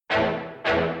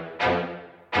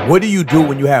What do you do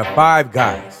when you have 5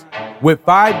 guys with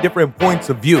 5 different points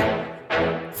of view,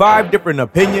 5 different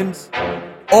opinions,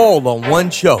 all on one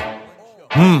show?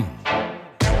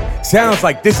 Sounds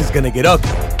like this is gonna get ugly.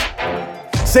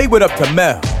 Say what up to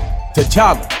Mel,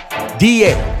 T'Challa,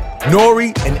 D.A.,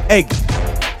 Nori, and Eggy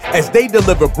as they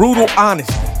deliver brutal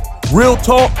honesty, real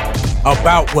talk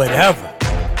about whatever.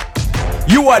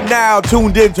 You are now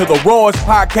tuned into the rawest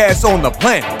podcast on the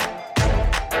planet,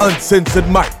 Uncensored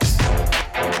Mics.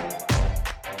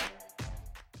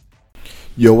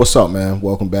 Yo, what's up, man?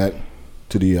 Welcome back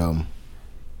to the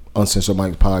Uncensored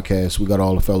Mics podcast. We got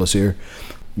all the fellas here.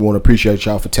 We want to appreciate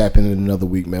y'all for tapping in another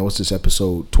week, man. What's this,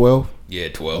 episode 12? Yeah,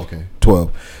 12. Okay,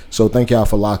 12. So thank y'all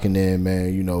for locking in,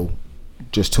 man. You know,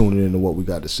 just tuning into what we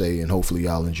got to say, and hopefully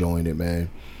y'all enjoying it, man.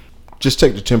 Just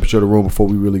take the temperature of the room before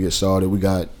we really get started. We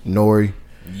got Nori,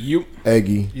 Yep.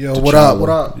 Eggy, Yo, T'Challa, what up? What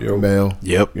up? Yo, Mel.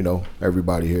 Yep. You know,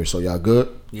 everybody here. So y'all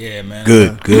good? Yeah, man.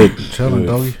 Good. Chilling,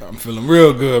 doggy. I'm feeling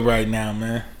real good right now,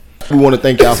 man. We want to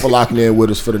thank y'all for locking in with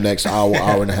us for the next hour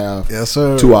and a half. Yes,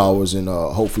 sir. 2 hours, and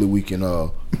hopefully we can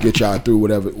get y'all through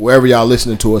wherever y'all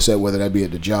listening to us at, whether that be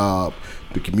at the job,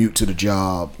 the commute to the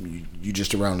job, you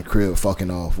just around the crib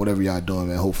fucking off, whatever y'all doing,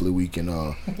 man. Hopefully we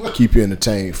can keep you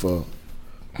entertained for,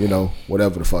 you know,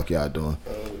 whatever the fuck y'all doing.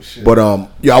 But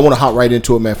yeah, I want to hop right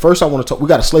into it, man. First, I want to talk. We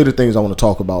got a slate of things I want to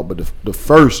talk about, but the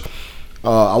first,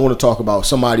 I want to talk about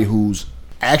somebody who's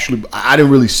actually, I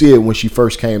didn't really see it when she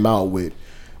first came out with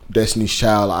Destiny's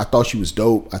Child. I thought she was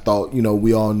dope. I thought, you know,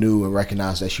 we all knew and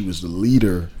recognized that she was the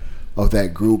leader of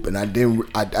that group, and I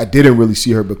didn't really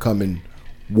see her becoming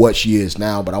what she is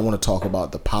now. But I want to talk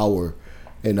about the power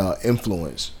and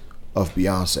influence of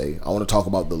Beyonce. I want to talk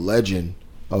about the legend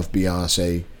of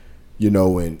Beyonce, you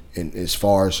know, and as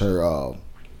far as her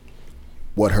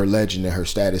what her legend and her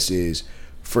status is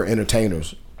for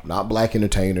entertainers, not black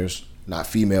entertainers, not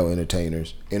female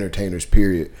entertainers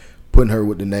period. Putting her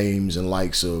with the names and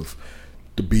likes of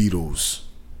the Beatles,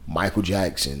 Michael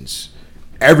Jackson's,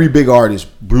 every big artist,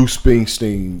 Bruce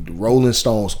Springsteen, the Rolling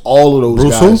Stones, all of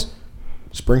those guys.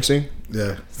 Springsteen?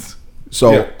 Yeah.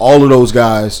 So all of those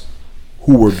guys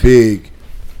who were big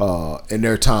in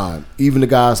their time, even the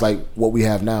guys like what we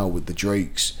have now with the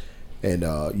Drakes and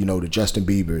you know, the Justin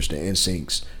Biebers, the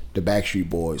NSYNCs, the Backstreet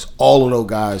Boys, all of those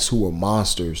guys who were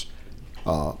monsters,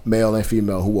 male and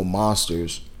female, who were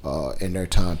monsters in their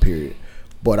time period.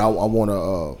 But I want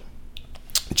to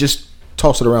just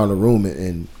toss it around the room,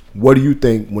 and what do you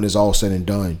think, when it's all said and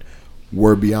done,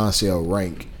 where Beyonce will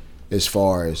rank as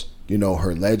far as, you know,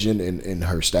 her legend and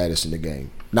her status in the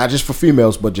game? Not just for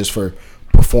females, but just for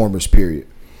performers, period.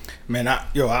 Man,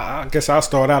 I guess I'll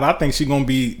start out. I think she's going to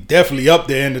be definitely up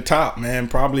there in the top, man.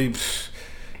 Probably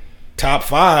top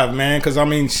 5, man. Because, I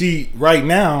mean, she, right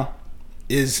now,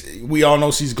 we all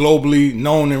know she's globally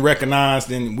known and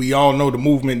recognized, and we all know the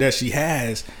movement that she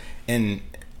has, and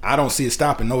I don't see it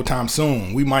stopping no time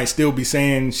soon. We might still be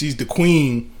saying she's the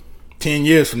queen 10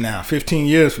 years from now, 15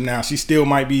 years from now. She still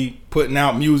might be putting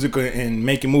out music and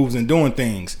making moves and doing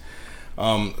things.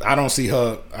 I don't see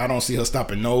her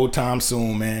stopping no time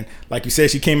soon, man. Like you said,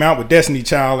 she came out with Destiny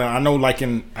Child, and I know, like,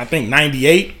 in, I think,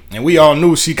 98, and we all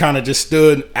knew she kind of just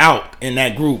stood out in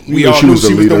that group. We all knew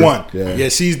she was the one. Yeah,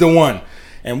 she's the one.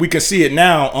 And we can see it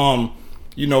now.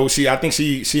 You know, I think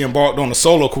she embarked on a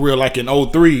solo career like in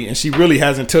 03, and she really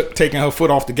hasn't taken her foot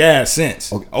off the gas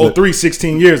since. Okay, 03,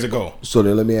 16 years ago. So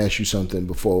then let me ask you something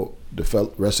before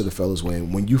the rest of the fellas weigh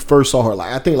in. When you first saw her,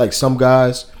 like, I think like some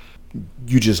guys,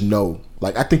 you just know.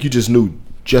 Like, I think you just knew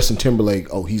Justin Timberlake,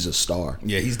 oh, he's a star.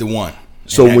 Yeah, he's the one.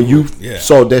 So when you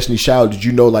saw Destiny's Child, did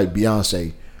you know, like,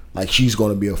 Beyonce, like, she's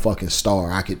going to be a fucking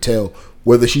star? I could tell.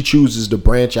 Whether she chooses to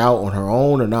branch out on her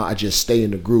own or not, I just stay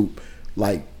in the group.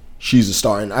 Like, she's a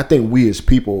star. And I think we as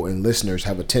people and listeners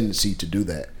have a tendency to do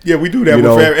that. Yeah, we do that with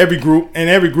every group. In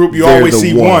every group, you always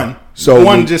see one. So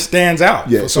one just stands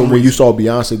out. Yeah. So when you saw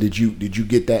Beyonce, did you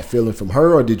get that feeling from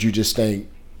her, or did you just think,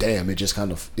 damn, it just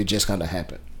kind of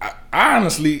happened? I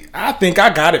honestly, I think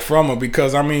I got it from her,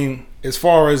 because, I mean, as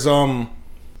far as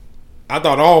I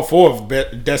thought all 4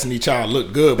 of Destiny Child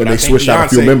looked good, but and they switched out a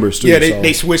few members too. Yeah,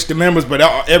 they switched the members, but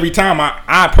every time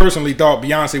I personally thought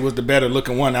Beyonce was the better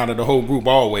looking one out of the whole group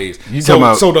always.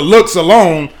 So the looks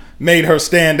alone made her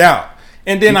stand out,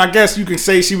 and then I guess you can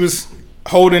say she was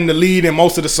holding the lead in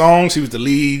most of the songs. She was the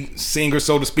lead singer,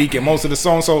 so to speak, in most of the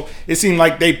songs. So it seemed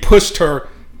like they pushed her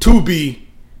to be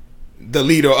the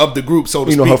leader of the group, so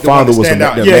to speak. You know, her father was he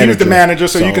was the manager,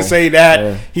 so you can say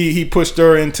that he pushed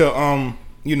her into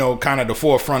you know, kind of the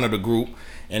forefront of the group.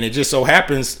 And it just so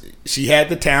happens she had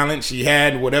the talent, she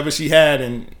had whatever she had,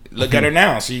 and look at her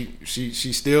now.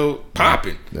 She's still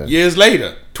popping. Yeah. Years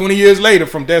later, 20 years later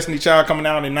from Destiny Child coming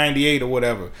out in 98 or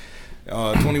whatever.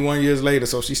 21 years later,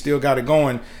 so she still got it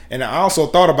going. And I also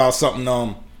thought about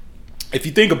something. If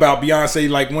you think about Beyonce,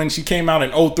 like when she came out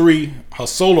in 03, her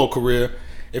solo career,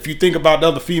 if you think about the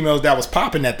other females that was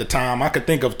popping at the time, I could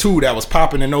think of two that was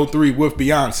popping in 03 with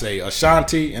Beyonce.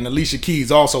 Ashanti and Alicia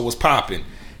Keys also was popping.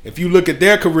 If you look at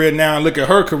their career now and look at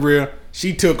her career,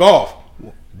 she took off.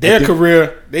 Their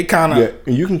career, they kind of... Yeah,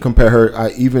 and you can compare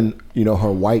her, even,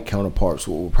 her white counterparts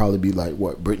would probably be like,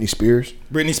 what, Britney Spears?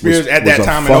 Britney Spears at that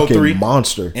time in 03.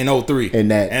 Monster. In 03. In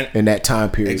that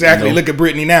time period. Exactly. Look at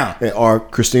Britney now. Or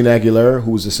Christina Aguilera, who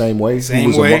was the same way.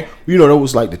 Same way. That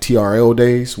was like the TRL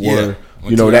days where,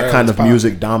 that kind of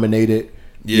music dominated,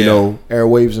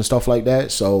 airwaves and stuff like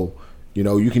that. So...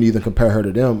 you can either compare her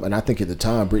to them, and I think at the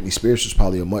time Britney Spears was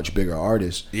probably a much bigger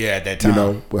artist. Yeah, at that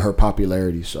time, with her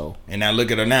popularity. So, and now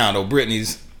look at her now. Though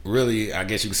Britney's really, I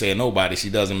guess you could say, a nobody. She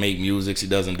doesn't make music. She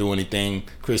doesn't do anything.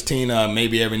 Christina,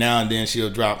 maybe every now and then she'll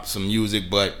drop some music,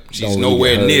 but she's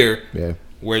nowhere near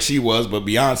where she was. But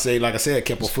Beyonce, like I said,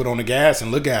 kept her foot on the gas, and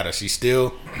look at her. She's still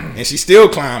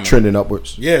climbing, trending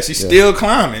upwards. Yeah, she's still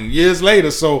climbing years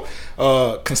later. So,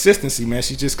 consistency, man.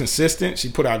 She's just consistent. She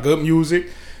put out good music.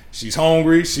 She's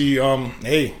hungry.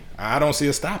 I don't see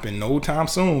her stopping no time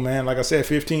soon, man. Like I said,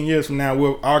 15 years from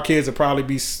now, our kids will probably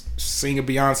be singing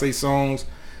Beyonce songs.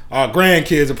 Our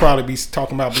grandkids will probably be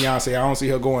talking about Beyonce. I don't see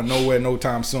her going nowhere no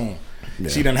time soon. Yeah.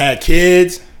 She done had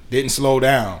kids, didn't slow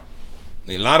down.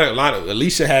 A lot of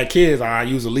Alicia had kids. I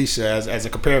use Alicia as a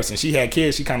comparison. She had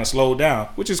kids. She kind of slowed down,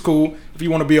 which is cool. If you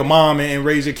want to be a mom and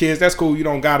raise your kids, that's cool. You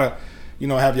don't gotta.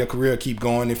 Have your career keep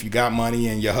going if you got money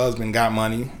and your husband got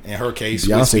money. In her case,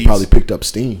 Beyonce probably picked up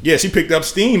steam. Yeah, she picked up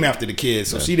steam after the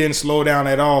kids, so she didn't slow down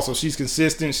at all. So she's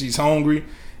consistent, she's hungry,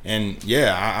 and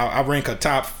I rank her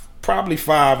top probably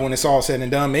 5 when it's all said and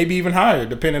done, maybe even higher,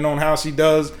 depending on how she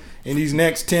does in these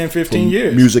next 10, 15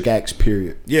 years. Music acts,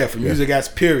 period. Yeah, for music acts,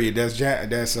 period.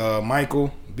 That's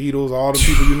Michael, Beatles, all the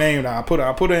people you named. I put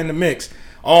her in the mix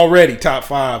already, top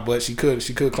 5, but she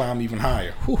could climb even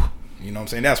higher. Whew. You know what I'm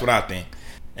saying? That's what I think.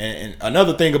 And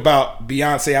another thing about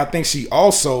Beyonce, I think she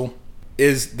also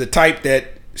is the type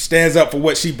that stands up for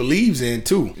what she believes in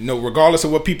too. Regardless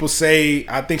of what people say,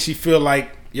 I think she feel like,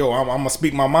 I'm gonna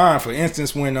speak my mind. For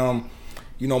instance, when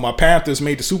my Panthers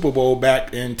made the Super Bowl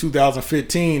back in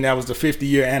 2015, that was the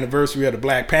 50-year anniversary of the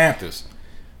Black Panthers.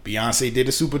 Beyonce did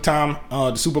the Super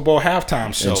Bowl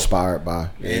halftime show.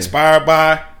 Inspired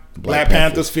by Black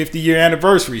Panthers 50-year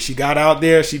anniversary. She got out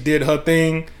there, she did her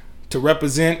thing to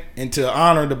represent and to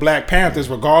honor the Black Panthers,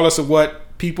 regardless of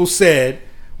what people said,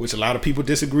 which a lot of people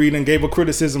disagreed and gave her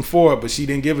criticism for it, but she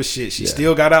didn't give a shit. She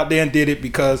still got out there and did it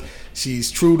because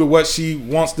she's true to what she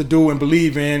wants to do and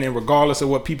believe in, and regardless of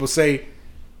what people say,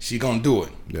 she gonna do it.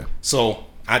 Yeah. So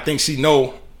I think she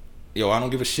know, I don't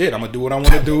give a shit. I'm gonna do what I want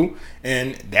to do,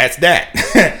 and that's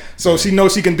that. So she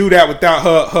knows she can do that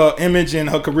without her image and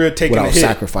her career taking a hit. Without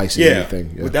sacrificing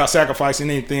anything. Yeah. Without sacrificing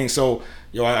anything. So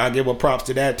I give her props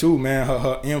to that too, man.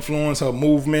 Her influence, her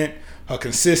movement, her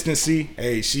consistency.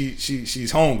 Hey,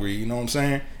 she's hungry. You know what I'm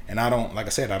saying? And I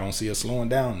don't see her slowing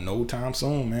down no time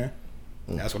soon, man.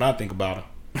 That's what I think about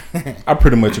her. I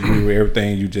pretty much agree with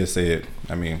everything you just said.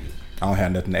 I mean, I don't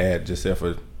have nothing to add, just except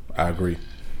for I agree.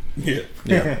 Yeah.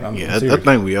 I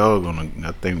think we all gonna.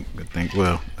 I think.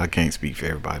 Well, I can't speak for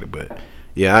everybody, but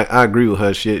I agree with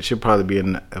her. She'll probably be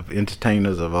an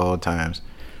entertainers of all times.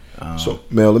 So,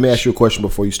 Mel, let me ask you a question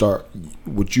before you start.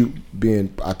 Would you,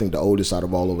 being, I think, the oldest out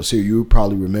of all of us here, you would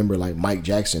probably remember like Mike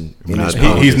Jackson. He's not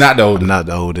the oldest. Not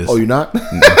the oldest. Oh, you're not?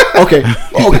 Okay.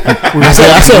 I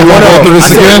said one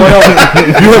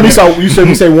of. You heard me say. You said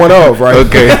me say one of, right?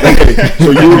 Okay. So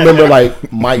you remember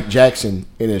like Mike Jackson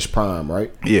in his prime,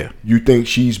 right? Yeah. You think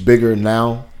she's bigger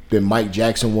now than Mike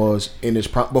Jackson was in his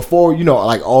prime before?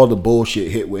 Like all the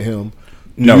bullshit hit with him.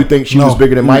 Do you think she was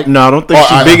bigger than Mike? No, I don't think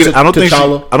she's bigger. I don't think she's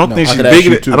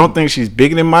bigger. I don't think she's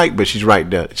bigger than Mike, but she's right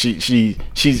there. She's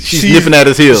nipping at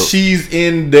his heels. She's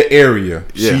in the area.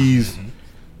 Yeah. She's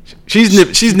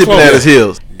nipping at his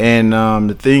heels. And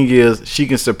the thing is, she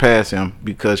can surpass him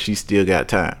because she still got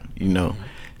time.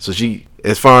 So she,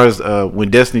 as far as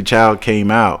when Destiny Child came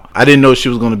out, I didn't know she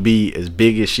was going to be as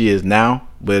big as she is now.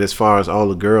 But as far as all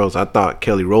the girls, I thought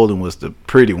Kelly Rowland was the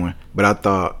pretty one. But I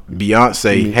thought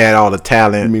Beyonce had all the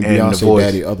talent and Beyonce, the voice.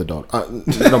 Daddy, other daughter.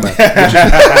 No matter.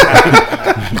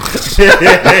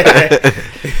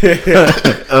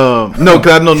 No,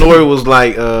 because I know Nori was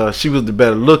like she was the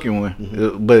better looking one.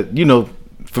 Mm-hmm. But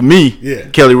for me,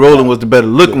 Kelly Rowland was the better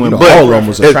looking one. But all of them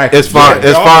was attractive. As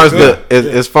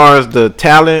far as the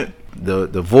talent,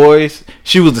 the voice.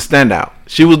 She was the standout.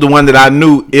 She was the one that I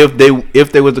knew if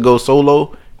they were to go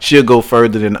solo, she'll go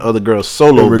further than the other girls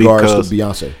solo. In regards to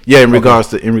Beyonce. Yeah, in regards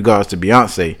to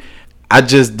Beyonce. I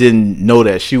just didn't know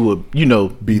that she would,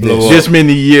 Be this. this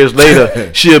many years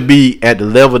later, she'll be at the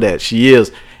level that she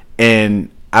is. And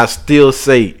I still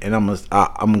say, and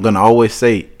I'm gonna always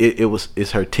say,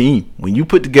 it's her team. When you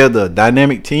put together a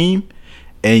dynamic team,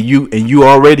 and you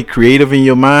already creative in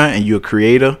your mind, and you're a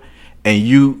creator, and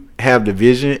you have the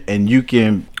vision, and you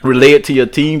can relay it to your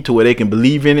team to where they can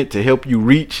believe in it to help you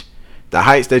reach the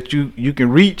heights that you can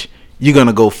reach, you're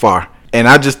gonna go far. And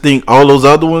I just think all those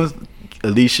other ones,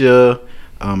 Alicia,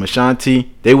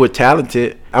 Ashanti, they were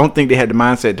talented. I don't think they had the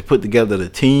mindset to put together the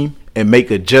team and make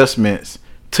adjustments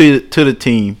to the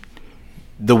team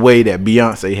the way that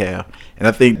Beyonce have. And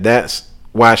I think that's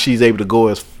why she's able to go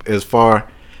as far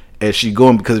as she's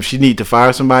going, because if she need to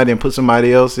fire somebody and put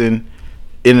somebody else in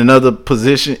another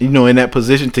position, in that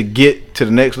position to get to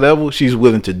the next level, she's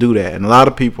willing to do that. And a lot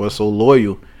of people are so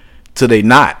loyal till they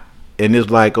not. And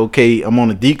it's like, okay, I'm on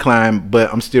a decline,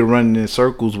 but I'm still running in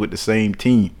circles with the same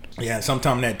team. Yeah,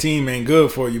 sometimes that team ain't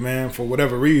good for you, man, for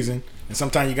whatever reason. And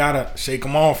sometimes you gotta shake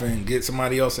them off and get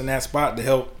somebody else in that spot to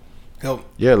help.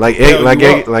 Yeah, like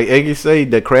Eggy say,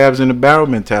 the crabs in the barrel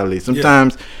mentality.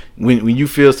 Sometimes when you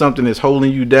feel something is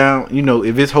holding you down,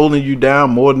 if it's holding you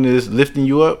down more than it's lifting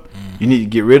you up, you need to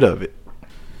get rid of it.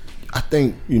 I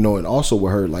think, and also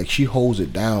with her, like, she holds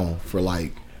it down for,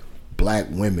 like, black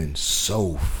women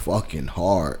so fucking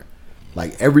hard.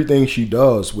 Like, everything she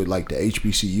does with, like, the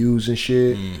HBCUs and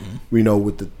shit,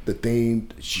 with the theme,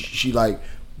 she like,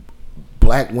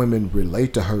 black women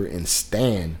relate to her and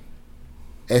stand,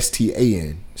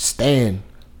 STAN, stand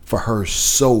for her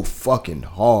so fucking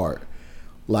hard.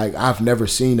 Like, I've never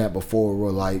seen that before,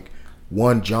 where, like,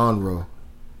 one genre,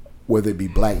 whether it be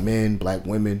black men, black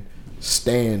women,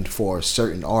 stand for a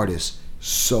certain artist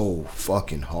so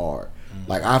fucking hard.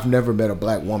 Like, I've never met a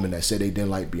black woman that said they didn't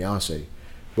like Beyonce,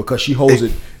 because she holds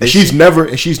it. And she's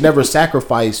never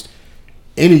sacrificed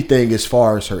anything as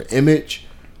far as her image.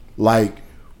 Like,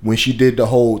 when she did the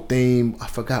whole theme, I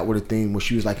forgot what the theme was.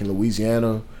 She was like in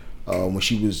Louisiana, when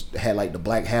she had like the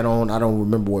black hat on. I don't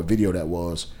remember what video that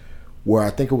was. Where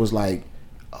I think it was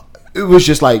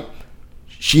just like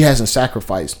she hasn't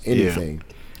sacrificed anything.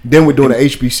 Yeah. Then we're doing the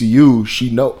HBCU.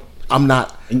 She I'm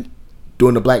not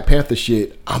doing the Black Panther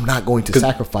shit. I'm not going to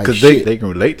sacrifice shit. Because they can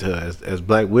relate to her as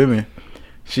black women.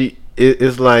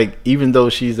 It's like, even though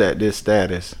she's at this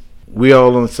status, we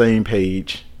all on the same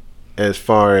page as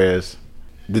far as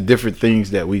the different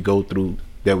things that we go through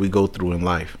in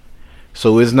life.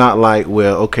 So it's not like,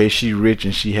 well, okay, she's rich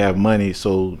and she have money,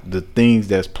 so the things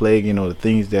that's plaguing or the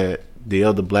things that the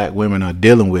other black women are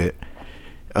dealing with,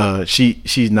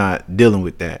 she's not dealing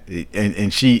with that,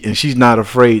 and she's not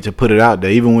afraid to put it out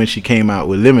there, even when she came out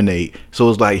with Lemonade. So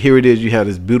it's like, here it is, you have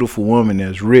this beautiful woman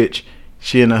that's rich,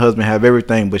 she and her husband have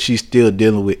everything, but she's still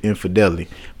dealing with infidelity.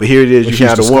 But here it is, you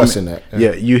have the woman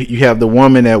that, you have the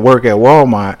woman that work at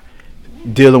Walmart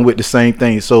dealing with the same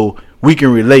thing. So we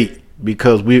can relate,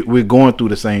 because we're going through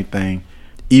the same thing,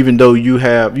 even though you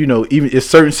have, even it's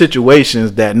certain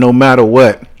situations that no matter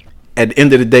what, at the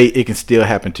end of the day, it can still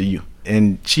happen to you.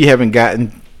 And she haven't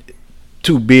gotten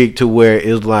too big to where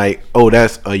it's like, oh,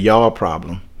 that's a y'all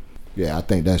problem. Yeah, I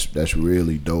think that's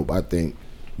really dope. I think,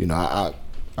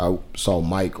 I saw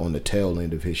Mike on the tail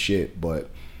end of his shit, but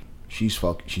she's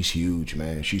huge,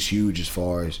 man. She's huge as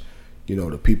far as,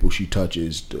 the people she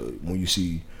touches. When you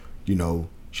see,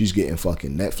 she's getting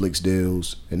fucking Netflix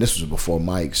deals, and this was before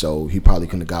Mike, so he probably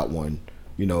couldn't have got one.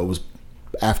 It was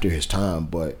after his time,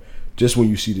 but just when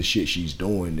you see the shit she's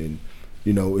doing, and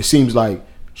it seems like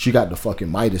she got the fucking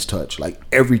Midas touch. Like,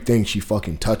 everything she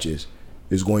fucking touches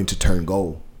is going to turn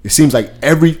gold. It seems like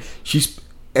every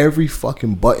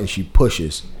fucking button she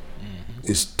pushes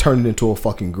is turning into a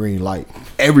fucking green light.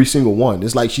 Every single one.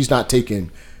 It's like she's not taking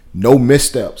no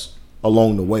missteps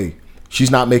along the way. She's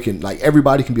not making, like,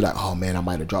 everybody can be like, oh man, I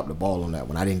might have dropped the ball on that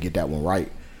one. I didn't get that one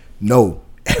right. No,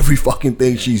 every fucking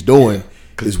thing she's doing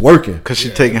is working. Because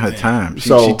she's taking her time.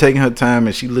 She's taking her time,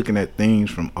 and she's looking at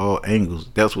things from all angles.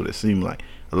 That's what it seemed like.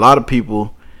 A lot of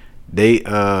people, they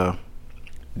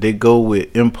go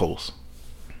with impulse.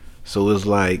 So it's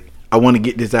like, I want to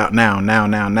get this out now.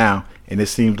 And it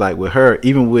seems like with her,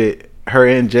 even with her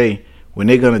and Jay, when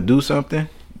they're going to do something,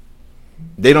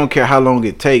 they don't care how long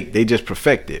it take. They just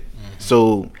perfect it.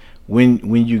 So when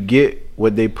you get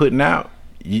what they putting out,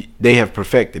 they have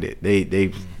perfected it.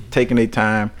 They've taken their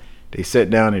time. They sat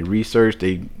down and researched.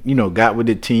 They got with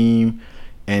the team,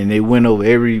 and they went over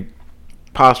every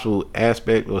possible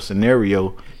aspect or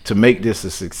scenario to make this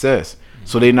a success.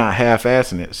 So they're not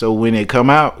half-assing it. So when they come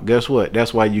out, guess what?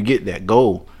 That's why you get that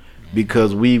goal,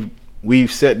 because we've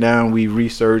sat down, we've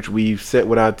researched, we've sat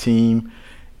with our team,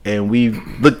 and we've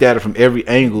looked at it from every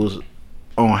angle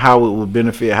on how it would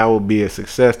benefit, how it would be a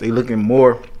success. They looking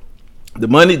more. The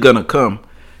money's gonna come.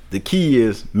 The key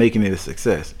is making it a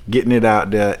success, getting it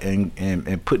out there,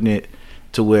 and putting it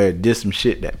to where there's some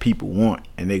shit that people want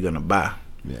and they're gonna buy.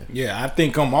 Yeah, I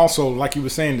think also, like you were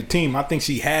saying, the team. I think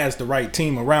she has the right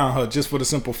team around her, just for the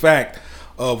simple fact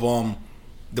of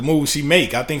the moves she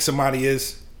make. I think somebody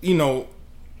is,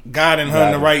 guiding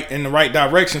her in the right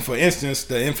direction. For instance,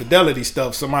 the infidelity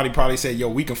stuff. Somebody probably said, "Yo,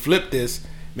 we can flip this,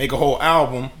 make a whole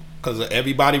album, because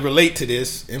everybody relate to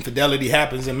this. Infidelity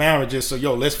happens in marriages, so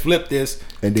yo, let's flip this."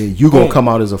 And then you gonna come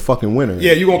out as a fucking winner.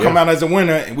 Yeah, you gonna come out as a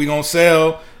winner, and we gonna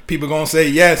sell. People gonna say,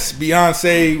 yes,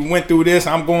 Beyonce went through this,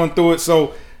 I'm going through it.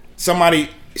 So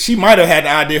she might have had the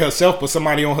idea herself, but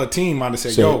somebody on her team might have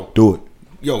said, yo, do it.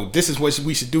 Yo, this is what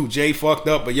we should do. Jay fucked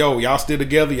up, but yo, y'all still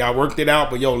together, y'all worked it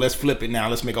out, but yo, let's flip it now.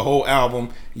 Let's make a whole album,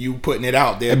 you putting it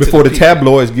out there. And before the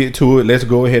tabloids get to it, let's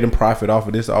go ahead and profit off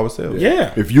of this ourselves.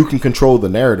 Yeah. If you can control the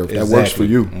narrative, that works for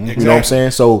you. Exactly. You know what I'm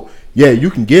saying? So yeah, you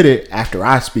can get it after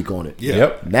I speak on it. Yeah.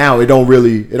 Yep. Now it don't do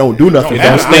nothing. It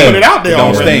don't sting. Put it out there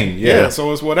Don't already. sting. Yeah.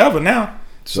 So it's whatever now.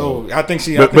 So I think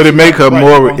she. But it make her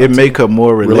more. It make her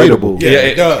more relatable. Yeah,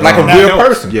 it does. Like a real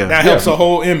person. Yeah. That helps her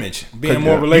whole image being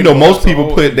more relatable. Most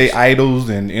people put their idols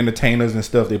and entertainers and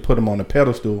stuff. They put them on a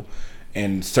pedestal,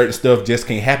 and certain stuff just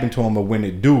can't happen to them. But when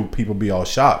it do, people be all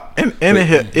shocked. And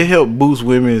it helped boost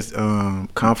women's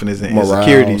confidence and morale,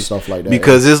 insecurity, stuff like that.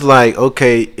 Because it's like,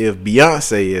 okay, if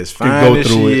Beyonce is fine as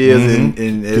she is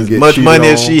and as much cheated money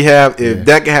as on. she have, if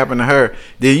that can happen to her,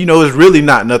 then it's really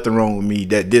not nothing wrong with me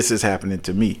that this is happening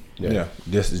to me. Yeah,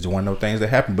 this is one of those things that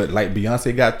happen. But like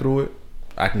Beyonce got through it,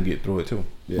 I can get through it too.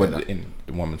 Yeah, but in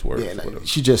the woman's words,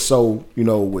 she just so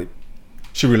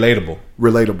she relatable.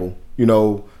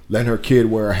 Letting her kid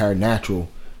wear her hair natural.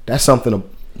 That's something,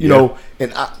 know.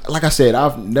 And like I said,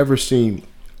 I've never seen.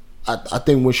 I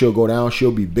think when she'll go down,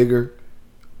 she'll be bigger.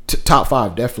 Top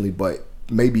 5 definitely, but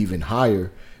maybe even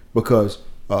higher because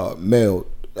Mel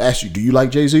asked you, do you like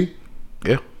Jay-Z?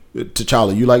 Yeah.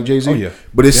 T'Challa, you like Jay-Z? Oh yeah.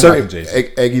 But it's certain.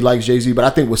 Like Eggy likes Jay-Z, but I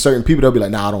think with certain people they'll be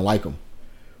like, nah, I don't like him.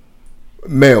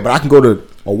 Male, but I can go to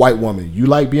a white woman. You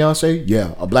like Beyonce?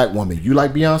 Yeah. A black woman. You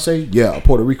like Beyonce? Yeah. A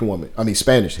Puerto Rican woman. I mean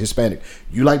Spanish, Hispanic.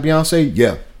 You like Beyonce?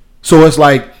 Yeah. So it's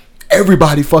like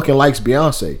everybody fucking likes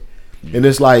Beyonce, and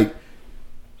it's like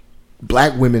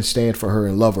black women stand for her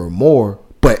and love her more,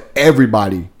 but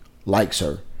everybody likes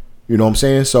her. You know what I'm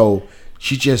saying? So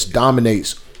she just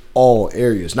dominates all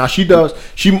areas. Now she does.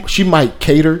 She might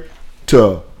cater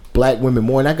to black women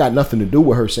more, and that got nothing to do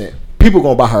with her saying people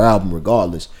gonna buy her album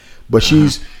regardless. But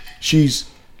she's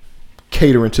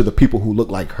catering to the people who look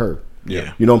like her.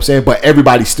 Yeah. You know what I'm saying? But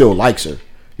everybody still likes her. You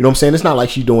know what I'm saying? It's not like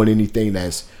she's doing anything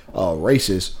that's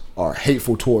racist or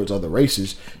hateful towards other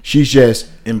races. She's just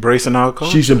embracing our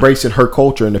culture. She's embracing her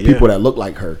culture and the people that look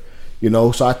like her.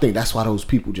 So I think that's why those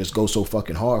people just go so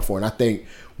fucking hard for it. And I think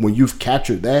when you've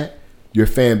captured that, your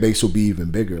fan base will be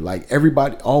even bigger. Like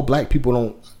everybody, all black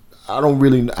people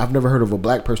I've never heard of a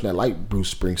black person that liked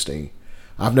Bruce Springsteen.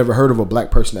 I've never heard of a black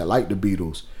person that liked the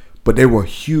Beatles, but they were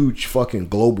huge fucking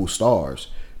global stars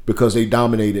because they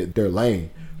dominated their lane.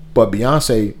 But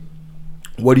Beyonce,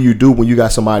 what do you do when you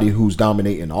got somebody who's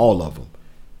dominating all of them?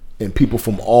 And people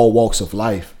from all walks of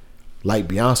life like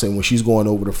Beyonce when she's going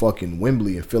over to fucking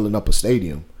Wembley and filling up a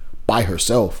stadium by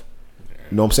herself.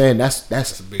 You know what I'm saying?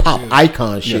 That's pop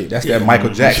icon shit. That's that Michael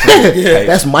Jackson.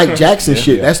 That's Mike Jackson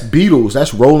shit. That's Beatles.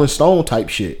 That's Rolling Stone type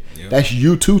shit. That's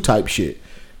U2 type shit.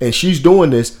 And she's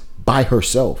doing this by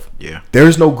herself. Yeah.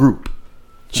 There's no group.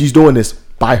 She's doing this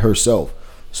by herself.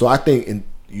 So I think,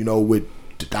 with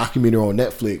the documentary on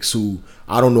Netflix, who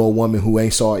I don't know a woman who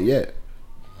ain't saw it yet.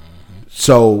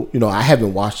 So, I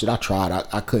haven't watched it. I tried.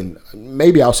 I couldn't.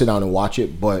 Maybe I'll sit down and watch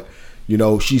it. But,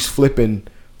 she's flipping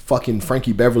fucking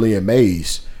Frankie Beverly and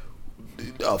Maze,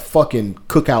 a fucking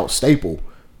cookout staple.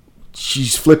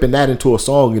 She's flipping that into a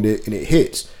song and it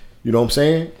hits. You know what I'm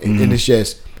saying? And it's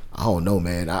just, I don't know,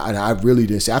 man. I really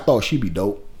didn't say. I thought she'd be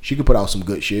dope. She could put out some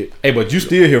good shit. Hey, but you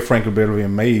still hear Frankie Beverly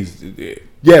and Maze.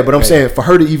 Yeah, but I'm saying for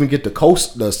her to even get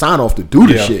the sign off to do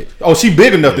the shit. Oh, she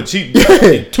big enough that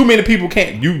too many people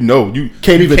can't. You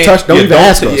can't even touch. Don't even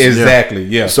ask us. Exactly.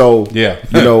 Yeah. So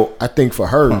I think for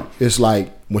her, it's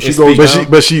like when she goes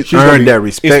down, but she earned that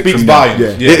respect. It speaks from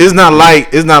volumes. Yeah. It's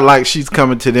not like she's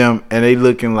coming to them and they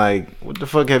looking like, what the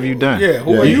fuck have you done? Yeah,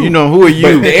 who are you? Who are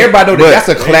you? But everybody know that's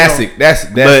a classic.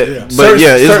 It's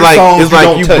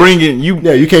like you bringing you.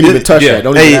 Yeah, you can't even touch that.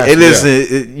 Don't even hey,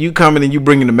 listen, you coming and you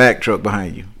bringing the Mack truck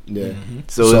behind you. Yeah.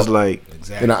 So it's like,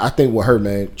 Exactly. And I think with her,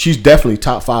 man, she's definitely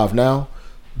top 5 now.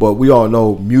 But we all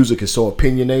know music is so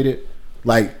opinionated.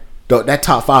 Like that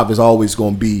top 5 is always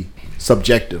going to be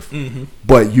subjective.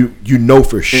 But you know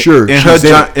for sure in she's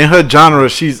in her genre,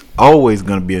 she's always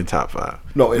gonna be in top 5.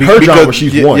 No, in her genre,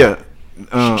 she's one.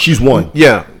 Yeah, she's one.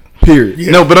 yeah.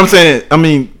 Period. No, but I'm saying, I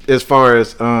mean, as far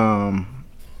as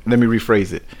let me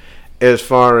rephrase it. As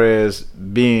far as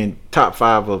being top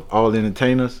 5 of all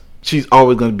entertainers, she's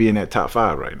always going to be in that top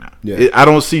 5 right now. Yeah. I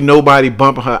don't see nobody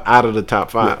bumping her out of the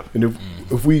top 5. And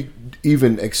if we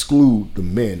even exclude the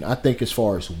men, I think as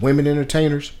far as women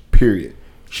entertainers, period,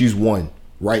 she's one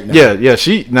right now. Yeah.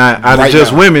 She now out Right of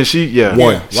just now. women, One.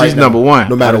 she's right now. number one.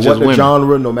 No matter out of what just the women.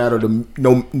 genre,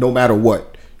 no matter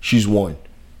what, she's one.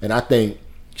 And I think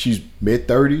she's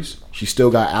mid-30s. She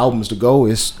still got albums to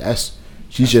go.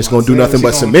 She's just gonna do nothing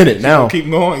but cement it now. Keep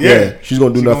going. Yeah. She's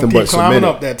gonna do She nothing gonna but keep climbing cement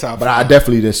it. up that top But I 5.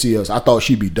 definitely didn't see us. I thought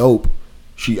she'd be dope.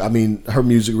 I mean, her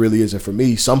music really isn't for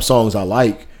me. Some songs I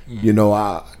like. You know,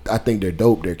 I think they're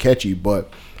dope. They're catchy. But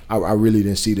I really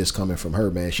didn't see this coming from her,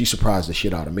 man. She surprised the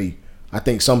shit out of me. I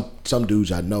think some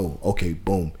dudes I know, okay,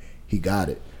 boom, he got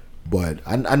it. But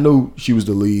I knew she was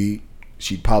the lead.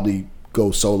 She'd probably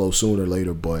go solo sooner or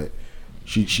later, but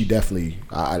she definitely,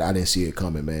 I didn't see it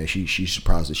coming, man. She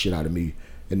surprised the shit out of me.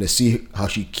 And to see how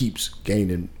she keeps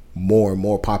gaining more and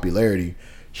more popularity,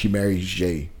 she marries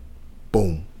Jay.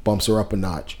 Boom, bumps her up a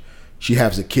notch. She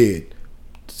has a kid.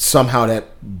 Somehow that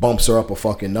bumps her up a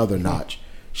fucking another notch.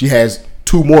 She has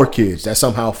 2 more kids. That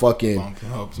somehow fucking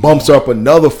bumps her up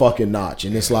another fucking notch.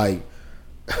 And it's like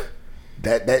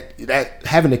that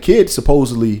having a kid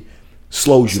supposedly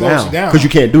slows you down because you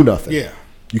can't do nothing. Yeah.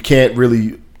 You can't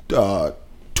really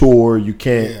tour. You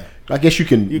can't. Yeah. I guess you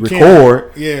can You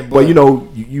record. can, yeah, but but you know,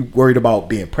 you worried about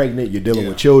being pregnant. You're dealing Yeah.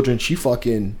 with children. She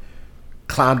fucking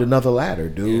climbed another ladder,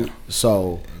 dude. Yeah.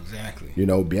 So Exactly. you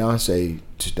know, Beyonce.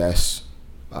 That's.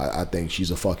 I think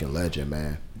she's a fucking legend,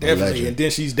 man. A Definitely, legend. and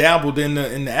then she's dabbled in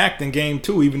the acting game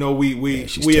too. Even though we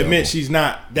she's admit terrible. she's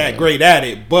not that great at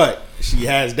it, but she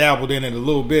has dabbled in it a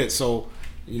little bit. So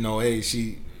you know, hey,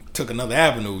 she took another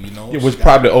avenue. You know, It was She got-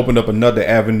 probably opened up another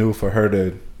avenue for her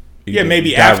to either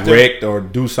maybe after- direct or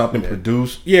do something,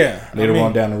 produce yeah later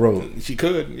on down the road. She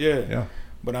could, yeah. Yeah.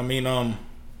 But I mean,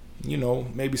 you know,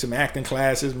 maybe some acting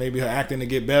classes, maybe her acting to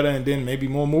get better, and then maybe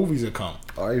more movies will come.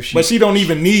 Or if But she don't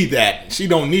even need that. She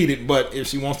don't need it. But if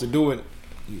she wants to do it,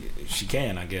 she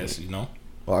can, I guess. You know.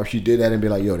 Or if she did that and be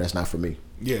like, yo, that's not for me.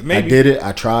 Yeah, maybe. I did it.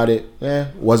 I tried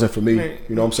it. Wasn't for me. Maybe.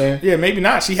 You know what I'm saying? Yeah, maybe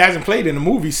not. She hasn't played in a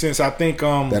movie since I think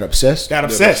That obsessed. That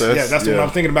Obsessed. Obsessed, Yeah, that's what yeah. I'm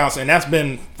thinking about. And that's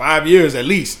been 5 years at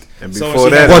least. And So before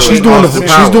she that, has- Well, So she's it doing Austin the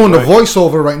Powers, right?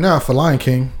 voiceover right now for Lion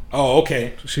King. Oh,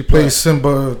 okay. She plays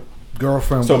Simba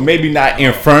girlfriend. So maybe not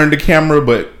in front of the camera,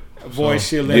 but Voice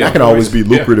she'll let And that her can always voice-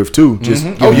 be lucrative too. Just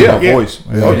Oh, giving yeah. her Yeah. voice.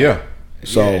 oh yeah.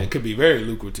 So yeah, it could be very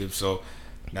lucrative. So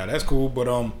now that's cool. But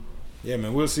yeah,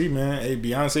 man, we'll see, man. Hey,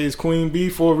 Beyonce is Queen Bee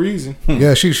for a reason.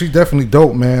 yeah, she definitely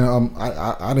dope, man.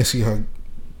 I didn't see her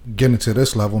getting to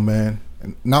this level, man.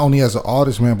 And not only as an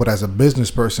artist, man, but as a business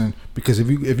person. Because if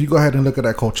you go ahead and look at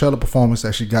that Coachella performance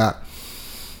that she got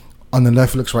on the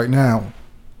Netflix right now,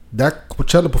 that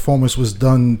Coachella performance was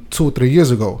done 2 or 3 years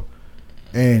ago,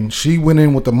 and she went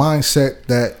in with the mindset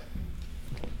that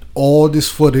all this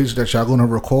footage that y'all gonna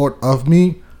record of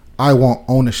me, I want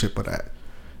ownership of that,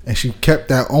 and she kept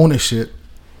that ownership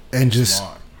and just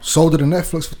Smart. sold it to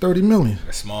Netflix for $30 million.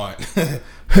 That's smart.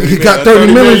 He got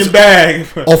 30 million bag.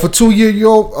 off a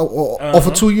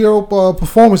 2-year-old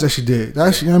performance that she did.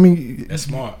 That's, I mean, That's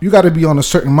smart. you got to be on a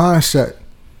certain mindset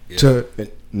to and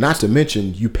not to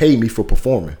mention, you pay me for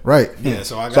performing. right. Yeah,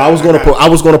 so I was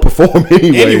gonna perform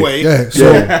anyway. Anyway, Yeah,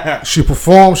 so she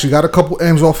performed. She got a couple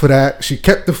M's off of that. She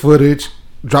kept the footage,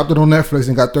 dropped it on Netflix,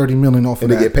 and got 30 million off of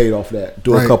And they that. get paid off that.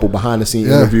 Do a Right. couple behind the scene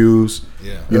Yeah. interviews.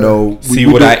 Yeah. You know, See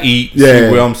we what do- I eat. Yeah.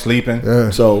 See where I'm sleeping.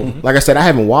 Yeah. So, like I said, I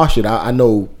haven't watched it. I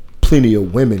know plenty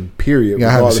of women, period, Yeah,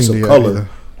 I haven't regardless seen of it yet color, either.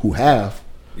 who have,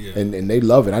 Yeah. and they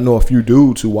love it. I know a few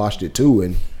dudes who watched it too,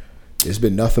 and it's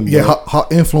been nothing. Yeah, but her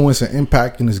influence and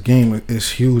impact in this game is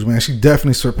huge, man. She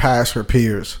definitely surpassed her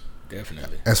peers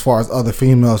Definitely. as far as other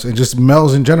females and just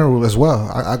males in general as well.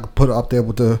 I could put her up there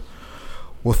with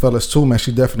fellas too, man.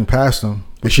 She definitely passed them.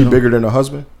 is she bigger than her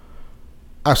husband?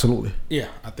 Absolutely. Yeah,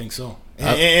 I think so.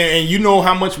 And you know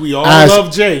how much we all As-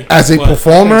 love Jay as a but I think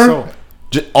performer, so.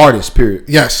 Just artist, period.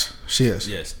 Yes, she is.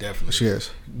 Yes, definitely. She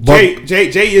is. But Jay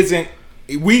isn't.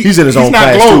 He's in his own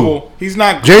not class, global. He's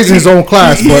not. Jay's in his own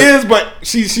class, He but- is, but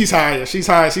she's higher. She's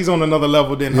higher. She's on another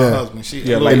level than her Yeah. husband. She,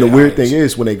 Yeah, a like- And the little weird higher. thing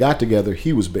is, when they got together,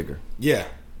 he was bigger. Yeah.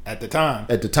 At the time.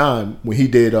 At the time when he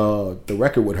did the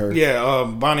record with her. Yeah,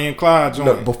 Bonnie and Clyde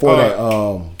joint. No, before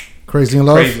that, Crazy in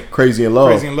Love. Crazy in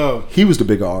Love. Crazy in Love. He was the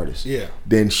bigger artist. Yeah.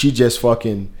 Then she just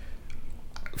fucking.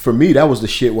 For me, that was the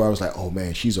shit where I was like, "Oh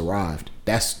man, she's arrived."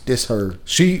 That's this her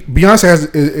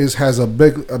Beyonce has a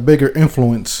bigger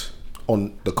influence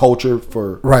on the culture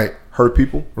for right her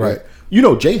people. Right. You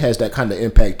know, Jay has that kind of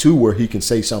impact too, where he can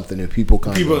say something and people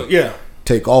kind of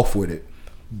take off with it.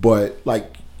 But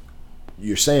like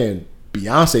you're saying,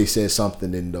 Beyonce says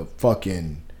something in the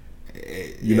fucking,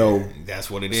 you know,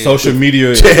 that's what it is. Social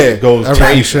media goes Everything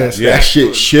crazy. shifts. that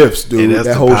shit shifts, dude. Yeah,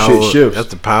 that whole shit shifts. That's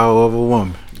the power of a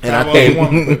woman. And I think,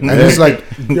 and it's like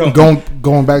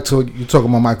going back to you talking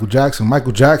about Michael Jackson.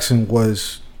 Michael Jackson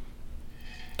was,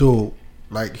 dude,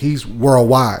 like he's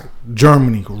worldwide.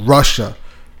 Germany, Russia,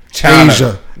 China.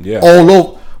 Asia, Yeah. all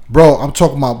over. Bro, I'm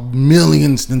talking about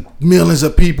millions and millions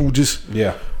of people. Just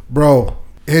bro,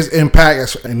 his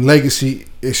impact and legacy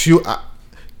is huge.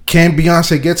 Can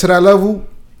Beyonce get to that level?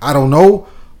 I don't know,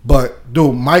 but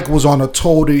dude, Mike was on a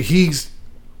toll that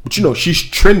but you know, she's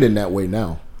trending that way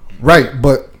now. Right,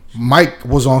 but Mike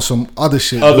was on some other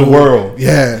shit. Other world.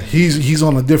 Yeah, he's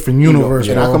on a different universe.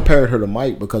 And bro. I compared her to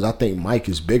Mike because I think Mike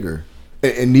is bigger.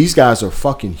 And these guys are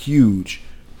fucking huge.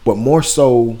 But more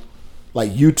so,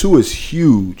 like U2 is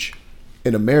huge.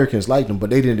 And Americans like them, but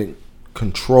they didn't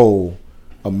control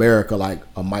America like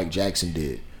a Mike Jackson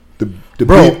did. The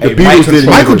Beatles didn't.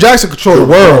 Michael Jackson controlled the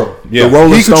world. Yeah. The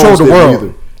Rolling He controlled Stones the didn't world.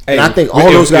 either. And I think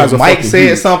all those guys are Mike fucking said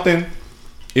huge. something,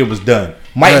 it was done.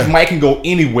 Mike can go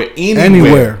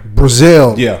Anywhere.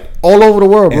 Brazil. Yeah. All over the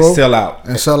world, bro. And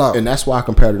sell out. And that's why I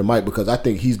compared her to Mike, because I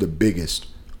think he's the biggest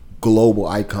global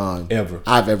icon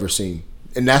I've ever seen.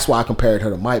 And that's why I compared her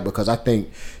to Mike, because I think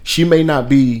she may not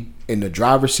be in the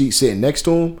driver's seat sitting next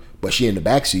to him, but she in the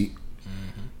back seat.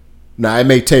 Now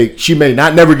she may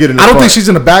not never get in the I don't front. think she's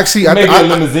in the back seat. Maybe a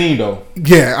limousine though.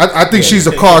 Yeah, I think she's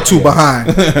a car too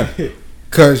behind.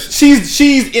 Cause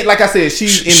she's like I said,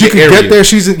 she's in she the could area. get there.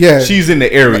 She's in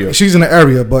the area. She's in the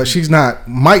area, but she's not.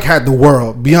 Mike had the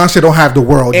world. Beyonce don't have the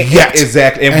world yet.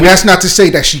 Exactly, and that's not to say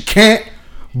that she can't.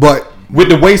 But with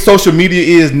the way social media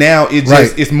is now,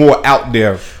 it's more out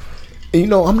there. And you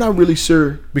know, I'm not really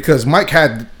sure because Mike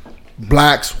had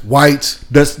blacks, whites,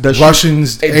 does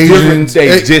Russians, Asians,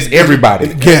 just everybody.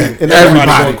 Yeah, and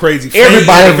everybody going crazy.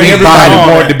 Everybody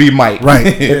wanted to be Mike, right?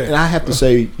 And I have to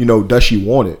say, you know, does she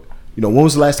want it? You know, when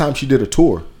was the last time she did a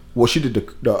tour? Well, she did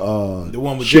the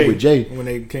one with shit Jay, with Jay when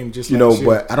they came just you know,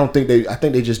 but I don't think I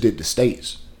think they just did the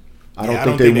States. I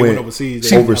don't think they went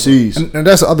overseas. And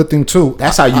that's the other thing too.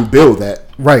 That's how you build that,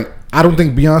 right? I don't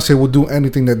think Beyonce will do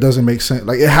anything that doesn't make sense.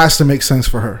 Like it has to make sense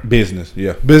for her.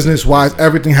 Business wise,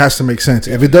 everything has to make sense.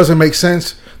 If it doesn't make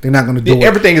sense, they're not going to do it.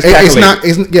 Everything is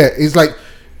calculated. It's like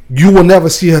you will never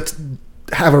see her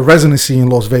have a residency in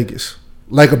Las Vegas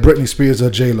like a Britney Spears or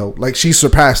J-Lo. Like she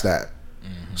surpassed that.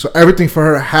 Mm-hmm. So everything for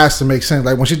her has to make sense.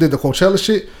 Like when she did the Coachella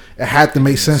shit, it had to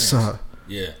make sense to her.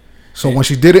 Yeah. So when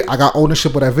she did it, I got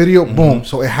ownership of that video. Mm-hmm. Boom.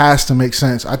 So it has to make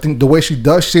sense. I think the way she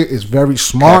does shit is very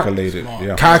smart,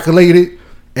 calculated,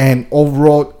 and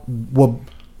overall will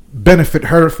benefit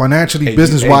her financially,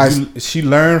 business wise. She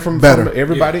learned from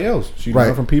everybody else. She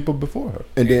learned from people before her.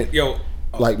 And then,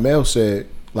 like Mel said,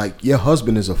 like your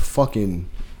husband is a fucking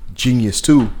genius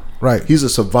too. Right. He's a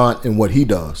savant in what he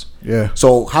does. Yeah.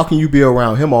 So how can you be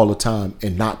around him all the time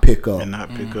and not pick up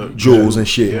jewels and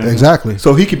shit? Yeah. Exactly.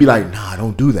 So he could be like, nah,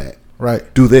 don't do that.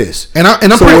 Right. Do this. And I'm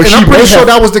pretty sure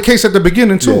that was the case at the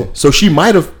beginning too. Yeah. So she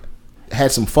might have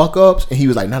had some fuck ups and he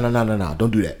was like, no, don't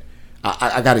do that.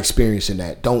 I got experience in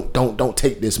that. Don't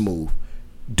take this move.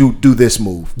 Do this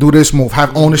move. Do this move.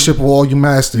 Have ownership of all your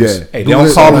masters. Yeah. Hey, they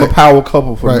don't call them a power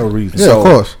couple for no reason. Yeah, of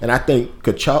course. And I think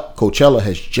Coachella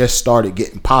has just started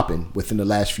getting popping within the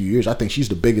last few years. I think she's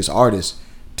the biggest artist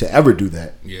to ever do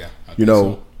that. Yeah.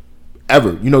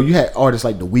 Ever. You know, you had artists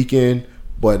like The Weeknd,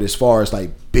 but as far as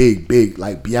like big,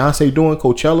 like Beyonce doing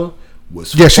Coachella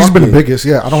was she's been the biggest.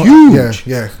 Yeah, huge.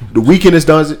 Yeah. The Weeknd has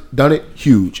done it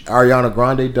huge. Ariana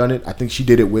Grande done it. I think she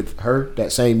did it with her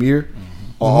that same year.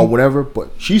 Or whatever,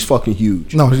 but she's fucking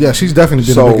huge. No, yeah, she's definitely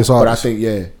been the biggest artist. But I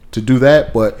think, to do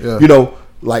that, but you know,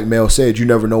 like Mel said, you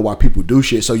never know why people do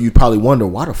shit. So you probably wonder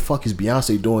why the fuck is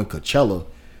Beyonce doing Coachella,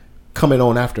 coming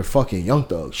on after fucking Young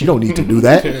Thug? She don't need to do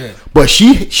that. But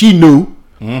she knew.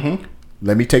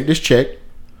 Let me take this check.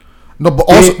 No, but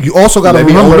you also got to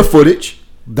remember the footage.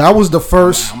 That was the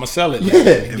first. I'm gonna sell it.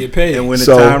 Yeah, get paid. And when the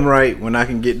time right, when I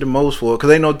can get the most for it,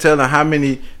 because ain't no telling how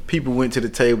many people went to the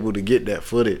table to get that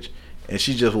footage. And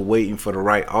she just was waiting for the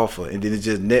right offer. And then it's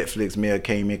just Netflix mail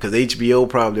came in. Because HBO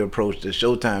probably approached her.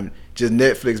 Showtime just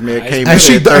Netflix, man. Came And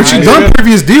she done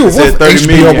previous deal with said 30 HBO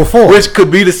million, before. which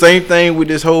could be the same thing with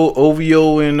this whole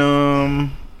OVO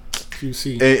and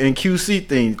QC. and QC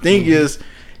thing. Thing is,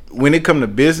 when it come to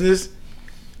business,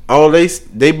 all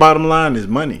they bottom line is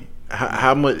money.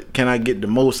 How much can I get the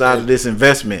most out of this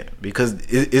investment? Because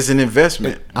it's an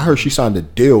investment. I heard she signed a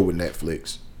deal with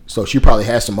Netflix, so she probably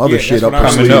has some other Yeah, shit that's up what her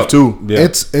I sleeve heard. too. Yeah.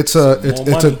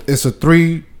 It's a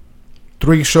three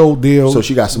show deal. So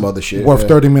she got some other shit worth yeah.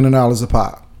 $30 million a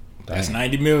pop. That's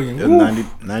 90 million. That's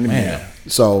Woo. 90 million.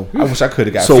 So I wish I could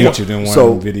have got So- featured in one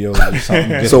so- of the videos or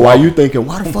something. so why you thinking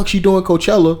why the fuck she doing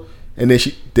Coachella? And then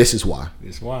this is why.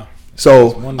 That's why.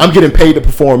 So I'm getting paid to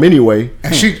perform anyway.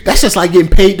 And she That's just like getting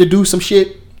paid to do some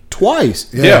shit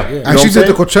twice. Yeah. You know And she what I'm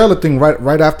did the Coachella thing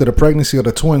right after the pregnancy of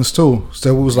the twins too.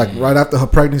 So it was like right after her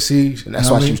pregnancy. And that's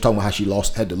why she was talking about how she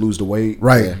had to lose the weight.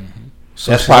 Right. Yeah.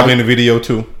 So That's she probably in the video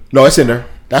too. No, it's in there.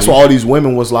 That's why all these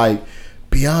women was like,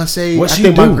 Beyonce. What I she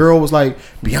think do? my girl was like,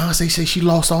 Beyonce said she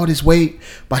lost all this weight,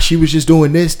 but she was just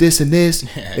doing this, and this,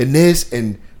 and this,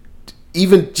 and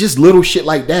even just little shit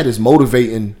like that is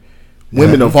motivating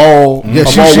women of all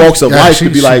walks of life to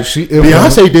be like,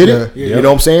 Beyonce did it. Yeah. You know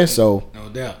what I'm saying? So No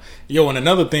doubt. Yo, and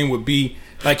another thing would be,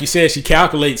 like you said, she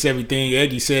calculates everything.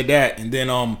 Eggy said that, and then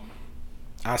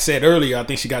I said earlier, I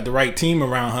think she got the right team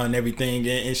around her and everything,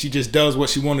 and she just does what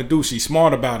she want to do. She's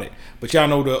smart about it. But y'all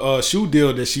know the shoe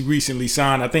deal that she recently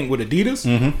signed, I think with Adidas.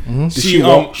 Mm-hmm.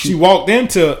 She walked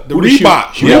into the Who did she-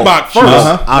 Reebok. she Reebok walked- first.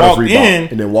 out of Walked Reebok in,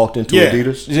 and then walked into yeah,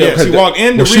 Adidas. Yeah, she walked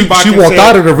into she Reebok. she and walked said,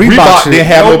 out of the Reebok shit. didn't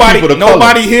have no people to color.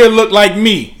 Nobody here look like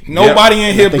me. Nobody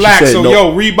in here think she black. said So no.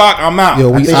 yo, Reebok, I'm out.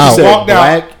 Yo, I we think out. she said Walked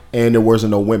out. black and there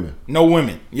wasn't no women. No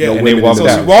women. Yeah. No And women they in so the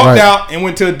she back. walked Right. out and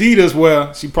went to Adidas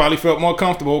where she probably felt more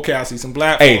comfortable. Okay, I see some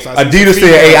black Hey, folks. I see Adidas some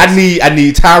said, "Hey, females. I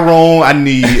need Tyrone. I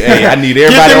need everybody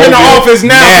Get them in the over office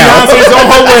now. Beyonce's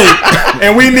on her way,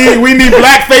 and we need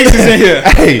black faces in here.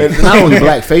 Hey, And not only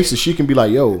black faces, she can be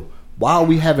like, yo, why are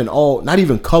we having not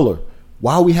even color?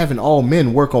 Why are we having all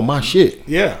men work on my shit?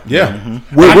 Yeah. yeah.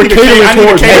 We're I need to catering I need to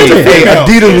towards cater to men. Hey, females.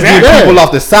 Adidas was getting Exactly. people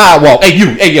off the sidewalk.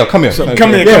 Hey, yo, come here. Come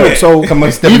here. Yeah, so Come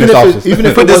on, step in even this if office. even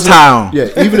if Put it this wasn't, tie on.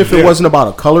 yeah, even if it wasn't about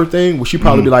a color thing, well, she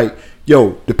probably be like,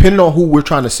 yo, depending on who we're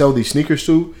trying to sell these sneakers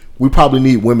to, we probably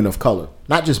need women of color,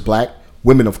 not just black,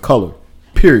 women of color.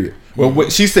 Period. Well,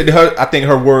 what she said, I think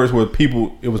her words were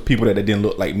people. It was people that didn't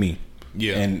look like me.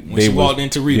 Yeah. And when they she was- walked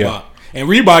into Reebok, yeah. and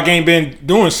Reebok ain't been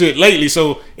doing shit lately.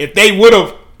 So if they would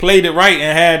have played it right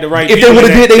and had the right, If they people, would've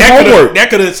did their homework. that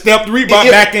could have stepped Reebok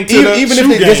back into the even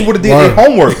shoe if they just game. would have did their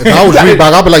homework. If I was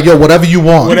Reebok, I'd be like, yo, whatever you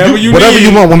want. Whatever you whatever need,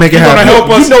 you want, we'll make it you're gonna happen. help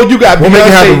us. You know you got We'll make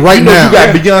it happen Beyonce. right You know now. you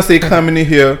got Beyonce coming in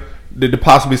here to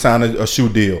possibly sign a shoe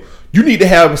deal. You need to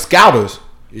have scouters.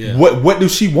 Yeah. What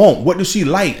does she want? What does she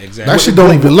like? Exactly. That shit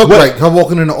don't even look what- like her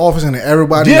walking in the office and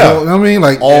everybody. Yeah. You know what I mean?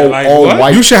 Like, All like all what?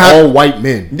 white, You should have- all white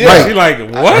men. Yeah. Right. She like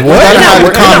what? What? They're Gotta have not,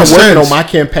 the they're not common working sense. on my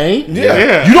campaign. Yeah.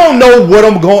 Yeah. You don't know what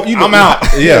I'm going. You know, I'm out.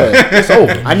 Yeah. It's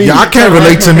over. I need. y'all can't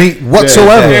relate to me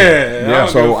whatsoever. Yeah. I don't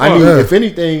So give a I fuck. need, Yeah. if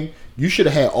anything, you should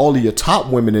have had all of your top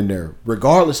women in there,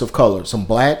 regardless of color. Some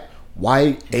black,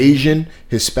 white, Asian,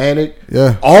 Hispanic.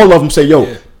 Yeah. All of them say, "Yo,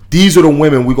 these are the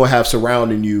women we're gonna have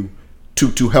surrounding you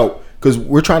to help," because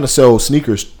we're trying to sell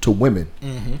sneakers to women.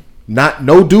 Not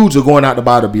no dudes are going out to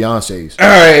buy the Beyonces. All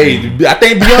right. I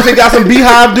think Beyonce got some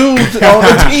beehive dudes on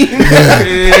the team.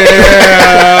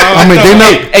 I mean, they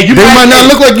might not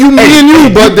look like you, me, and you,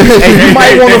 but Hey, you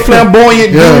might want a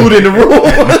flamboyant Yeah. dude in the room.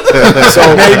 So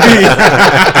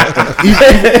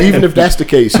even if that's the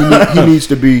case,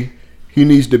 he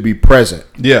needs to be present.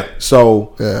 Yeah.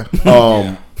 So Yeah.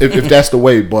 if that's the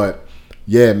way, but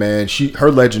yeah, man,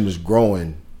 her legend is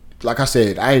growing. Like I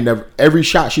said, I ain't never every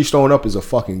shot she's throwing up is a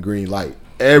fucking green light.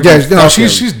 Every yeah, no, fucking-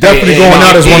 she's definitely going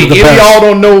out as one of the If best. y'all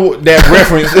don't know that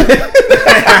reference,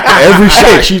 every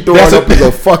shot she throwing that's up is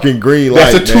a fucking green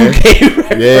light. that's a man. 2K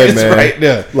reference Yeah, man. right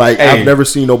there. Like Hey, I've never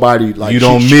seen nobody like You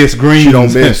don't miss greens. She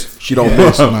don't miss. She don't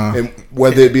miss. Nah. And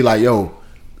whether it be like, yo,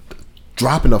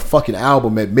 dropping a fucking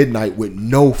album at midnight with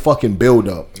no fucking build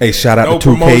up. Hey, shout out No to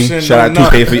 2K. promotion, Shout out no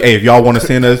 2K. Hey, if y'all want to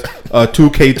send us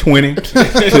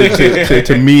 2K20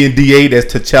 to me and DA,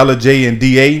 that's T'Challa J and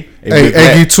DA. Hey,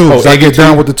 Eggy too, so I get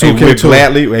down with the 2K we'll too.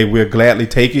 we'll gladly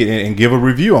take it and give a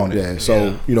review on it. Yeah.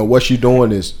 So you know what she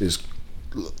doing is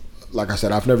like I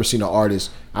said, I've never seen an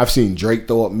artist. I've seen Drake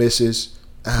throw up misses.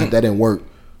 That didn't work.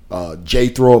 Jay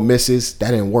throw up misses. That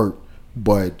didn't work.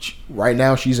 But right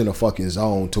now she's in a fucking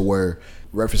zone to where,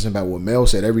 referencing back what Mel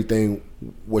said, everything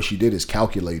what she did is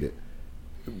calculated.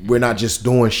 We're not just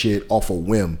doing shit off a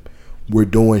whim. We're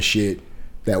doing shit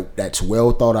that's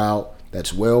well thought out,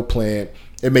 that's well planned.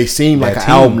 It may seem like an team.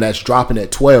 album that's dropping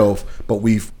at 12, but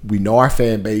we know our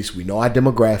fan base, we know our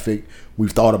demographic.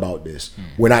 We've thought about this.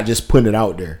 We're not just putting it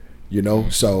out there, you know.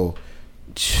 So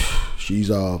she's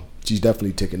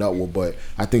definitely ticking upward, but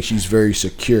I think she's very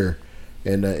secure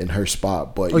in her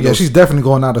spot. But she's definitely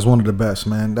going out as one of the best,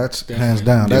 man. That's hands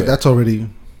down. Yeah. That's already.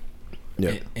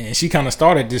 Yeah. And she kind of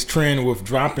started this trend with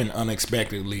dropping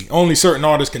unexpectedly. Only certain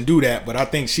artists can do that, but I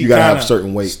think she You gotta kinda, have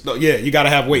certain weight. Yeah, you gotta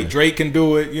have weight. Drake can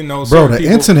do it, you know. Bro, certain the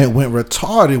people- internet went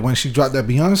retarded when she dropped that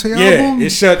Beyonce album. Yeah, it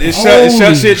shut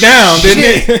Holy shit down, shit.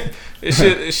 didn't it?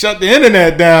 It shut the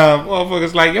internet down.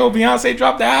 Motherfuckers like, yo, Beyonce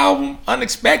dropped the album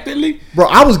unexpectedly. Bro,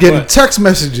 I was getting What? text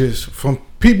messages from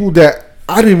people that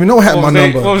I didn't even know had my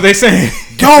number. What was they saying?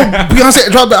 Yo,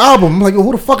 Beyonce dropped the album. I'm like, yo,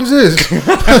 who the fuck is this? Like,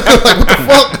 what the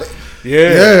fuck?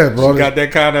 Yeah, bro. She got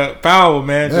that kind of power,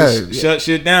 man. Just Yeah. shut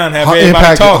shit down. Have Her everybody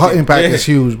impact, talking. her impact Yeah. is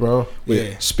huge, bro. Yeah.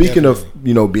 Speaking of,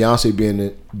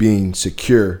 Beyonce being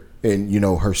secure in,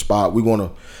 her spot, I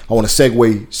want to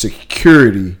segue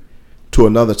security to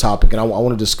another topic, and I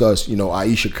want to discuss,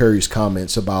 Aisha Curry's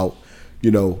comments about,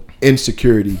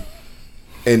 insecurity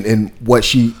and what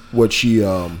she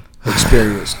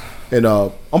experienced. And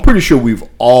I'm pretty sure we've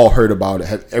all heard about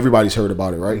it. Everybody's heard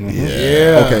about it, right?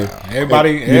 Yeah. Okay.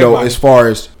 Everybody, And, as far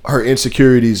as her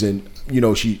insecurities and,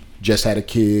 she just had a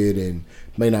kid and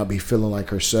may not be feeling like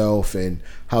herself, and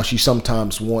how she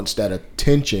sometimes wants that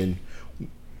attention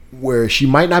where she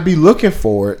might not be looking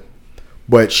for it,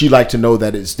 but she like to know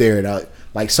that it's there. That,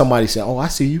 like somebody saying, "Oh, I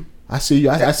see you. I see you.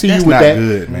 I see you That's with not that."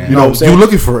 good, man. You know what I'm saying? You're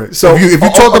looking for it. So if you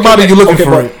talk about it, you're looking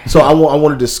for but- it. So I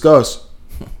want to discuss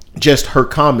just her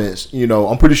comments.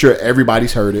 I'm pretty sure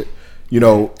everybody's heard it.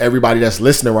 Everybody that's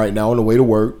listening right now on the way to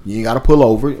work, you ain't got to pull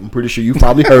over. I'm pretty sure you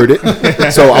probably heard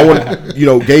it. So I want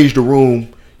to, gauge the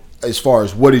room as far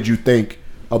as what did you think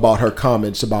about her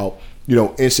comments about,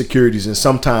 insecurities and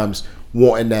sometimes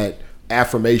wanting that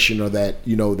affirmation or that,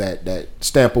 that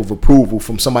stamp of approval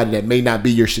from somebody that may not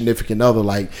be your significant other.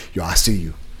 Like, yo, I see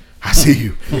you. I see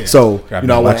you. Yeah. So, I've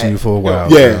been watching you for a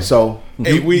while. Yeah. So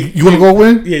Hey, You want to go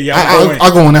in? Yeah,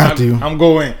 I'll go in after you. I'm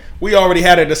going. We already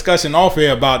had a discussion off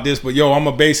air about this, but I'm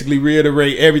gonna basically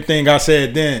reiterate everything I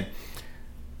said then.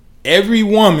 Every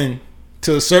woman,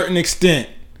 to a certain extent,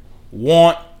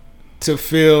 want to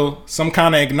feel some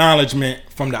kind of acknowledgement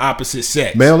from the opposite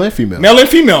sex. male and female. Male and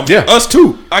female. Yeah. Us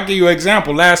too. I'll give you an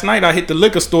example. Last night I hit the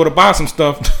liquor store to buy some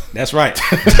stuff. That's right.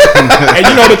 And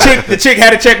the chick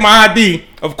had to check my ID,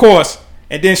 of course.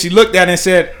 And then she looked at it and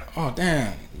said, "Oh,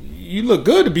 damn, you look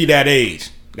good to be that age."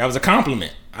 That was a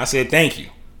compliment. I said, "Thank you."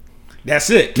 That's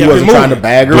it. You Kept wasn't it trying to moving.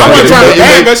 bag her. I wasn't trying to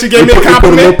bag her. She gave me a You put a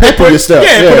compliment. little pep in your step.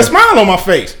 Yeah, Yeah. put a smile on my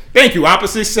face. Thank you.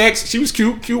 Opposite sex. She was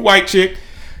cute white chick.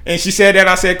 And she said that.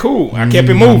 I said, cool. I kept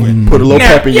it moving. Put a little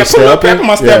pep in your put a little step. pep in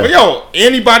my step. Yeah. Yo,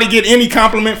 anybody get any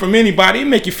compliment from anybody, it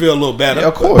make you feel a little better. Yeah,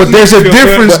 of course. But there's a Feel good.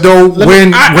 difference though Let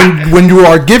me- when you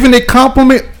are giving a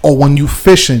compliment or when you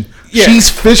fishing. Yeah. She's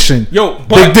fishing. Yo, big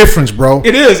but- difference, bro.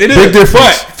 It is. Big difference.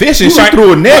 But Fishing, you she right.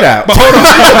 threw a net out. But hold on.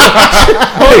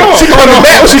 hold on. She coming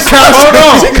back.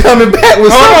 She coming back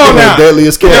with Hold on something. now. Like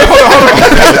deadliest cat. Hold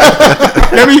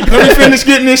on. let me finish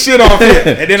getting this shit off here,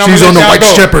 and then I'm She's gonna on the let y'all white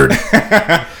go.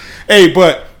 shepherd. Hey,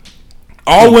 but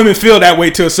all women feel that way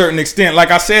to a certain extent.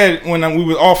 Like I said when we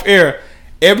were off air,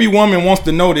 every woman wants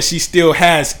to know that she still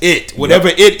has it. Whatever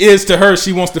it is to her,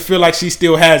 she wants to feel like she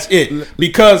still has it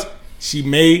because she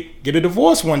may get a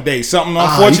divorce one day. Something you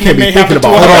unfortunate can't be may happen to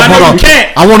thinking her. about- I know Hold on. you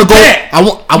can't. I want to go. Can't. I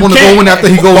want to can't. go in after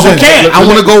he goes You in. can't. I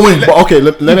want to go in. But okay,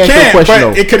 let me ask you a Can't, question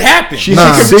but though. it could happen. She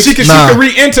Nah. could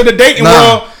re-enter the dating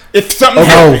world if something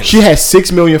happens. She has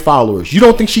 6 million followers. You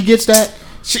don't think she gets that?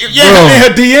 In her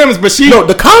DMs, but she No,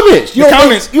 the comments. You The don't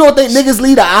comments. Think, you don't think niggas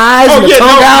leave the eyes Oh and the yeah,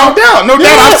 tongue out? no doubt.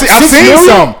 Yeah, I've 6 seen million?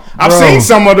 some. I've Bro. seen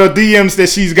some of the DMs that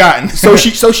she's gotten. So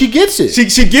she gets it.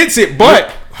 she gets it,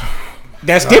 but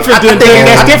that's different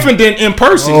than in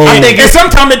person. Oh. I think, and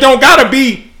sometimes it don't gotta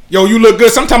be. Yo, you look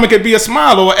good. Sometimes it could be a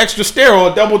smile or an extra stare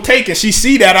or a double take, and she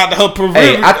see that out of her pervert.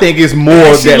 Hey, I think it's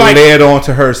more She that like- led on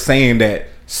to her saying that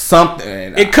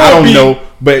something. It could I don't be. know,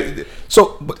 but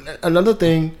So but another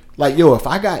thing, like yo, if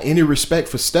I got any respect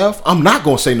for Steph, I'm not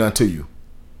gonna say nothing to you.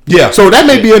 yeah. So that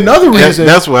may be another reason.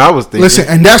 That's what I was thinking. Listen,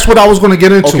 and that's what I was going to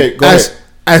get into. Okay, go as ahead.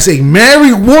 as a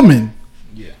married woman,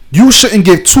 you shouldn't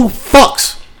give two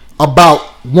fucks about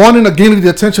wanting to gain the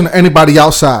attention of anybody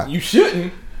outside. you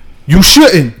shouldn't. You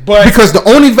shouldn't, But- because the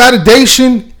only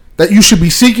validation that you should be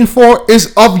seeking for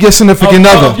is of your significant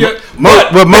other.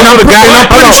 But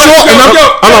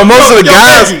most of the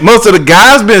guys, most of the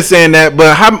guys been saying that.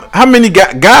 But how many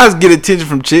guys get attention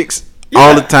from chicks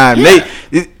all the time? Yeah.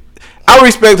 I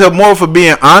respect her more for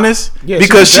being honest Yeah,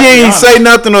 because she she was ain't definitely say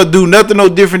nothing or do nothing no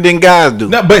different than guys do.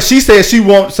 No, but she said she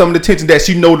wants some of the attention that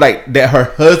she know, like that her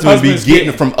husband be Husband's getting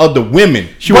getting. from other women.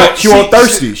 She want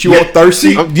thirsty. She want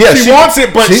thirsty. Yeah, she wants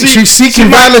it, but She's seeking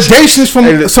might- validations from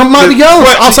somebody but else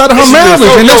she- outside of her she just-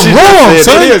 marriage, and that's she just wrong, said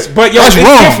son. It is, but yo, That's it's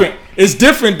wrong. different. It's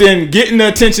different than getting the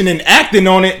attention and acting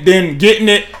on it than getting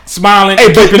it, smiling, Hey,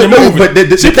 and keeping it moving.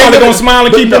 She probably gonna smile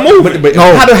and keep it moving.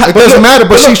 No, it doesn't matter.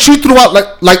 But look, she threw out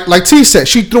like T said.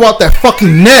 She threw out that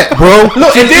fucking net, bro.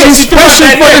 Look, and then she threw out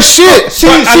especially that for net. the shit.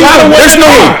 There's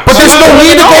no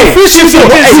need to go fishing for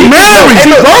it. He's married.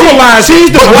 Hey, look, verbalize. She's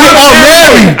the But we wife are of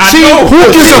married. I See, know. who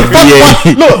gives a fuck?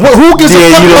 Look, who gives a Yeah,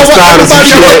 fuck you about done what started some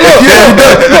anybody shit. else?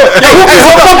 Who gives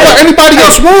a fuck what anybody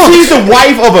else wants? She's the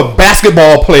wife of a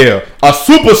basketball player, a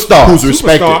superstar, Who's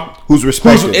respected? Superstar. Who's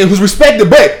respected? who's respected.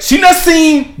 But she not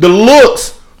seen the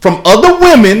looks from other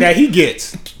women that he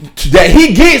gets. that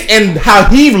he gets and how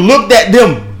he looked at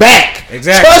them back.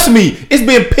 Exactly. Trust me, it's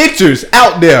been pictures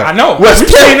out there. I know. What's We've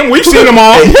seen them. We've seen them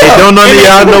all. Hey, don't none of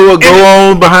y'all know what go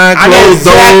on behind I know closed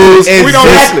doors exactly. We don't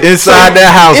exactly. inside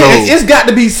that household. It's got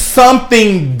to be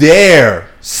something there.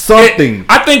 Something.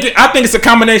 I think it's a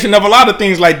combination of a lot of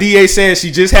things. Like DA said,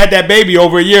 she just had that baby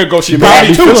over a year ago. She might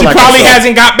be feeling like probably herself.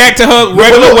 hasn't got back to her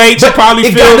regular weight. She But probably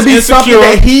it got feels to be something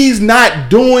insecure. that he's not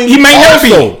doing. He may not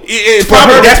be. also.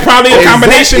 That's probably a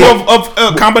combination Exactly.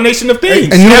 of combination of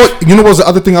things. And you know what? You know what's the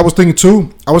other thing I was thinking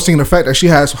too? I was thinking the fact that she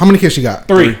has how many kids she got?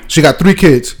 3. She got 3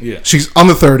 kids. Yeah. She's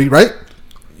under 30, right?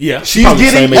 Yeah, She's Probably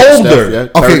the getting same age as older. Steph,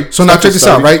 yeah. Okay, 30. so now Steph check is this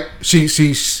out, 30. right?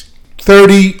 She's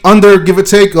 30 under, give or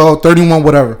take, or 31,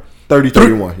 whatever. 30,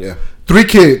 31, yeah. 3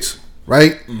 kids,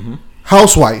 right?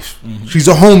 Housewife. She's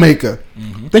a homemaker,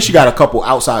 I think she got a couple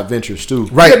outside ventures too.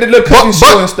 right? Yeah, the little cooking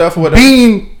show and stuff or whatever.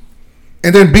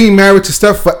 Being married to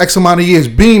Steph for X amount of years,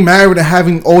 being married and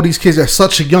having all these kids at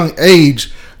such a young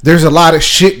age, there's a lot of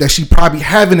shit that she probably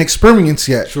haven't experienced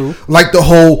yet. True. Like the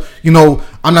whole,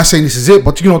 I'm not saying this is it,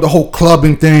 but the whole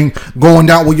clubbing thing, going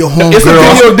out with your homegirls. It's a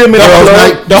video of them in the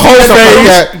club. the whole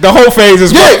phase. The whole phase is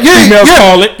what females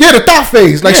call it. Yeah, the thought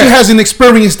phase. Like she Yeah. hasn't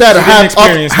experienced that. Or She have didn't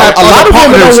experience have that. A lot other of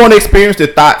women partners. don't want to experience the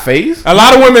thought phase. A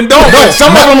lot of women don't, but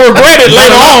some of them regret it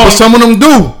later on. But some of them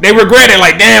do. They regret it,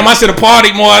 like, damn, I should have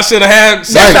partied more. I should have had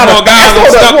sex with more guys. I'm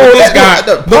That's stuck with this guy.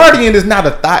 The partying is not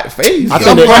a thought phase. I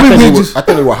think I mean,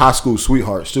 they were high school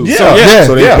sweethearts too. Yeah. So, Yeah.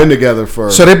 so they've Yeah. been together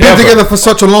for. So they've been Ever. together for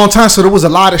such a long time. So there was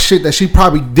a lot of shit that she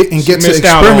probably didn't get to missed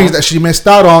out experience on. that she missed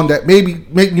out on. That maybe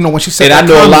when she said, And I that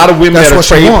know a comment, lot of women that's that are what she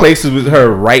trading want. places with her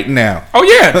right now. Oh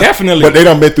yeah, definitely. but they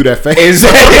done been through that phase.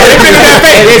 Exactly.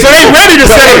 So they ready to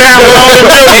settle down with all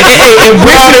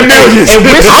the millions.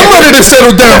 I'm ready to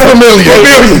settle down for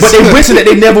millions. But they wishing that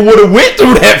they never would have went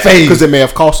through that phase. Because it may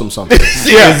have cost them something.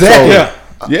 Yeah, exactly. Yeah.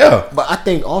 Yeah. But I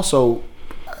think also,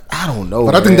 I don't know.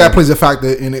 But I think that plays a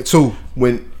factor in it too.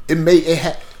 when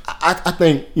I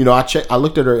think I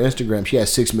looked at her Instagram. She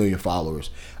has 6 million followers.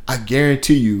 I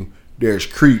guarantee you, there's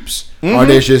creeps or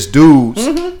there's just dudes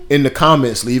in the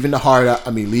comments leaving the heart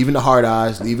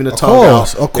eyes, leaving the tongue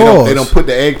course, out. of They don't course. put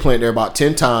the eggplant there about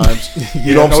 10 times.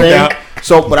 You know what I'm no saying? doubt.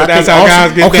 So, but I that's think how also,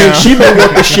 guys get okay, down. she may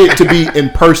want the shit to be in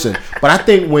person, but I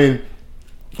think when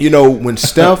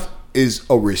Steph is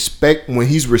when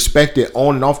he's respected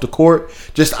on and off the court,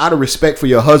 just out of respect for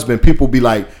your husband, people be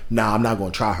like, nah, I'm not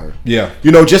gonna try her. Yeah.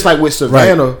 Just like with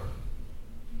Savannah,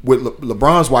 with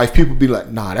LeBron's wife, people be like,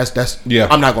 nah, that's Yeah.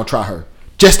 I'm not gonna try her.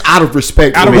 Just out of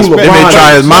respect Out for of who respect. They may LeBron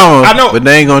try is. his mama, I know. but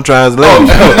they ain't gonna try his lady.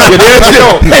 And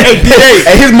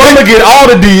his mama get all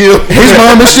the deals. His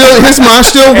mom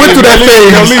still went through that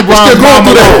phase. Lee Still Brown going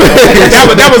through that.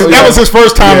 that was his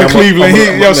first time in Cleveland.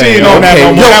 She ain't on that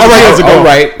no more. Yo, That was years ago. all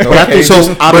right. But I think So- just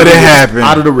out but of it the, happened.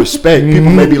 out of the respect,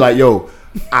 people may be like, yo,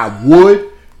 I would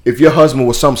if your husband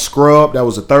was some scrub that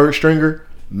was a third stringer,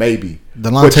 maybe.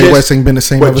 But Delonte West ain't been the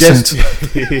same but ever just-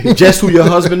 since. Just who your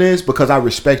husband is, because I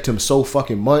respect him so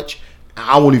fucking much,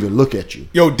 I won't even look at you.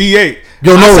 Yo, DA.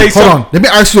 Yo, I no, say hold something. on. Let me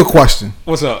ask you a question.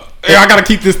 What's up? Hey, I gotta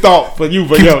keep this thought for you,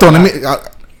 but Keep yo, it going.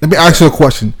 Let me ask you a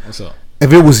question. what's up?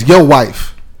 If it was your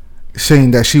wife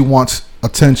saying that she wants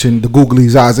attention, the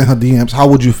googlies eyes in her DMs, how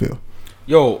would you feel?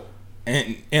 Yo,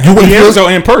 in You wouldn't DMs feel-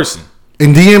 or in person?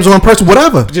 In DMs or in person,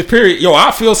 whatever. Just period. Yo, I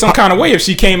feel some kind of way if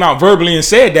she came out verbally and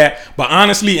said that, but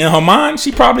honestly, in her mind,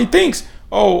 she probably thinks,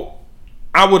 "Oh,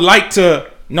 I would like to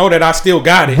know that I still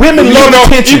got it." Women love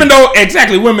attention. Even though,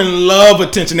 exactly, women love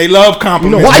attention. They love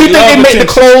compliments. Why you think they love make the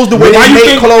attention. clothes the way Why they you make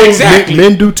think- clothes? Exactly.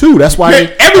 Men do too. That's why Man,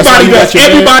 everybody you got does. your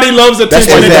man. Everybody loves That's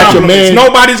attention why you and got your compliments. man.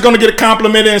 Nobody's gonna get a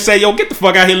compliment and say, "Yo, get the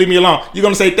fuck out here, leave me alone." You're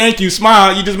gonna say, "Thank you,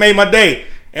 smile, you just made my day,"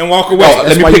 and walk away. Oh, let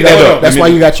That's me why pick you got that up. That's Let why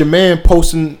me- you got your man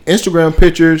posting Instagram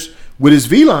pictures with his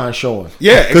V-line showing.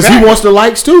 Yeah, because exactly. he wants the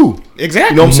likes too.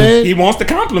 Exactly. You know what I'm saying? He wants the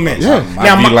compliments. Yeah.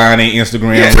 My V-line ain't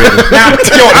Instagram ready. Now,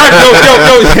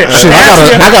 Shit,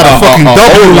 I got a fucking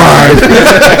double line.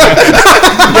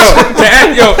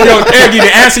 Eggy,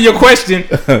 to answer your question,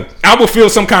 I would feel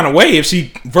some kind of way if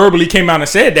she verbally came out and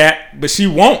said that, but she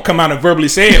won't come out and verbally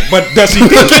say it. But does she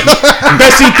think it?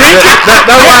 Does she think it?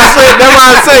 That's why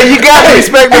I say you gotta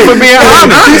respect me for being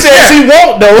honest. She said she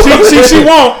won't though. She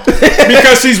won't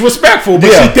because she's respectful. But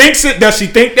Yeah. she thinks it. Does she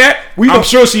think that? I'm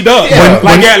sure she does. When-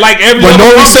 Like every When other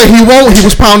Nori woman. said he won't, he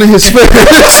was pounding his fist.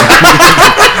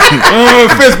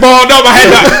 Fist balled up. I had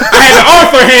the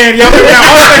Arthur hand. Y'all remember that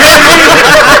Arthur hand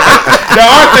meme? The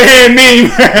Arthur hand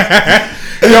meme.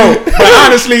 Yo, but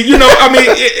honestly, I mean,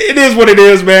 it is what it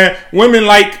is, man. Women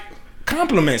like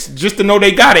compliments just to know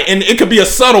they got it, and it could be a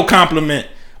subtle compliment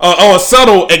or a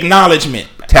subtle acknowledgement.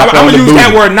 I'm on gonna the use that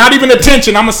booty. word, not even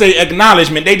attention. I'm gonna say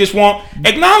acknowledgement. They just want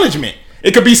acknowledgement.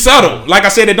 It could be subtle. Like I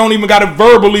said, it don't even gotta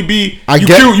verbally be you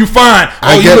cute, you fine.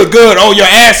 Oh, you look good. Oh, your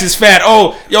ass is fat.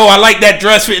 Oh, yo, I like that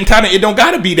dress fitting tight. It don't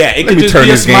gotta be that. It could me just turn be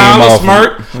a this game smile, a off.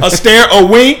 smirk, a stare, a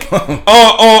wink,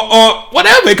 or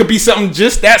whatever. It could be something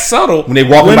just that subtle. When they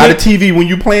walking by the Women- TV when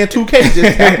you playing 2K,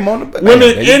 just tap them on the back. Women,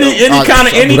 There you go. any kind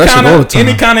of I do that shit all the time.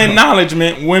 any kind of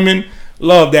acknowledgement, women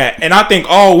love that, and I think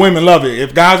all women love it.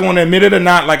 If guys want to admit it or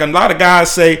not, like a lot of guys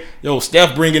say, "Yo,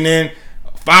 Steph bringing in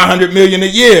 $500 million a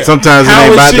year." Sometimes it How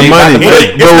ain't is about she? the money. It's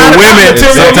But not with about women,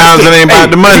 materialistic. sometimes it ain't about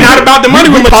the money. It's not about the money.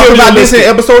 We with talked about this in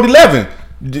materialistic. episode 11.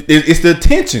 It's the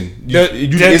attention.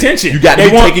 The attention. You got to They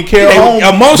be want- taken care of they- home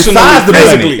emotionally, besides the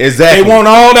physically. money. Exactly. They want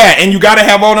all that, and you got to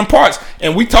have all them parts.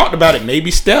 And we talked about it. Maybe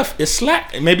Steph is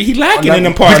slack. Maybe he lacking in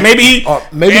them parts. Maybe he.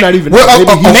 Maybe not even. Well, maybe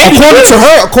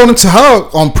he- according to her,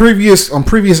 on previous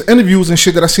interviews and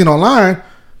shit that I seen online,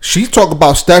 she talk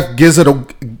about Steph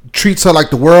treats her like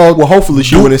the world. well, hopefully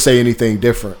she wouldn't say anything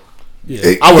different.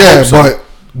 I would hope so.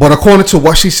 but according to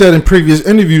what she said in previous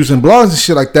interviews and blogs and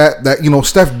shit like that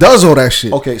Steph does all that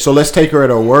shit. Okay, so let's take her at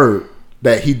her word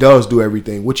that he does do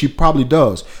everything, which he probably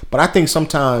does. But I think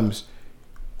sometimes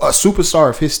a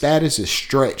superstar of his status is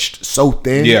stretched so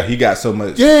thin. Yeah, he got so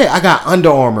much. Yeah, I got Under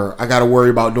Armour. I got to worry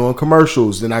about doing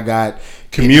commercials. Then I got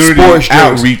Community sports drinks.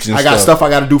 outreach and I got stuff. stuff I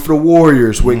got to do for the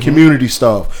Warriors with community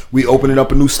stuff. We opening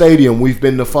up a new stadium. We've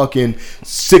been to fucking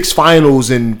 6 finals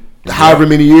in however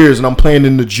many years, and I'm playing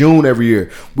in the June every year.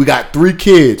 We got 3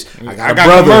 kids. I got a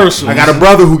brother. commercials. I got a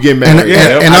brother who get married.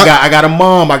 And I got a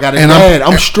mom. I got a dad.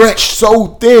 I'm stretched so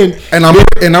thin. And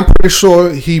I'm pretty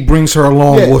sure he brings her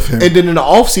along Yeah. with him. And then in the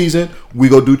off season, we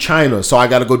go do China. So I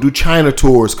got to go do China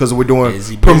tours because we're doing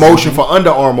promotion for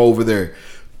Under Armour over there.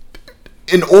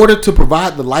 In order to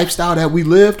provide the lifestyle that we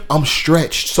lived, I'm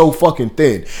stretched so fucking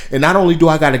thin. And not only do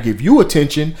I got to give you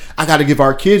attention, I got to give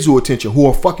our kids attention who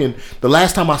are fucking. The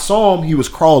last time I saw him, he was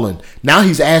crawling. Now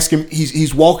he's asking,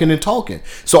 he's walking and talking.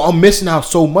 So I'm missing out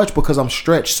so much because I'm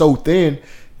stretched so thin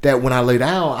that when I lay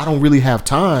down, I don't really have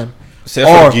time. Seth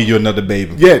will give you another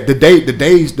baby. Yeah,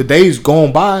 the days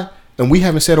gone by, and we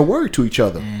haven't said a word to each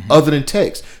other other than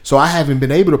text. So I haven't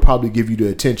been able to probably give you the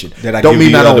attention That I give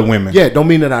you I other don't- women. Yeah, don't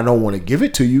mean that I don't want to give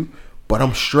it to you, but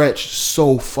I'm stretched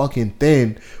so fucking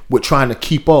thin with trying to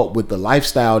keep up with the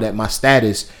lifestyle that my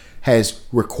status has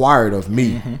required of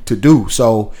me to do.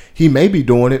 So he may be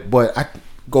doing it, but I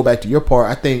go back to your part.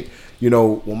 I think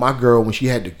when my girl, when she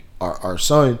had our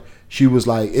son, she was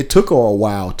like, it took her a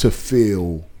while to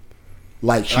feel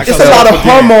like she. Like It's her a lot of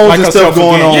self-again. hormones Like and her stuff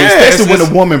going on, self-again. Yeah, especially when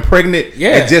it's- a woman pregnant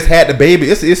and just had the baby.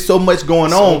 It's so much going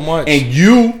So on, much. and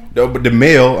you, the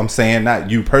male, I'm saying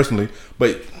not you personally,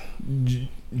 but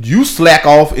you slack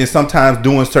off and sometimes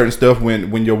doing certain stuff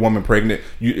when your woman pregnant,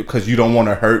 because you don't want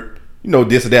to hurt,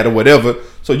 this or that or whatever.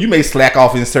 So you may slack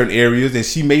off in certain areas, and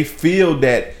she may feel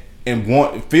that and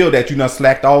feel that you done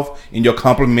slacked off in your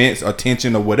compliments,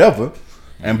 attention, or whatever,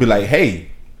 and be like,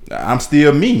 hey, I'm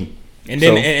still me. And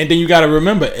then you got to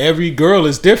remember, every girl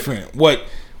is different.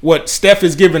 What Steph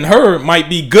is giving her might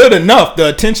be good enough. The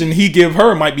attention he give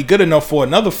her might be good enough for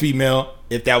another female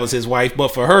if that was his wife. But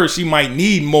for her, she might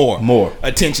need more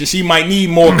attention. She might need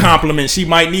more compliments. She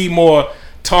might need more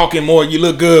talking. More. You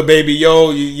look good, baby. Yo,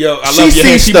 I love your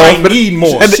hair. She might need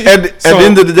more. At the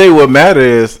end of the day, what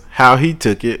matters is how he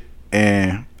took it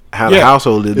and how the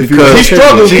household is. Because he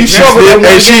struggled. He struggled.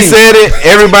 And she said it.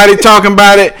 Everybody talking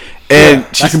about it. And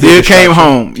she still came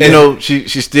home. She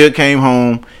still came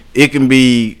home. It can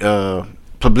be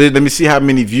publicity. Let me see how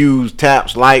many views,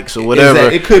 taps, likes, or whatever.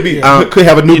 Exactly. It could be. Could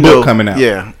have a new book coming out.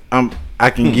 Yeah, I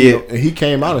can get. And he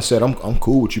came out and said, "I'm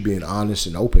cool with you being honest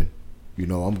and open.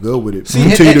 I'm good with it. See,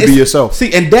 Continue and to be yourself."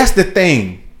 See, and that's the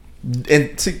thing.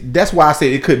 And see, that's why I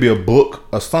said it could be a book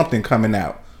or something coming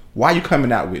out Why you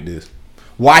coming out with this?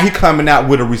 Why he coming out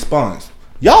with a response?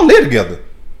 Y'all live together.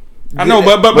 I know,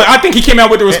 but I think he came out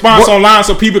with the response online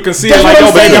so people can see it. Like,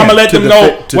 yo, baby, I'm gonna let them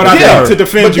know what I did to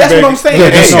defend you, that's baby. what I'm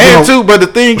saying. And too, but the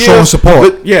thing is, showing support.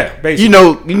 but, Yeah, basically.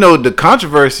 you know, the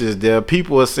controversy is there.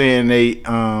 People are saying they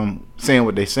saying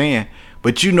what they're saying,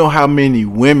 but you know how many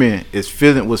women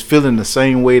was feeling the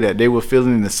same way that they were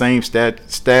feeling in the same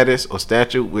status or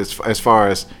stature as far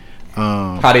as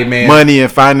How they man money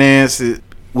and finances,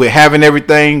 with having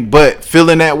everything, but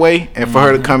feeling that way, and for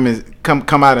her to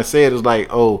come out and say it is like,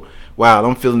 oh wow,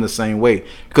 I'm feeling the same way.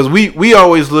 Because we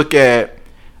always look at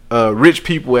rich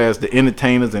people as the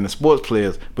entertainers and the sports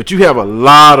players, but you have a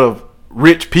lot of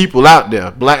rich people out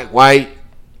there, black, white,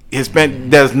 Hispanic,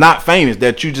 that's not famous,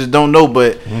 that you just don't know,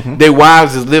 but their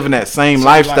wives is living that same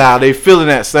lifestyle. They feeling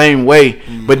that same way,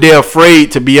 but they're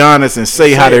afraid to be honest and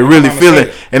say how they really feeling.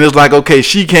 And it's like, okay,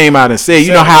 she came out and said,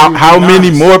 you know how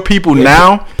many more people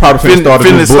now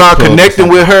finna start connecting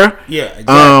with her? Yeah,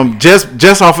 exactly.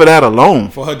 Just off of that alone.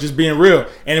 For her just being real.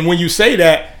 And when you say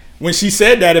that, when she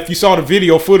said that, if you saw the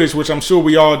video footage, which I'm sure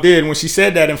we all did, when she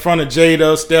said that in front of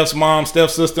Jada, Steph's mom,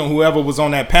 Steph's sister, and whoever was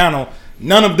on that panel,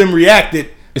 none of them reacted.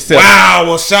 Wow,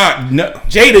 was shocked. No.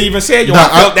 Jada even said, yo, I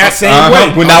felt that same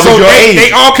way. When I was your age.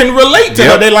 They all can relate to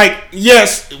her. They like,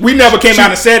 yes, we never came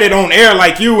out and said it on air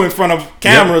like you in front of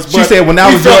cameras. But she said, when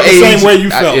I was your age, the same way you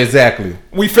felt. Exactly.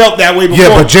 We felt that way before.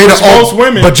 Yeah, most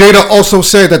women. But Jada also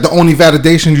said that the only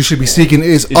validation you should be seeking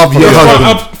is of your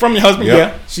husband. From your husband,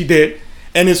 yeah, she did.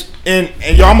 And it's and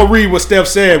y'all, I'm gonna read what Steph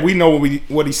said. We know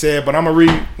what he said, but I'm gonna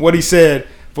read what he said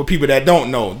for people that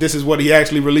don't know. This is what he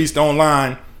actually released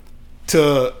online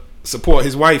to support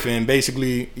his wife and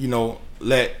basically, you know,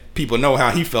 let people know how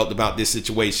he felt about this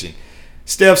situation.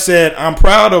 Steph said, I'm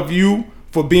proud of you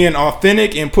for being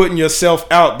authentic and putting yourself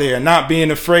out there, not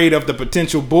being afraid of the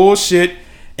potential bullshit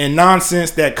and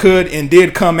nonsense that could and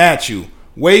did come at you.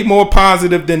 Way more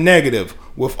positive than negative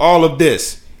with all of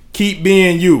this. Keep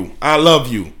being you. I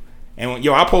love you. And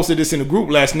yo, I posted this in the group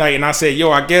last night, and I said,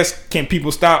 yo, I guess can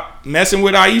people stop messing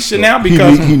with Aisha now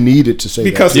because he needed to say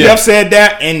because that. Steph said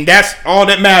that, and that's all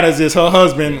that matters is her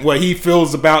husband, what he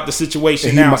feels about the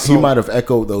situation now. He might have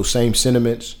echoed those same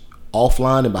sentiments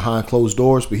offline and behind closed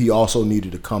doors, but he also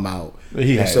needed to come out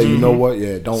and say, you know what?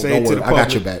 Yeah, don't worry. I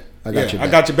got your back. I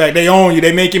got your back. They own you.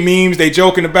 They making memes. They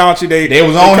joking about you. They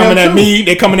was on coming him at me.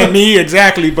 They coming at me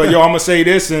exactly. But yo, I'm gonna say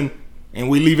this and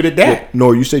we leave it at that.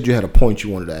 Nor, you said you had a point you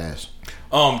wanted to ask.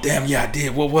 Damn, yeah, I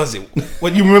did. What was it?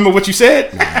 What, you remember what you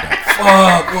said?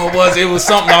 Fuck, what was it? It was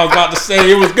something I was about to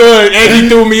say. It was good. Eddie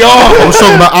threw me off. I was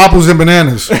talking about apples and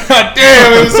bananas.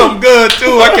 Damn, it was something good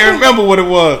too. I can't remember what it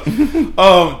was.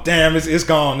 Oh, damn, it's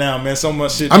gone now, man. So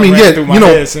much shit. I mean, ran yeah, through my you know,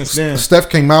 head since then. Steph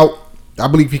came out. I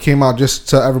believe he came out just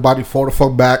to everybody, fall the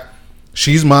fuck back.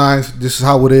 She's mine. This is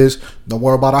how it is. Don't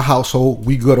worry about our household.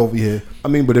 We good over here. I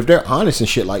mean, but if they're honest and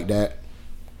shit like that,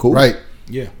 cool. Right.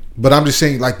 Yeah. But I'm just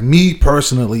saying, like, me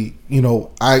personally, you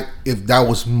know, if that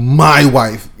was my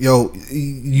wife, yo,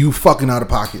 you fucking out of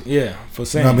pocket. Yeah, for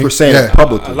saying. You know what I mean? For saying Yeah. it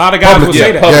publicly. A lot of guys will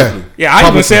say that. Publicly. Yeah, I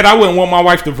even said I wouldn't want my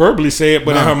wife to verbally say it,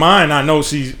 but in her mind, I know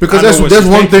she's because there's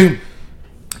one thing.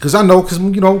 Because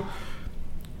you know,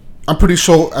 I'm pretty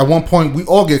sure at one point we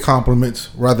all get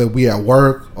compliments, whether we at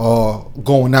work or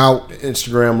going out,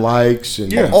 Instagram likes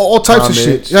and all types of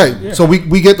shit. comments. Yeah. So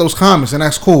we get those comments, and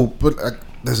that's cool. But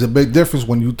there's a big difference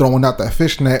when you throwing out that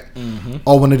fishnet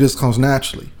or when it just comes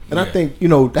naturally. And I think, you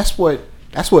know, that's what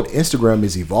Instagram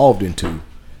is evolved into.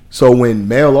 So when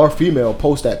male or female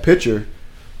post that picture,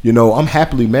 you know, I'm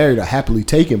happily married or happily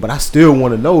taken, but I still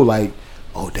want to know, like,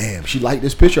 oh damn, she liked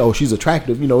this picture. Oh, she's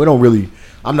attractive. You know,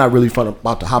 I'm not really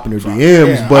about to hop in her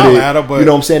DMs, but you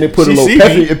know what I'm saying? It put a little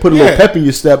pep. It put a little pep in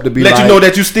your step to be let like, you know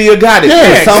that you still got it.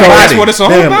 Yeah, so that's what it's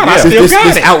all about. I still got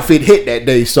this it. outfit hit that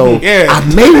day, so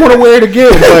I may want to wear it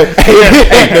again. But it hit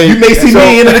that day. You may see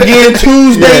me in it again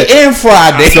Tuesday and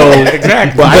Friday. So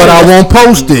exactly, but I won't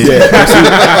post it. Yeah,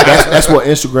 that's what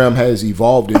Instagram has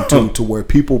evolved into, to where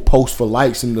people post for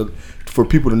likes and for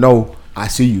people to know, I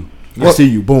see you. I see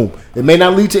you. Boom. It may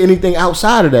not lead to anything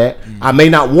outside of that. I may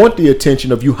not want the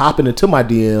attention of you hopping into my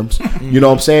DMs. You know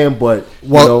what I'm saying? But you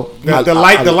know, the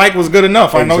like was good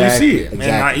enough. I know you see it. Exactly.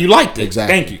 Man, you liked it.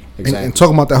 Exactly. Thank you. Exactly. And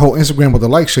talking about that whole Instagram with the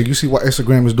like shit, you see what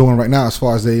Instagram is doing right now as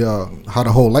far as they how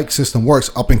the whole like system works.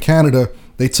 Up in Canada,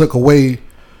 they took away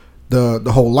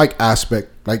the whole like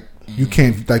aspect. Like you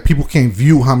can't, like, people can't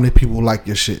view how many people like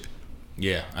your shit.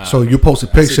 Yeah. So you post a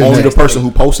picture. Only the person who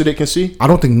posted it can see. I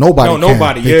don't think nobody. No, can.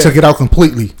 nobody. They took it out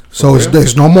completely. So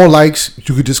there's no more likes.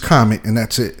 You could just comment and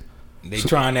that's it. They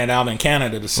trying that out in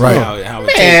Canada to see Right. how it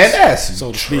Man, tastes. that's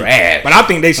So to speak. trash. But I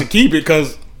think they should keep it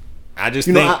because I just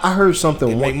you think know, I heard something.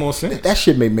 it make more sense. That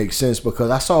shit may make sense because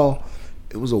I saw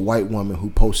it was a white woman who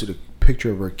posted a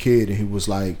picture of her kid, and he was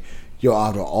like, "Yo,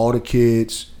 out of all the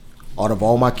kids, out of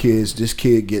all my kids, this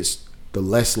kid gets the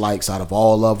less likes out of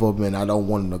all of them, and I don't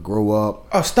want him to grow up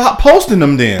Oh, stop posting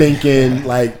them then. thinking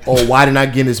like, oh, why didn't I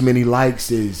get as many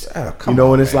likes as come you know?"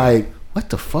 on, And it's man. like, what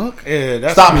the fuck? Yeah,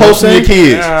 that's Stop posting your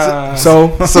kids. So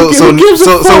So who gives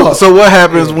a fuck? so what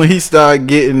happens when he start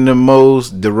getting the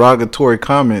most derogatory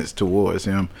comments towards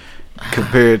him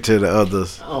compared to the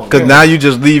others? Because now you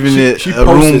just leaving She a room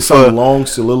posted some for. long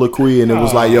soliloquy, and it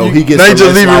was like, "Yo, he gets." Now you the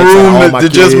just less leaving likes out of all room my to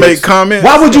just kids. make comments.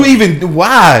 Why would you even?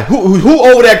 Why? Who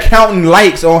over there counting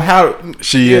likes on how?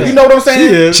 She is. You know what I'm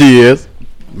saying? She is.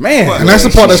 Man, And that's the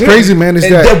part that's crazy, man. Is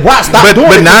And that then why stop doing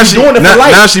But it? now You're she doing it for now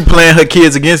likes. she playing her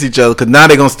kids against each other because now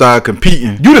they're gonna start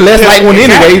competing. You the less like one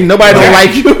anyway. Nobody don't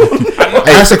like you.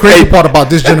 that's the crazy part about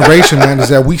this generation, man, is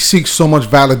that we seek so much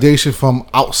validation from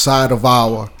outside of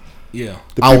our Yeah.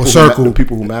 The our people circle. the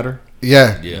people who matter.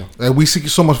 Yeah. And we seek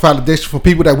so much validation from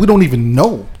people that we don't even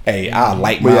know. Hey, I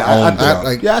like But my yeah, own. I-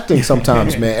 like- I think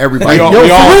sometimes, man, everybody. We all, Yo, we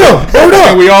for all real, do. hold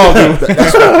up. We all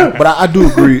do. But I do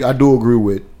agree. I do agree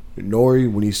with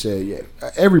Nori when he said, "Yeah,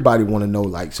 everybody want to know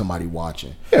like somebody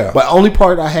watching." Yeah. But only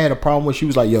part I had a problem with, she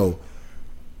was like, "Yo,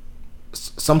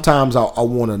 sometimes I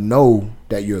want to know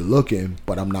that you're looking,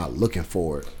 but I'm not looking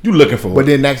for it." You looking for? But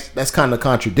then that's kind of No,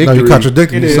 contradictory. you're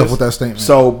contradicting It yourself is. with that statement.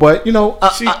 So, but you know,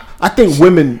 See- I think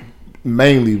women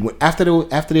mainly after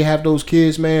they have those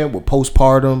kids, man, with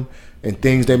postpartum and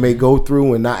things they may go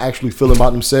through and not actually feeling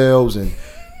about themselves and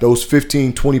those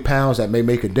 15, 20 pounds that may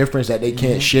make a difference that they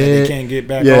can't shed. They can't get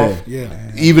back off. Yeah.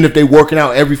 Even if they working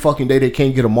out every fucking day, they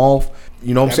can't get them off.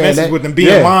 You know what I'm That saying? message with them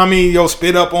being mommy, yo,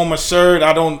 spit up on my shirt.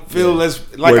 I don't feel as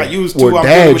like I used to. Well, I'm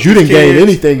dad, dealing with you these didn't gain kids.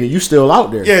 anything and you still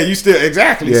out there. Yeah, you still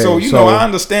exactly. Yeah, so you so- know, I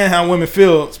understand how women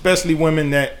feel, especially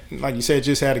women that, like you said,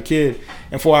 just had a kid.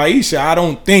 And for Aisha, I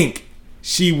don't think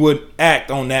she would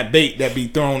act on that bait that be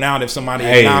thrown out if somebody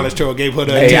acknowledged her or gave her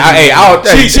the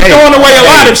attention. She throwing away a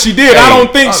lot if she did. I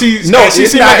don't think she's no, she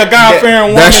it's seemed like a not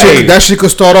God-fearing woman. that shit could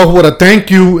start off with a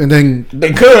thank you and then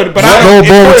It could, but I go don't.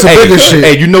 bold to bigger shit.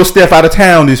 Hey, you know Steph out of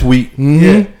town this week. Yeah,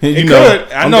 You it know,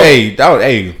 could. I know.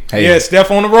 Hey. Yeah,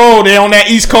 Steph on the road. They on that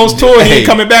East Coast tour. He Hey, ain't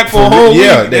coming back for a for whole real,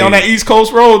 yeah, week. They on that East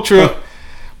Coast road trip.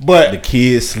 The But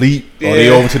kids sleep or they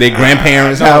Yeah. over to their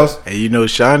grandparents' house. And you know,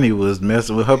 Shani was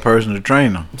messing with her personal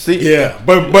trainer. See, yeah,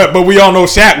 but we all know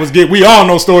Shaq was we all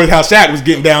know stories how Shaq was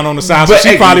getting down on the side. So But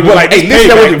she probably was like, hey, this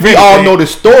listen, payback we if all anything. know the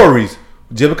stories.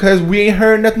 Just because we ain't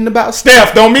heard nothing about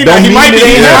Steph don't mean Don't that. He mean might be. it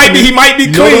ain't He might be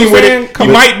You know what clean I'm with saying? it. He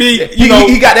might be. He, You know,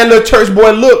 he got that little church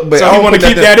boy look, but So I he don't wanna put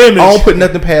keep nothing- that image. I don't put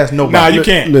nothing past nobody. nah, you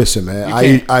can't. Listen, man,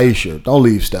 can't. Aisha, don't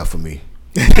leave Steph for me.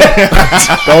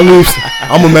 Don't leave.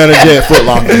 I'm a manager at Foot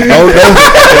Locker.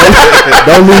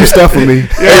 Don't leave Steph for me.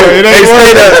 It ain't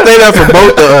Stay there for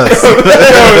both of us.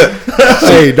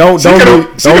 Hey, don't She can leave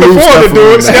afford Steph to for do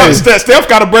me, it. man. Steph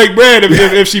got to break bread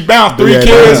if she bounced 3 Yeah,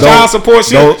 kids, don't- child support.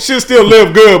 She'll still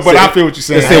live good. But I feel what you're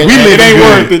saying. said we it living ain't good.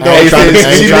 worth it I though. ain't trying to-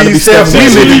 I ain't She trying to be leaves Steph. Steph. We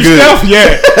She living leaves good. Steph.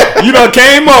 Yeah, you done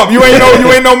came up. You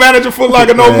ain't no manager Foot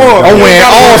Locker no more. I'm You wearing ain't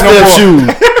gotta all work no Steph more.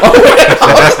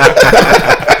 shoes.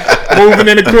 Moving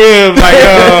in the crib like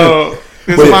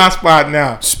this But- is my spot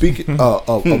now. Speaking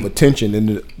of attention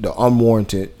and the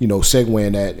unwarranted,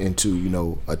 segueing that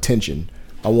into, attention,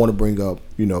 I want to bring up,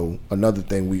 another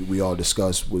thing we all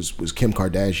discussed was Kim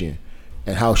Kardashian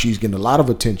and how she's getting a lot of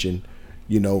attention,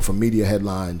 from media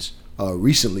headlines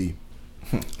recently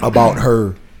about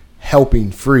her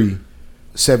helping free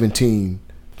 17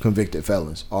 convicted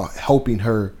felons or helping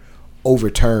her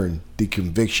overturn the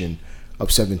conviction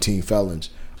of 17 felons.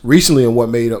 Recently, and what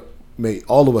made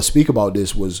all of us speak about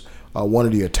this was one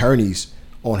of the attorneys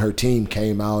on her team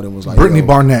came out and was like, Brittany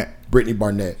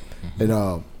Barnett.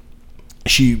 And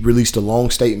she released a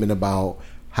long statement about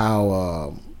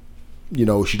how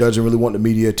she doesn't really want the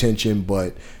media attention,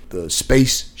 but the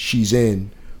space she's in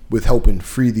with helping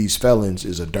free these felons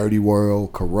is a dirty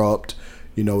world, corrupt.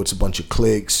 It's a bunch of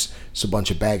cliques, it's a bunch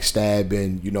of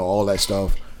backstabbing, all that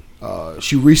stuff.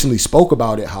 She recently spoke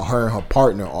about it, how her and her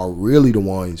partner are really the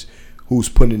ones who's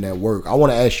putting in that work. I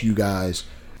want to ask you guys,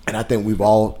 and I think we've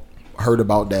all heard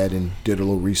about that and did a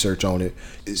little research on it.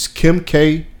 Is Kim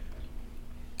K,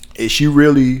 is she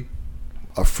really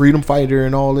a freedom fighter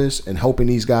in all this and helping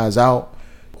these guys out?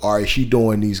 Or is she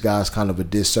doing these guys kind of a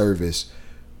disservice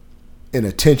in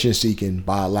attention seeking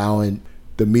by allowing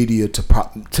the media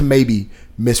to maybe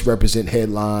misrepresent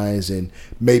headlines and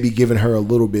maybe giving her a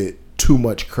little bit too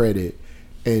much credit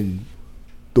in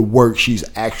the work she's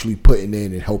actually putting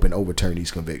in and helping overturn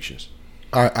these convictions?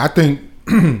 I think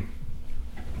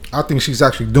I think she's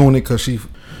actually doing it because she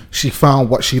found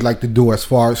what she liked to do as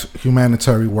far as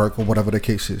humanitarian work or whatever the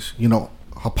case is. You know,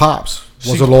 her pops was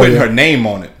She's a lawyer. putting her name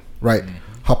on it. Right.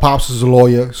 Her pops is a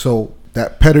lawyer, so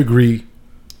that pedigree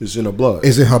It's in her blood.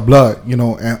 is in her blood, you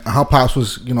know, and her pops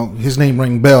was, you know, his name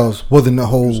rang bells within the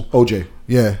whole OJ.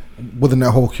 yeah, within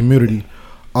that whole community.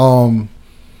 Her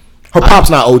pop's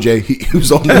not OJ. He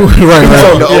was on the, Right. he was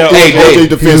on the OJ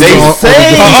defense. They team.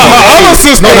 say Other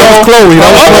sister, No, that was Chloe.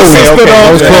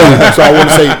 That was Chloe. So I want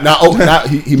to say not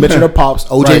he mentioned her pops.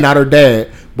 OJ, Right. not her dad,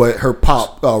 but her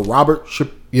pop, Robert.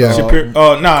 Yeah.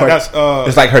 that's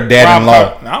it's like her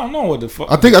dad-in-law. I don't know what the fuck.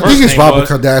 I think it's Robert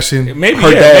Kardashian. Maybe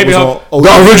Her dad maybe was her, on The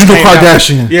OJ. original name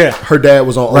Kardashian. Yeah, Her dad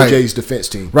was on Right. OJ's defense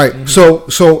team. Right. So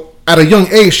at a young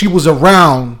age, she was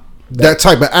around that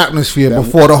type of atmosphere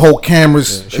before the whole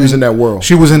cameras. She was in that world.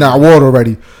 She was in that world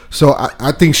already. So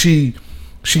I think she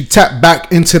tapped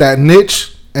back into that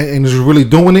niche and is really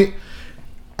doing it.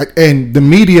 And the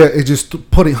media is just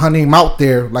putting her name out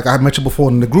there, like I mentioned before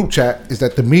in the group chat, is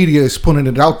that the media is putting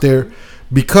it out there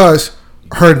because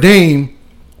her name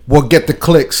will get the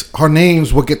clicks. Her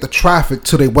names will get the traffic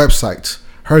to their websites.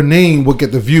 Her name will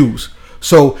get the views.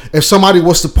 So if somebody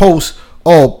was to post,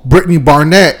 oh, Brittany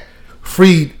Barnett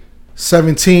freed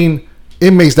 17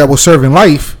 inmates that were serving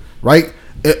life, right?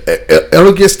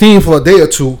 It'll get steam for a day or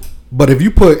two. But if you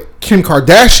put Kim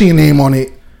Kardashian name on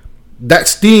it, that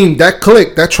steam, that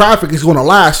click, that traffic is going to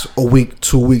last a week,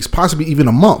 2 weeks, possibly even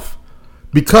a month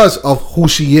because of who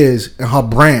she is and her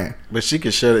brand. But she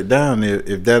can shut it down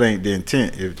if that ain't the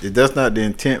intent. If that's not the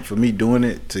intent for me doing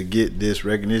it to get this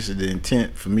recognition, the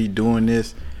intent for me doing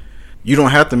this, you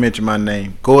don't have to mention my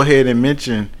name. Go ahead and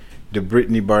mention the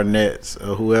Brittany Barnetts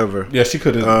or whoever. Yeah, she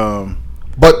could have.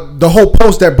 But the whole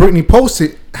post that Brittany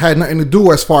posted had nothing to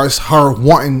do as far as her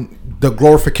wanting the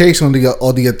glorification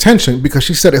or the attention, because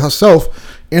she said it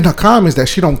herself in her comments that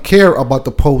she don't care about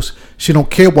the post. She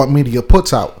don't care what media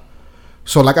puts out.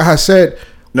 So like I had said,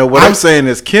 No, what I'm saying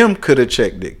is Kim could have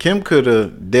checked it. Kim could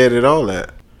have deaded all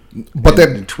that. but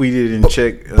and tweeted and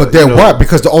checked. But then what?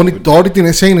 Because the only thing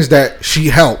they're saying is that she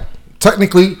helped.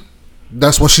 Technically,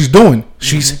 that's what she's doing.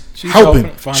 She's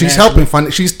helping. She's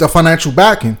helping. She's the financial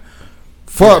backing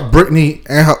for Brittany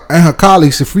and her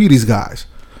colleagues to free these guys.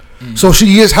 So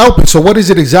she is helping. So what is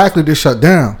it exactly to shut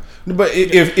down? But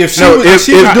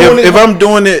if I'm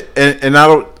doing it and I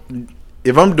don't,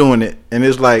 if I'm doing it and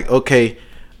it's like, okay,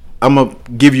 I'm gonna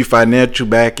give you financial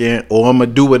backing or I'm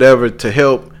gonna do whatever to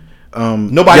help.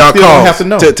 Nobody y'all still don't have to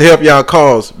know to help y'all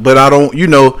cause, but I don't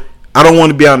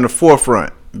want to be out in the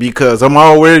forefront because I'm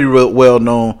already well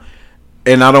known,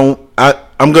 and I'm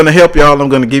gonna help y'all. I'm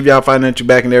gonna give y'all financial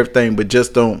backing and everything, but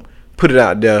just don't put it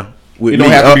out there with me.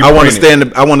 I want to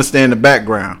stand. I want to stay in the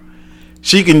background.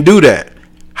 She can do that.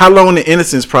 How long the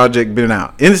Innocence Project been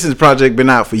out? Innocence Project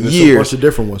been out for years. A bunch of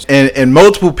different ones. And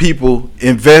multiple people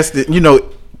invested,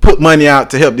 put money out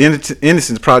to help the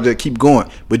Innocence Project keep going.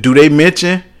 But do they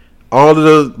mention all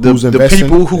of the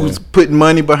people who's putting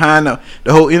money behind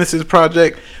the whole Innocence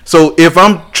Project? So if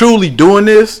I'm truly doing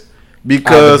this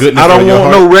because I don't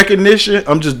want no recognition,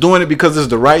 I'm just doing it because it's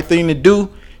the right thing to do,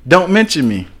 don't mention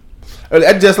me.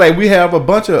 Just like we have a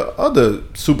bunch of other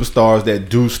superstars that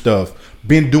do stuff,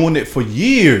 been doing it for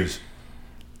years,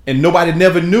 and nobody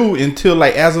never knew until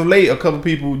like as of late, a couple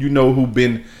people who've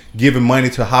been giving money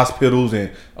to hospitals and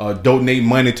donate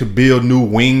money to build new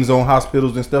wings on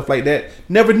hospitals and stuff like that,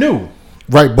 never knew.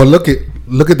 Right, but look at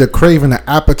the craving, the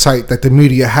appetite that the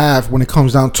media have when it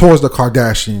comes down towards the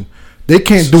Kardashian. They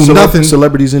can't do nothing.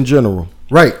 Celebrities in general.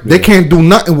 Right. They can't do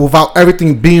nothing without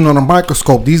everything being on a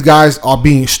microscope. These guys are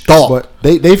being stalked.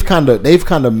 But they've kind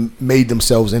of made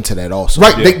themselves into that also.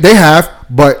 Right. Yeah. They have.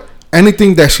 But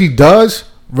anything that she does,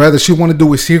 whether she want to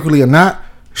do it secretly or not,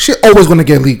 shit always going to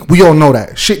get leaked. We all know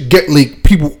that. Shit get leaked.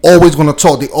 People always going to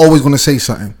talk. They always going to say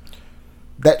something.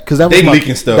 That was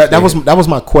leaking stuff. That was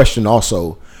my question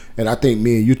also, and I think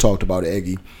me and you talked about it,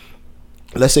 Eggy.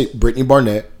 Let's say Brittany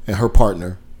Barnett and her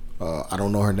partner. I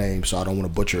don't know her name, so I don't want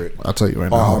to butcher it. I'll tell you right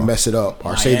now. Or mess it up,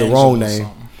 or say the wrong name.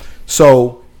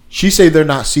 So she say they're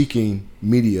not seeking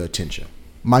media attention.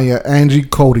 Maya Angie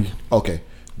Cody. Okay,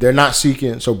 they're not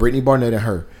seeking. So Brittany Barnett and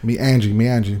her. Me Angie.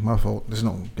 My fault. There's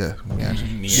no. Yeah, me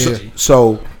Angie.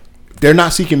 So they're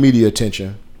not seeking media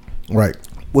attention. Right.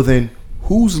 Well then,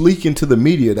 who's leaking to the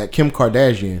media that Kim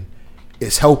Kardashian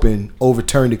is helping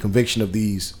overturn the conviction of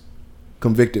these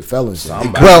convicted felons?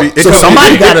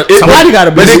 Somebody got to be.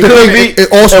 But it could be.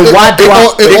 It all started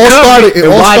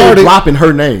dropping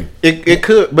her name. It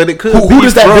could, but it could. Who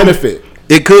does that benefit?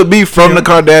 It could be from the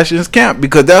Kardashians camp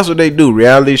because that's what they do,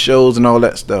 reality shows and all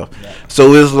that stuff. Yeah.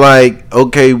 So it's like,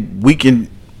 okay, we can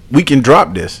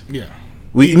drop this. Yeah.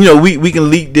 we can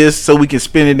leak this so we can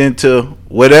spin it into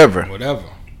whatever.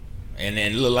 And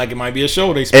then it look like it might be a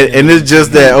show they and it's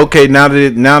just that, okay, now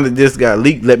that this got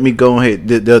leaked, let me go ahead.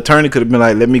 The attorney could have been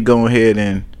like, let me go ahead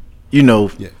and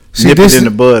nip it in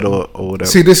the bud or whatever.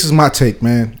 See, this is my take,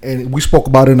 man, and we spoke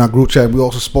about it in our group chat. We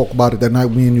also spoke about it that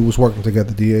night me and you was working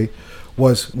together, DA.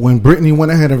 Was when Brittany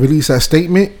went ahead and released that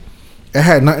statement, it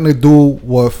had nothing to do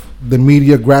with the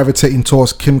media gravitating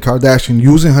towards Kim Kardashian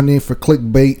using her name for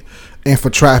clickbait and for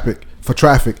traffic.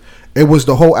 It was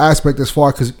the whole aspect as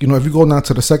far, because if you go down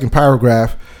to the second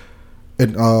paragraph,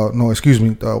 and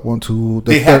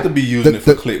they have to be using it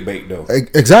for clickbait though.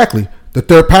 Exactly. The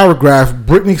third paragraph,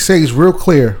 Brittany says real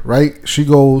clear, right? She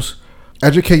goes,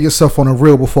 "Educate yourself on the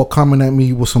real before coming at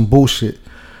me with some bullshit.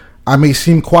 I may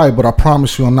seem quiet, but I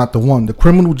promise you I'm not the one. The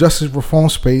criminal justice reform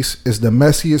space is the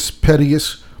messiest,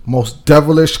 pettiest, most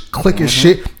devilish, cliquish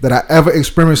shit that I ever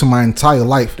experienced in my entire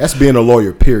life." That's being a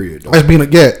lawyer, period. That's being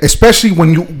especially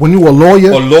when you a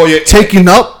lawyer taking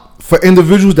up for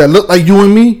individuals that look like you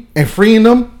and me and freeing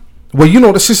them. Well,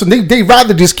 the system, they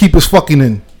rather just keep us fucking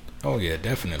in. Oh yeah,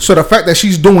 definitely. So the fact that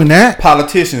she's doing that,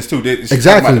 politicians too,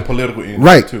 exactly, about the political end,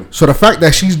 right? Too. So the fact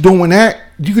that she's doing that,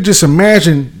 you could just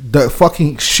imagine the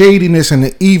fucking shadiness and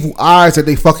the evil eyes that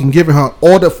they fucking giving her,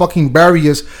 all the fucking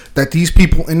barriers that these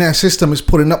people in that system is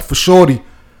putting up for shorty,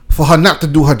 for her not to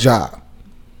do her job.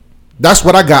 That's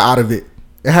what I got out of it.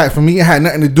 It had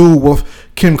nothing to do with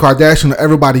Kim Kardashian or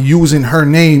everybody using her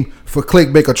name for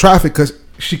clickbait or traffic, because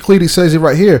she clearly says it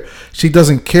right here. She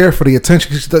doesn't care for the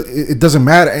attention. It doesn't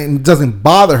matter, and it doesn't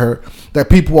bother her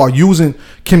that people are using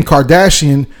Kim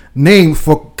Kardashian name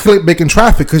for clickbait and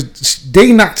traffic, because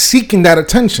they not seeking that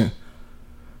attention.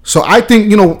 So I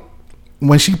think,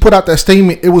 when she put out that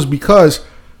statement, it was because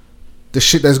the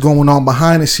shit that's going on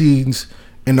behind the scenes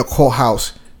in the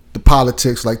courthouse, the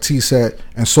politics, like T said,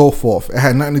 and so forth. It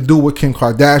had nothing to do with Kim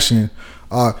Kardashian.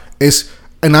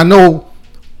 And I know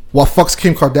what fucks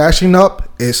Kim Kardashian up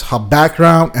is her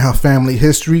background and her family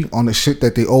history on the shit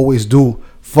that they always do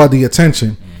for the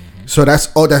attention. Mm-hmm. So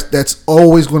that's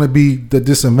always going to be the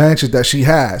disadvantage that she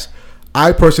has.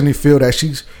 I personally feel that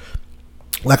she's,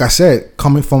 like I said,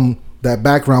 coming from that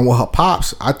background with her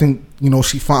pops, I think,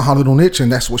 she found her little niche,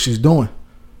 and that's what she's doing.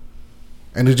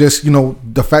 And it's just,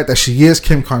 the fact that she is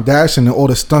Kim Kardashian and all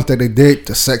the stunts that they did,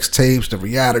 the sex tapes, the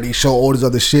reality show, all this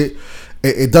other shit,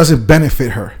 it doesn't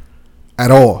benefit her at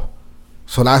all.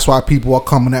 So that's why people are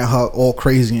coming at her all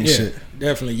crazy and shit.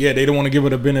 Definitely. Yeah, they don't want to give her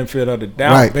the benefit of the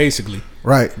doubt, basically.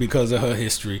 Right. Because of her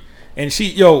history. And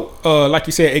she, like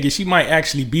you said, Iggy, she might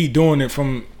actually be doing it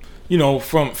from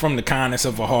the kindness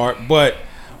of her heart, but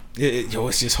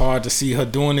it's just hard to see her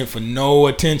doing it for no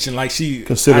attention. Like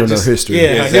considering her history.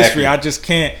 Yeah, her history. I just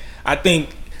can't. I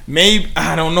think maybe,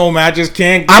 I don't know, man. I just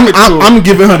can't give it to her. I'm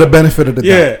giving her the benefit of the doubt.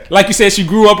 Yeah, like you said, she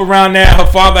grew up around that. Her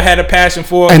father had a passion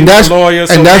for it. And that's a lawyer,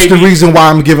 so and that's the reason why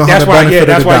I'm giving her the benefit of the doubt.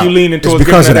 That's why you leaning towards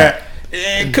because of that.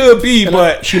 It could be, and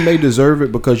but she may deserve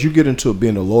it, because you get into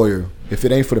being a lawyer. If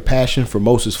it ain't for the passion, for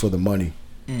most it's for the money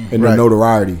and the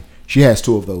notoriety. She has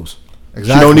two of those.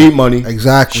 Exactly. She don't need money.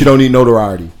 Exactly. She don't need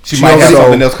notoriety. She might have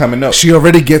something else coming up. She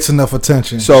already gets enough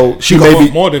attention. So she may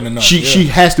be more than enough. She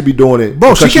has to be doing it.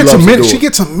 Bro, she gets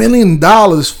 $1 million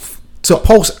to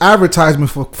post advertisement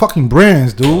for fucking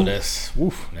brands, dude. That's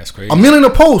crazy. $1 million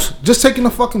a post, just taking a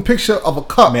fucking picture of a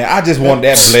cup. Man, I just want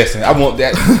that blessing. I want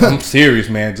that. I'm serious,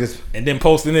 man. And then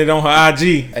posting it on her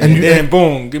IG, and then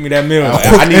boom, give me that $1 million.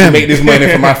 I need to make this money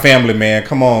for my family, man.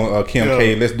 Come on, Kim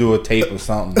K, let's do a tape or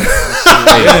something.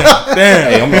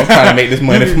 Hey, I'm trying to make this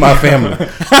money for my family.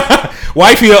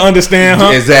 Wifey will understand,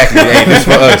 huh? Exactly. Hey, this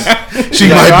for us. She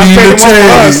might be in the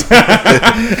team.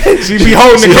 She be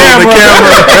holding the camera.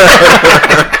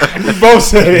 We both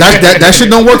say that shit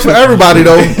don't work for everybody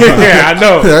though. Yeah, I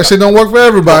know. That shit don't work for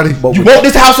everybody. You want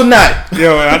this house or not?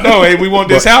 Yo, I know. Hey, we want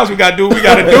this house. We gotta do what we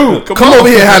gotta do. Come over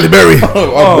here, Halle Berry.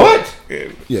 What?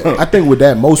 Yeah, I think with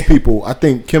that, most people, I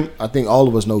think all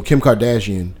of us know Kim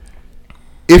Kardashian,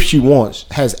 if she wants,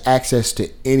 has access to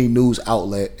any news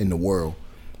outlet in the world.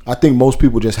 I think most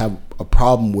people just have a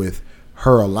problem with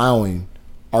her allowing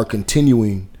or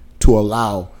continuing to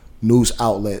allow news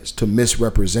outlets to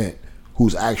misrepresent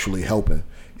who's actually helping.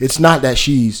 It's not that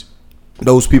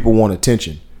those people want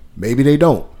attention. Maybe they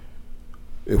don't.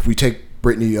 If we take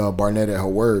Brittany Barnett at her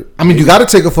word, I mean, you got to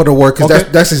take her for the word, because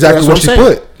that's exactly what she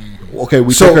put. Okay,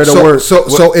 we took her to word. So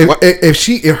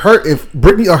if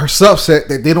Brittany or herself said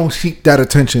that they don't seek that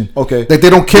attention, okay, that they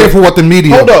don't care for what the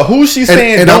media. Hold up, who's she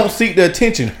saying don't seek the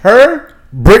attention? Her,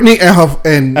 Brittany and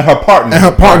her partner.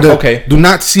 Okay, do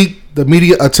not seek the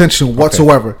media attention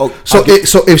whatsoever. Okay.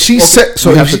 So if she said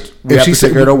so, we have to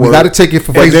take her to we word. got to take it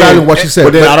for face value what she said.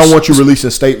 But then I don't want you releasing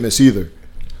statements either,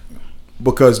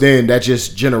 because then that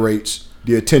just generates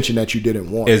the attention that you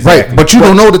didn't want. Exactly. Right, but you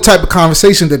don't know the type of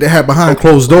conversation that they had behind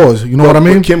closed doors. You know what I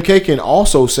mean? But Kim K can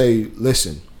also say,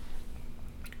 listen,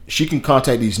 she can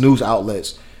contact these news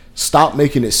outlets. Stop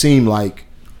making it seem like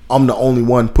I'm the only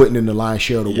one putting in the lion's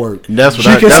share of the work. That's what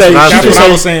she can say. That's what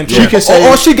I was saying. She can say,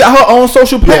 Or she got her own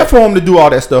social platform to do all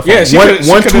that stuff. Yeah, on. she one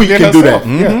could've tweet did can do herself. that.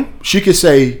 Yeah. She could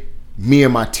say, me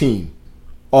and my team,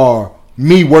 or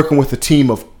me working with a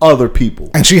team of other people.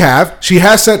 And she has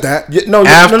said that. Yeah, no,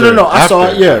 After, I saw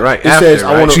it. Yeah, right, It after, says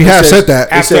right. I want to. She has said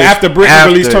that. After Britney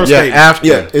released her statement. After.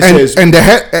 Yeah, it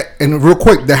says And real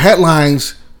quick, the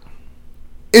headlines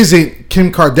isn't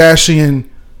Kim Kardashian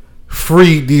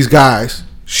freed these guys.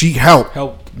 She helped.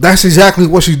 That's exactly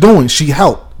what she's doing. She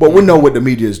helped. But we know what the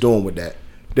media is doing with that.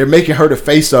 They're making her the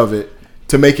face of it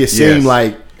to make it seem Yes.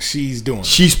 like She's doing it.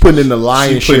 she's putting in the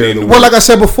lion's share of the Well, work. like I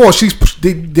said before,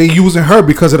 they using her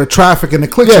because of the traffic and the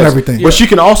clicks and everything. But she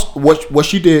can also what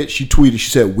she did. She tweeted.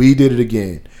 She said, "We did it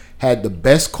again. Had the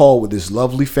best call with this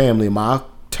lovely family. My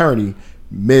attorney,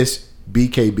 Miss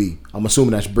BKB. I'm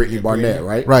assuming that's Brittany Barnett,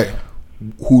 right? Right.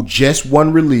 Who just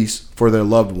won release for their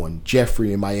loved one,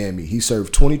 Jeffrey, in Miami. He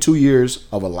served 22 years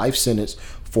of a life sentence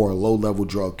for a low-level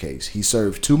drug case. He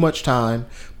served too much time,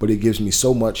 but it gives me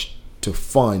so much to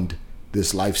fund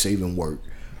this life-saving work."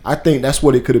 I think that's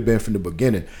what it could have been from the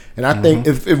beginning. And I think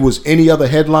if it was any other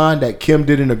headline that Kim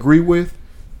didn't agree with,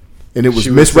 and it was She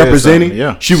would've said misrepresenting, something,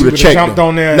 yeah. she would have would've checked jumped them.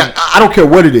 on there. Now, I don't care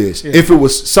what it is. If it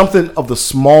was something of the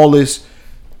smallest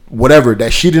whatever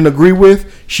that she didn't agree with,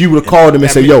 she would have called him and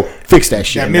said, "Yo, fix that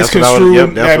shit. That That's what I was- misconstrued.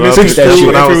 yep, that's That what I was- Fix that misconstrued. shit."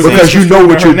 what I was Because you know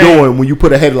what you're her name. doing when you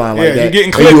put a headline like Yeah, that. you're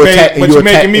getting and you clickbait, attack- but and you you're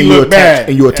making attack- me and you look attach- bad.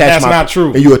 and you And attach that's my not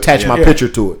true. and you attach my Yeah. picture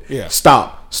to it. Yeah.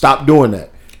 Stop doing that.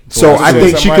 So I I said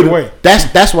think she something could. right away.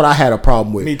 That's what I had a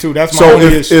problem with. Me too. That's my so only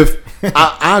if, issue. if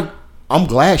I'm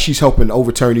glad she's helping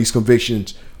overturn these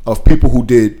convictions of people who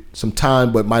did some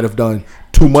time but might have done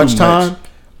too much time.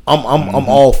 I'm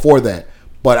all for that,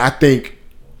 but I think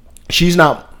she's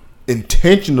not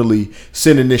intentionally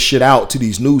sending this shit out to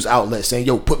these news outlets saying,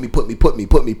 "Yo, put me."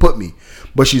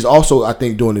 But she's also, I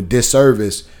think, doing a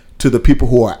disservice to the people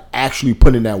who are actually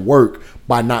putting that work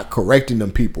by not correcting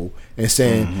them people and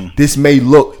saying this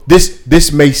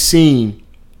may seem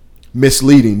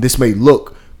misleading. This may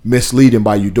look misleading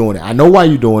by you doing it. I know why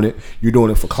you're doing it. You're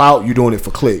doing it for clout. You're doing it for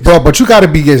clicks. Bro, but you got to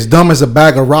be as dumb as a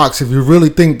bag of rocks if you really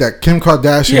think that Kim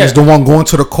Kardashian is the one going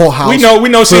to the courthouse. We know she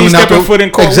ain't filling out stepping foot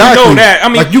in court. Exactly. We know that. I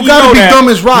mean, like, you we got to know be that. dumb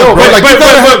as rocks, No, bro. but, Like, you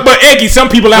gotta but Eggy, some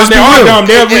people out Let's there be are real. dumb.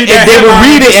 They'll read that. They will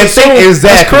read it and think That's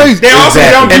exactly. crazy. There are some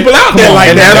dumb people out there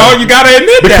like that, dog. You gotta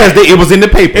admit because that. it was in the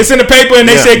paper. It's in the paper, and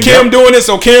they Yeah. said Kim doing it,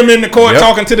 so Kim in the court Yep.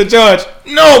 talking to the judge.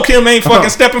 No, Kim ain't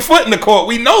fucking stepping foot in the court.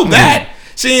 We know that.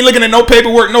 She ain't looking at no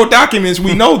paperwork, no documents.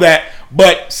 We know that.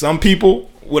 But some people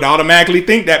would automatically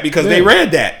think that because they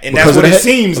read that, and that's what it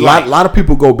seems like. A lot of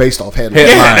people go based off headlines.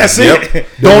 Yeah, that's Yep. it.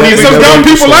 Don't There's even some read dumb the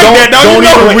people like story. that. Don't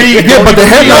even read. Yeah, but the You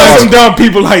know headlines- some dumb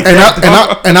people like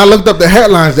that. And I looked up the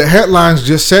headlines. The headlines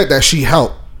just said that she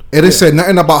helped. It didn't say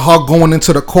nothing about her going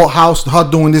into the courthouse, her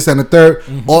doing this and the third.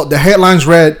 All the headlines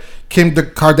read Kim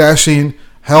Kardashian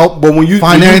help, But when you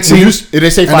financing, it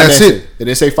didn't say and that's financing. it. It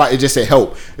didn't say it just said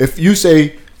help. If you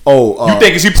say, You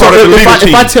think she part of the legal team?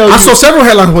 If I tell you, I saw several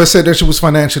headlines where it said that she was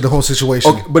financial the whole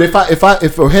situation. okay, but if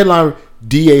a headline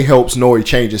DA helps Nori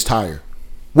change his tire,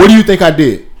 what do you think I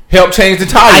did? Help change the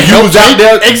tire. You was out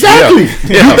there exactly.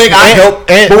 Yeah. You think I helped?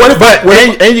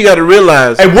 And, and you got to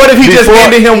realize. And what if he just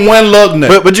handed him one lug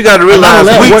nut? But you got to realize.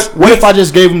 What if I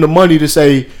just gave him the money to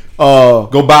say,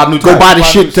 go buy a new tire. go buy the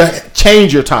shit to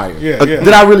change your tire? Yeah, yeah. Did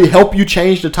I really help you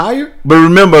change the tire? But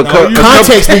remember,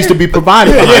 Context needs to be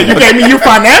provided. Yeah, behind you it. gave me. You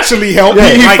financially helped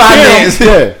Yeah, me. he Like financed. Kim.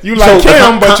 Yeah, You like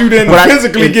Kim, but you didn't but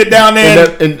physically and- get down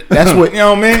there. and that's what You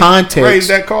know what I mean? context. Raise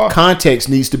that car. Context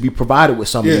needs to be provided with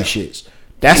some Yeah. of these shits.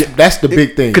 That's the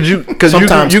big thing. Because you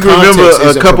Sometimes can remember context a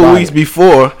isn't couple provided. weeks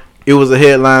before, it was a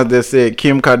headline that said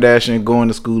Kim Kardashian going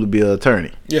to school to be an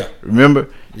attorney. Yeah. Remember?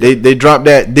 They dropped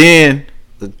that. Then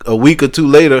a week or two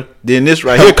later, then this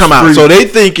right here Help come out. free. So they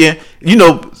thinking,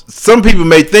 some people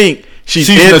may think she's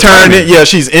She's an interning. attorney. Yeah,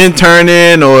 she's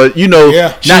interning, or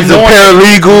Yeah. she's Not a knowing-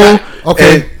 paralegal.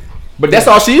 Okay. And- But that's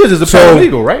all she is a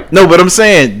paralegal, right? no, but I'm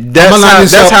saying that's I'm how allowing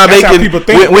that's how myself- they that's how can. people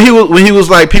think. When he was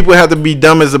like, people have to be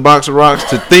dumb as a box of rocks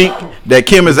to think that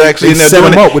Kim is actually They in there set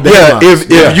doing him it. up with the Yeah, headlines.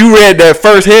 if you read that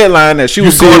first headline that she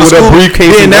was see going her to with a school,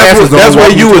 briefcase then and that's glasses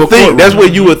what on, you walking would into a think. courtroom. That's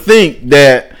what you would think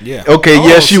that. Yeah. Okay, Oh,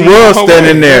 yes, she see, was her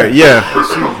standing way, there. yeah.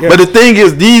 Yeah. But the thing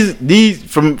is, these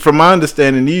from my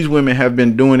understanding, these women have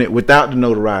been doing it without the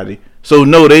notoriety. So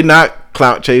no, they not not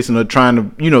clout chasing or trying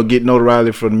to, get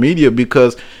notoriety for the media,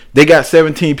 because they got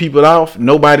 17 people off.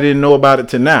 Nobody didn't know about it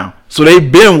till now. So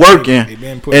they've been working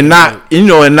and not,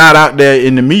 and not out there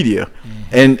in the media.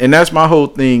 And that's my whole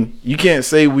thing. You can't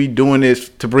say we doing this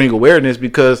to bring awareness,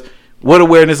 because what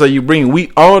awareness are you bringing?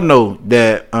 We all know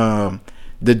that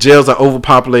the jails are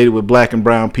overpopulated with black and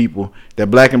brown people, that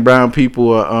black and brown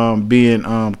people are being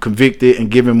convicted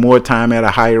and given more time at a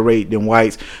higher rate than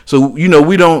whites. So, we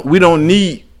don't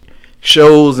need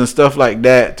shows and stuff like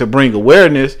that to bring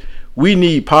awareness. We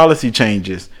need policy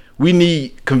changes. We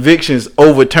need convictions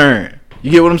overturned. You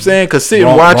get what I'm saying? Because sitting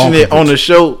watching it on the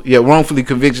show, wrongfully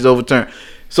convictions overturned.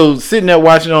 So sitting there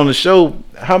watching on the show,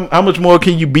 how much more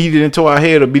can you beat it into our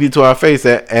head or beat it to our face?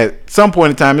 At some point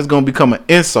in time, it's going to become an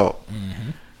insult.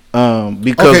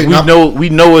 Because we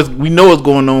know what's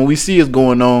going on. We see it's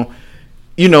going on.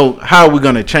 How are we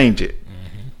going to change it?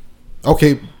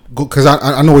 Okay, because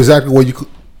I know exactly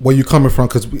where you're coming from,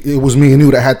 because it was me and you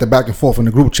that had the back and forth in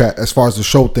the group chat as far as the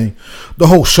show thing. The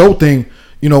whole show thing,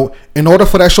 in order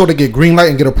for that show to get green light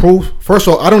and get approved, first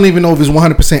of all, I don't even know if it's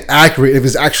 100% accurate, if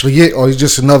it's actually it, or it's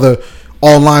just another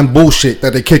online bullshit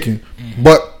that they're kicking.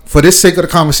 But for this sake of the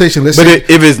conversation, let's say...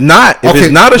 if it's not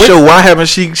a show, why haven't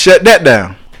she shut that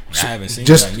down? I haven't seen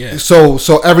that yet.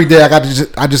 So every day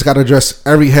I just got to address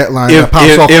every headline that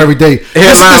pops off every day.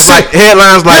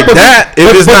 Headlines like that.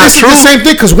 If it's not true, the same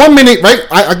thing. Because 1 minute, right?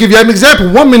 I'll give you an example.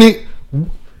 1 minute,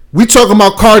 we talking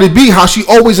about Cardi B, how she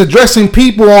always addressing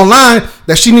people online,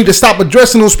 that she need to stop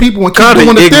addressing those people and keep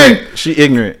doing the thing. She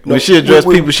ignorant. When she address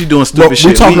people, she doing stupid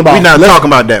shit. We not talking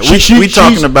about that. We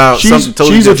talking about something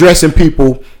totally She's different. addressing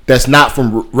people that's not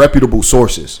from reputable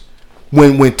sources.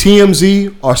 When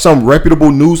TMZ or some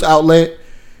reputable news outlet,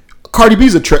 Cardi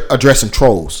B's addressing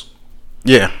trolls.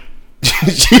 Yeah.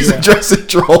 She's addressing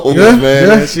trolls, man.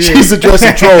 Yeah, she's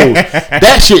addressing trolls.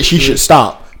 That shit she should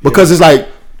stop, because it's like,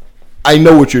 I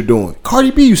know what you're doing.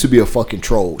 Cardi B used to be a fucking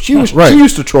troll. She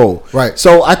used to troll. Right.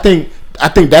 So I think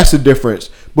that's the difference,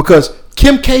 because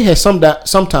Kim K has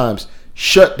sometimes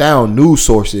shut down news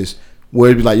sources where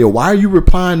it'd be like, yo, why are you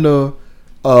replying to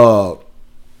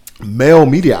male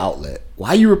media outlet? Why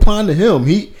are you replying to him?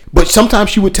 But sometimes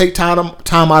she would take time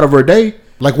out of her day,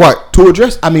 like what, to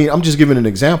address. I mean, I'm just giving an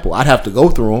example. I'd have to go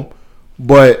through them,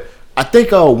 but I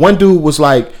think one dude was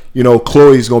like,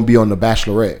 Chloe's gonna be on The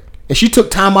Bachelorette, and she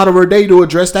took time out of her day to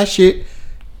address that shit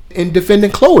in defending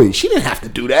Chloe. She didn't have to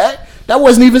do that. That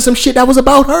wasn't even some shit that was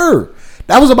about her.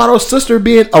 That was about her sister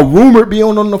being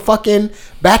on the fucking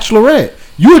Bachelorette.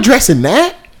 You addressing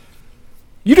that?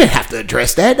 You didn't have to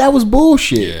address that. That was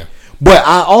bullshit. Yeah. But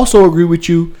I also agree with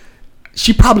you.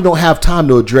 She probably don't have time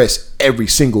to address every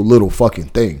single little fucking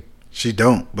thing. She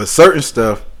don't. But certain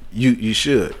stuff, you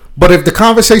should. But if the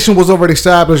conversation was already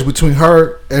established between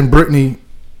her and Brittany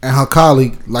and her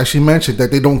colleague, like she mentioned,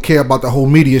 that they don't care about the whole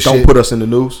media shit. Don't put us in the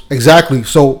news. Exactly.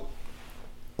 So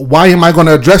why am I going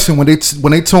to address it when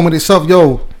they told me themselves,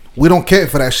 yo, we don't care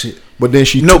for that shit? But then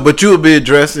but you would be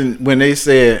addressing when they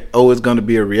said, oh, it's going to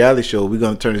be a reality show. We're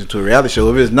going to turn it into a reality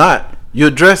show. If it's not, you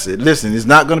address it. Listen, it's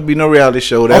not going to be no reality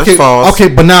show. That's false.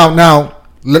 Okay, but now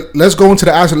let's go into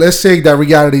the answer. Let's say that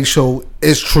reality show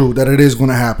is true, that it is going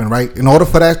to happen, right? In order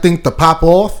for that thing to pop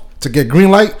off, to get green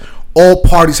light, all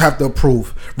parties have to approve.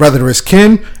 Whether it's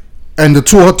Kim and the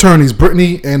two attorneys,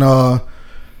 Brittany and her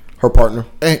partner.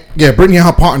 Brittany and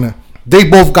her partner. They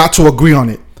both got to agree on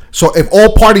it. So if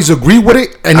all parties agree with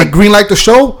it and they green light the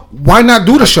show, why not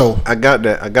do the show? I got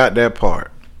that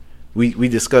part. We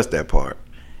discussed that part.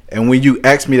 And when you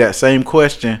ask me that same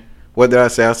question, what did I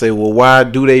say? I say, well, why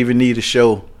do they even need a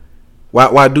show?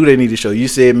 Why do they need a show? You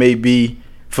said maybe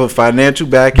for financial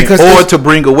backing or to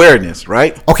bring awareness,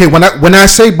 right? Okay, when I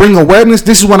say bring awareness,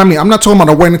 this is what I mean. I'm not talking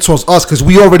about awareness towards us, because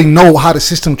we already know how the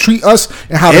system treat us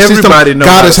and how everybody knows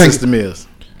how the system is.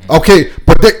 Okay,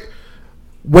 but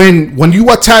when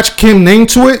you attach Kim's name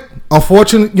to it,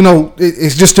 unfortunately,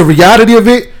 it's just the reality of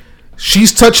it.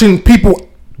 She's touching people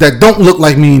that don't look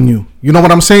like me and you. You know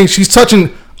what I'm saying? She's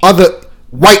touching other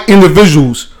white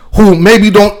individuals who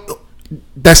maybe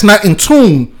that's not in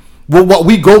tune with what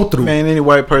we go through. Man, any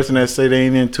white person that say they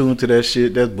ain't in tune to that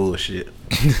shit, that's bullshit.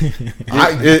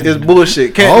 It's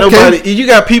bullshit. Nobody. You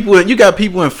got people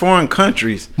in foreign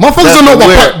countries. Motherfuckers don't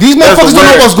know these motherfuckers don't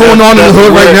know what's going on in the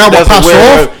hood right now. What pops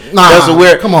off?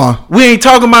 Nah, come on. We ain't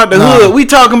talking about the hood. We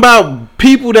talking about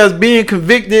people that's being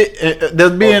convicted,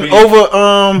 that's being over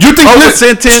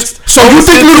sentenced. So you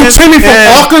think little Timmy from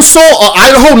Arkansas or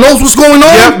Idaho knows what's going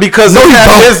on? Yeah, because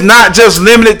it's not just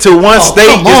limited to one state.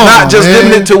 It's not just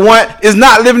limited to one. It's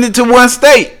not limited to one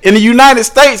state. In the United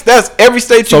States, that's every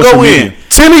state you go in.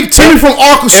 Timmy from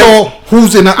Arkansas,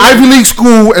 who's in an Ivy League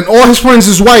school, and all his friends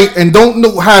is white, and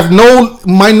have no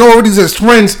minorities as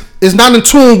friends, is not in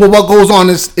tune with what goes on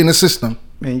in the system.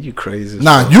 Man, you crazy.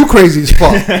 Nah, you crazy as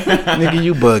fuck. Nigga,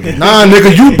 you bugging. Nah,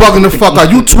 nigga, you bugging the fuck out.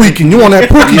 You tweaking. You on that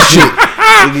Pookie shit.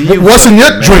 Nigga, what's in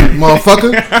your drink,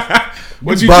 motherfucker?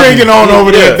 What you drinking on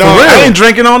over there, dog? I ain't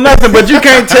drinking on nothing, but you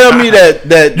can't tell me that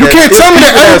you can't tell me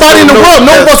that everybody in the world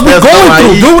knows what we're going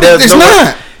through, dude. It's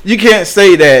not. You can't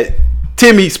say that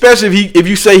Timmy, especially if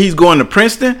you say he's going to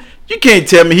Princeton, you can't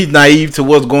tell me he's naive to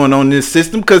what's going on in this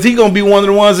system, because he's going to be one of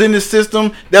the ones in this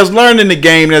system that's learning the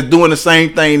game, that's doing the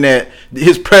same thing that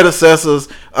his predecessors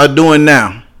are doing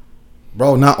now.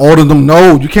 Bro, not all of them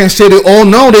know. You can't say they all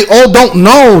know. They all don't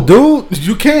know, dude.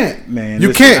 You can't. Man,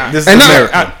 you can't. This is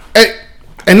America.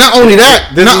 And not only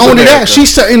that,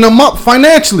 she's setting them up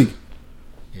financially.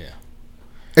 Yeah.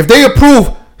 If they approve,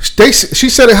 she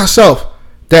said it herself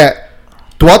that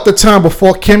throughout the time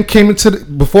before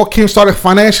Kim started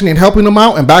financing and helping them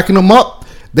out and backing them up,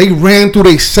 they ran through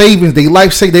their savings, their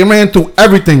life savings. They ran through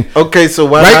everything. Okay, so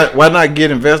why not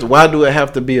get invested? Why do it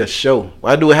have to be a show?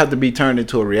 Why do it have to be turned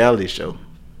into a reality show?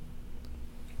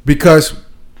 Because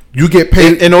you get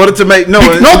paid in order to make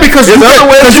because you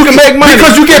can make money.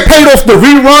 Because you get paid off the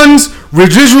reruns,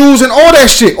 residuals, and all that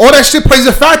shit. All that shit plays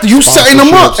a factor. You setting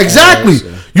them up exactly.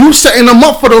 You setting them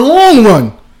up for the long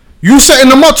run. You setting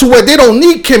them up to where they don't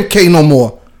need Kim K no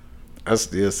more. I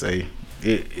still say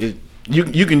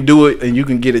you can do it and you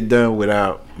can get it done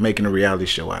without making a reality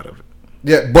show out of it.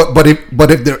 Yeah, but if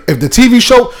the TV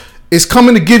show is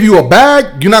coming to give you a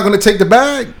bag, you're not going to take the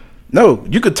bag. No,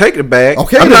 you could take the bag.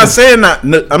 Okay, I'm not saying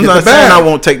I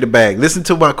won't take the bag. Listen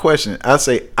to my question. I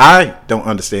say I don't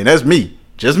understand. That's me,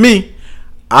 just me.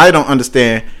 I don't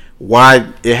understand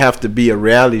why it have to be a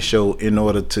reality show in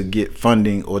order to get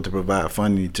funding or to provide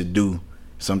funding to do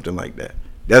something like that.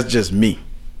 That's just me.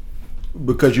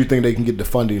 Because you think they can get the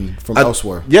funding from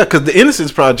elsewhere. Yeah, because the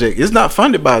Innocence Project is not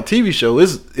funded by a TV show.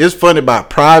 It's funded by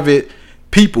private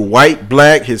people, white,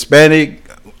 black, Hispanic,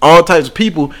 all types of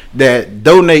people that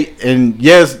donate. And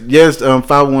yes,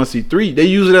 501c3, they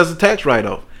use it as a tax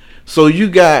write-off. So you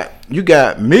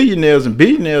got millionaires and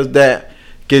billionaires that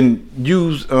can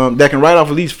use that can write off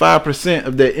at least 5%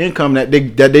 of their income that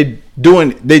they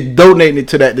donating it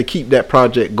to that to keep that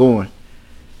project going.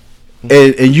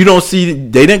 And you don't see,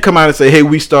 they didn't come out and say, hey,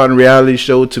 we starting a reality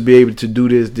show to be able to do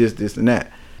this and that.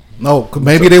 No,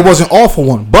 maybe they wasn't offered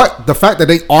one, but the fact that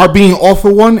they are being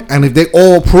offered one, and if they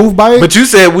all approved by it. But you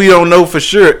said we don't know for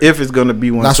sure if it's going to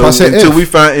be one. That's what I said. Until we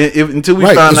find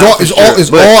out.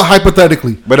 It's all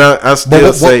hypothetically. But I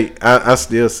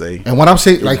still say. And what I'm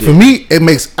saying, like for me, it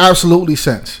makes absolutely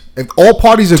sense. If all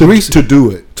parties agree to do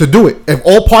it. If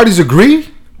all parties agree.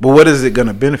 But what is it going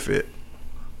to benefit?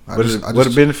 What are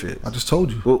the benefits? I just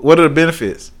told you. What are the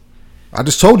benefits? I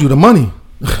just told you the money.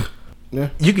 Yeah.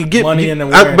 You can get money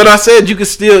but I said you can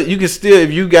still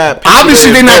if you got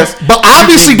obviously they're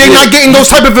not getting those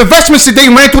type of investments that they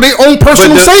ran through their own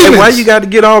personal savings. Why you got to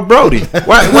get all Brody?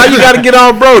 Why you got to get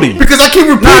all Brody? Because I keep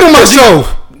repeating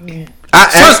myself.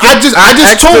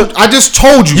 I just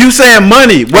told you. You saying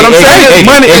money? What I'm saying is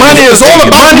money. Money is all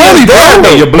about money,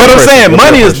 bro. But I'm saying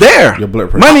money is there. Your blood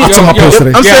pressure. I'm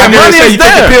saying money is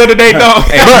there. Pill today, dog.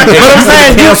 But I'm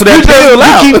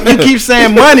saying you keep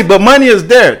saying money, but money is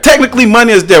there. Technically,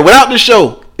 money is there. Without the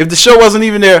show, if the show wasn't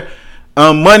even there,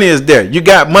 money is there. You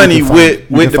got money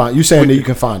you saying that you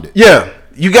can find it? Yeah,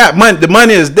 you got money. The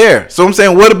money is there. So I'm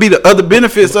saying, what would be the other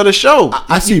benefits of the show?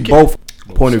 I see both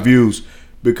point of views.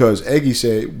 Because Eggy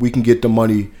said we can get the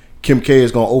money. Kim K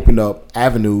is going to open up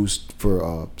avenues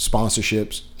for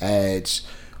sponsorships, ads,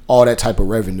 all that type of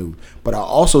revenue. But I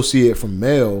also see it from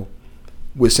Mel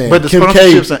with saying but the Kim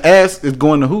sponsorships K and ads is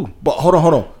going to who? But hold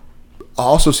on. I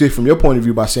also see it from your point of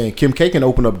view by saying Kim K can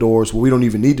open up doors where we don't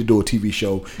even need to do a TV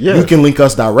show. Yes. You can link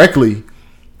us directly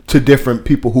to different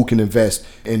people who can invest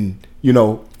and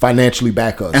financially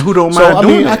back us. And who don't mind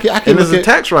doing it. And it's a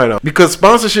tax write-off. Because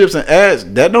sponsorships and ads,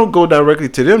 that don't go directly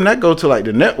to them. That go to like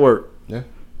the network. Yeah.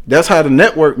 That's how the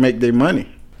network make their money.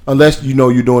 Unless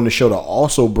you're doing the show to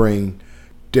also bring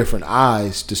different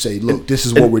eyes to say, look, this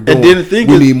is what we're doing. And then the thing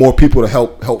we need more people to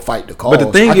help fight the cause. But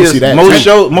the thing is, that's most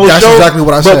shows, exactly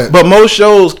what I said. But most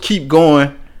shows keep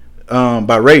going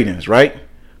by ratings, right?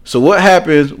 So what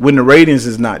happens when the ratings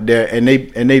is not there and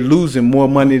they losing more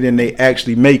money than they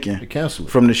actually making cancel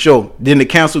it. from the show? Then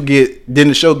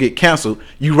the show get canceled.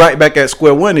 You right back at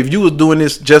square one. If you was doing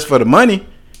this just for the money,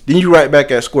 then you right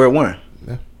back at square one.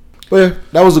 Yeah. But yeah,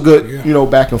 that was a good,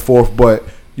 back and forth. But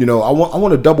I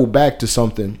want to double back to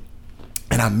something,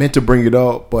 and I meant to bring it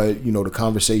up, but the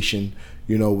conversation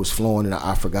was flowing and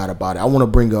I forgot about it. I want to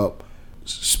bring up,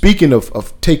 speaking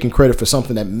of taking credit for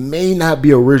something that may not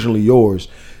be originally yours.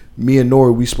 Me and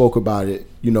Nori, we spoke about it,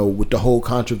 with the whole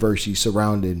controversy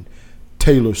surrounding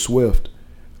Taylor Swift,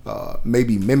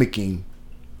 maybe mimicking,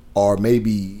 or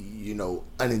maybe,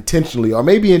 unintentionally, or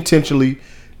maybe intentionally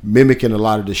mimicking a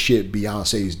lot of the shit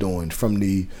Beyonce's doing from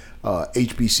the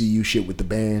HBCU shit with the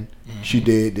band. Mm-hmm. She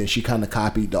did. Then she kind of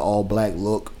copied the all black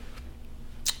look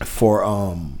for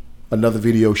another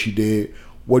video she did.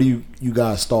 What do you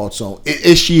guys' thoughts on?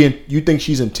 Is she? You think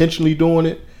she's intentionally doing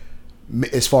it,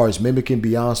 as far as mimicking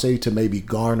Beyonce to maybe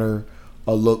garner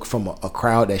a look from a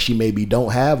crowd that she maybe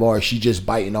don't have, or is she just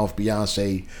biting off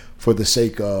Beyonce for the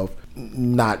sake of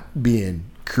not being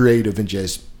creative and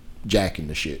just jacking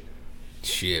the shit?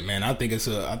 Shit, man, I think it's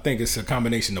a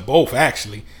combination of both.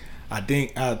 Actually, I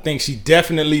think she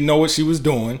definitely know what she was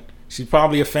doing. She's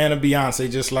probably a fan of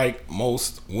Beyonce, just like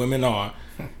most women are.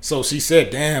 So she said,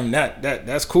 "Damn,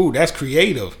 that's cool. That's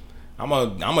creative. I'm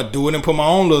gonna do it and put my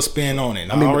own little spin on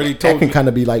it." I already told you. That can kind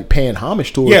of be like paying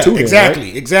homage to her, yeah, too. Exactly,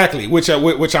 then, right? exactly.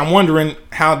 Which I'm wondering,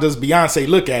 how does Beyonce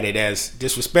look at it, as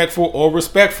disrespectful or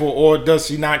respectful, or does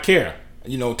she not care?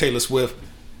 Taylor Swift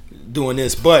doing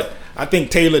this, but I think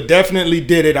Taylor definitely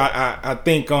did it. I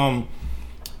think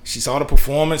she saw the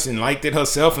performance and liked it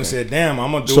herself and said, "Damn,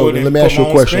 I'm gonna do it." So and let me ask you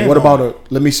a question. What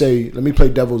about let me play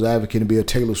devil's advocate and be a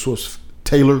Taylor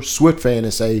Swift fan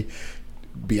and say,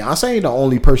 Beyonce ain't the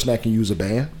only person that can use a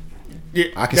band. Yeah,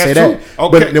 I can say true. that.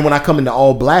 Okay. But then when I come into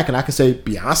all black and I can say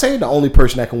Beyonce ain't the only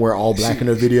person that can wear all black in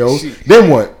her videos, then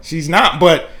what? She's not,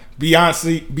 but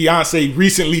Beyonce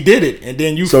recently did it, and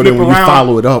then you so flip then when around you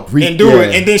follow it up and do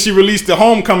it, and then she released the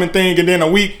Homecoming thing, and then a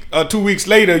week, 2 weeks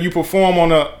later, you perform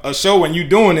on a show and you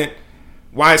doing it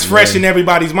while it's fresh in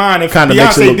everybody's mind. If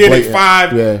Beyonce did it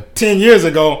 5-10 years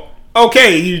ago,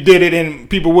 okay, you did it, and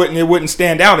people wouldn't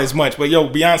stand out as much. But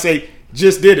Beyonce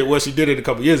just did it. Well, she did it a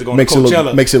couple years ago on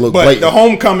Coachella. Makes it look but blatant. The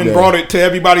Homecoming brought it to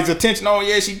everybody's attention. Oh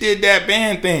yeah, she did that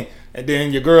band thing, and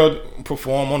then your girl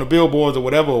performed on the Billboards or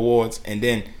whatever awards, and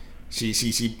then she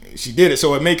did it.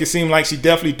 So it make it seem like she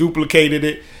definitely duplicated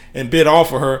it and bit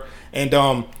off of her. And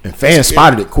fans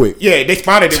spotted it quick. Yeah, they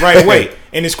spotted it right away.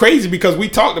 And it's crazy because we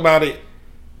talked about it.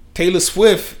 Taylor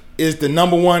Swift is the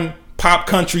 #1 pop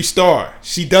country star.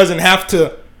 She doesn't have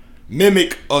to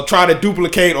mimic or try to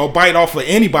duplicate or bite off of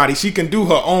anybody. She can do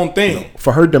her own thing.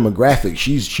 For her demographic,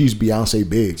 she's Beyonce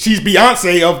big. She's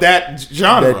Beyonce of that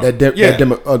genre.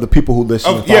 The people who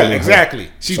listen. Exactly.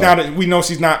 Her. She's not. We know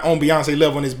she's not on Beyonce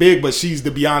level and is big, but she's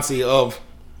the Beyonce of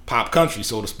pop country,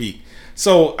 so to speak.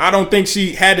 So I don't think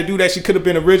she had to do that. She could have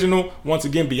been original. Once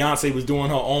again, Beyonce was doing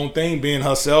her own thing, being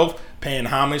herself, paying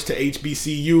homage to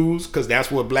HBCUs, because that's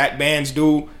what black bands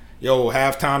do.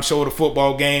 Halftime show of the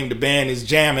football game, the band is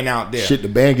jamming out there. Shit, the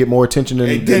band get more attention than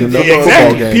the exactly.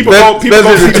 football game. People go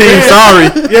see the team. Sorry,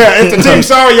 yeah, it's the team.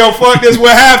 Sorry, fuck this.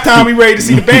 We're halftime. We ready to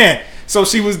see the band. So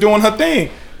she was doing her thing.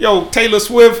 Taylor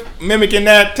Swift mimicking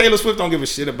that. Taylor Swift don't give a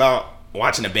shit about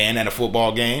watching a band at a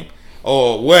football game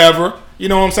or wherever. You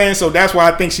know what I'm saying? So that's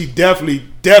why I think she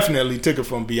definitely took it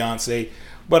from Beyonce.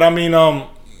 But I mean,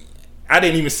 I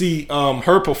didn't even see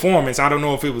her performance. I don't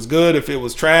know if it was good, if it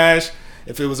was trash,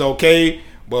 if it was okay.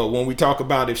 But when we talk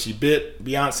about if she bit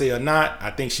Beyonce or not, I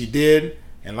think she did.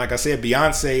 And like I said,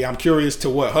 Beyonce, I'm curious to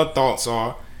what her thoughts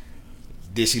are.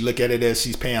 Did she look at it as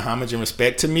she's paying homage and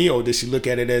respect to me? Or did she look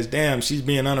at it as, damn, she's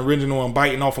being unoriginal and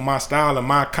biting off of my style and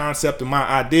my concept and my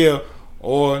idea?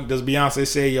 Or does Beyonce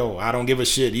say, I don't give a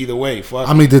shit either way? Fuck.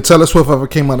 I mean, did Taylor Swift ever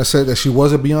came out and said that she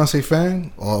was a Beyonce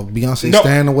fan or Beyonce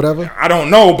stan or whatever? I don't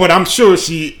know, but I'm sure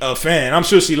she a fan. I'm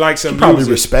sure she likes her music. Probably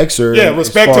respects her. Yeah,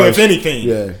 respect her if anything.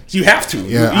 Yeah. You have to.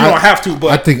 Yeah, you don't have to,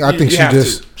 but I think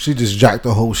she just jacked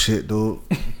the whole shit, dude.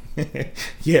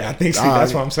 Yeah, I think so.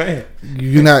 That's what I'm saying.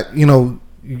 You're not,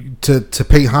 to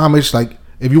pay homage, like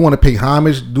if you want to pay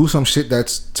homage, do some shit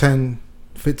that's 10,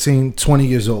 15, 20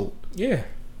 years old. Yeah.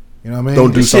 You know what I mean?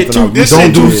 Don't do something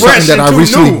that I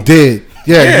recently did.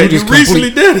 Yeah, you recently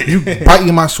did it. You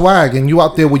biting my swag, and you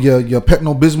out there with your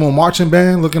Pepto Bismol marching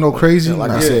band looking all crazy.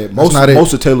 Like I said,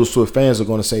 most of Taylor Swift fans are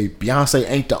going to say Beyonce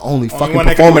ain't the only fucking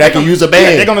performer that can use a band.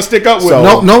 Yeah, they're going to stick up with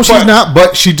her. No, she's not,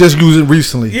 but she just used it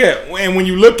recently. Yeah, and when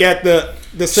you look at the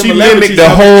the She similarities. mimicked the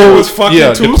whole, was fucking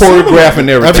the too choreograph similar. and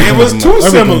everything. It was too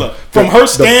similar. From her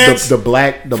stance, the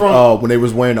black, when they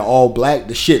was wearing the all black,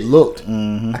 the shit looked.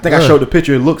 I think I Yeah. showed the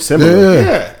picture. It looked similar.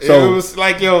 Yeah. so it was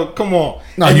like, yo, come on.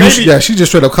 No, And she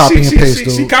just straight up copy and paste, She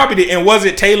dude. copied it, and was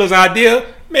it Taylor's idea?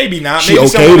 Maybe not. She Maybe okayed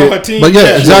someone on it. her team. But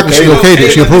yeah, exactly, she okayed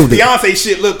it. She approved it. Beyonce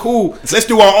shit look cool. Let's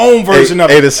do our own version of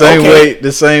it. Hey, the same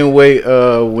Okay. way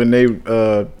when they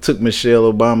took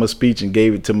Michelle Obama's speech and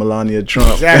gave it to Melania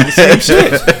Trump. Exactly, same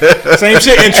shit. Same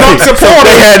shit. And Trump supported.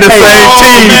 They had the same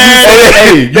team.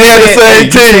 Hey, They had the same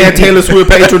you saying team. Taylor Swift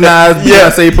patronized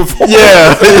Beyonce performance.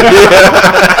 Yeah.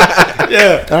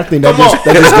 Yeah. I think that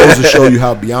just goes to show you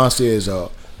how Beyonce is a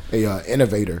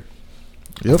innovator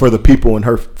for the people and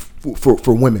her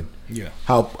for women. Yeah.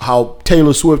 How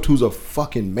Taylor Swift, who's a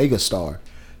fucking megastar,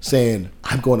 saying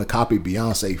I'm going to copy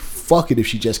Beyonce. Fuck it if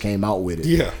she just came out with it.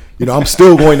 Yeah. I'm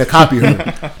still going to copy her.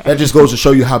 That just goes to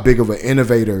show you how big of an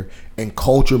innovator and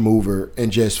culture mover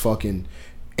and just fucking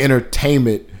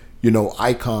entertainment,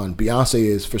 icon Beyonce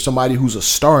is for somebody who's a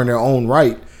star in their own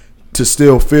right to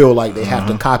still feel like they have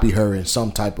to copy her in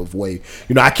some type of way.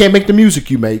 I can't make the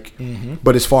music you make,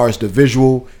 but as far as the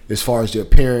visual, as far as the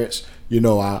appearance,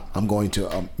 I'm going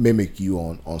to mimic you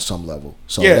on some level.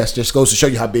 So Yeah. that just goes to show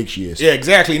you how big she is. Yeah,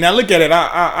 exactly. Now look at it.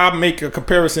 I make a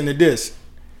comparison to this.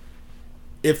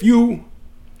 If you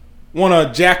want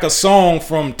to jack a song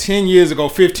from 10 years ago,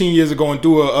 15 years ago, and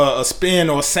do a spin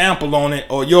or a sample on it,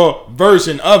 or your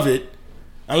version of it,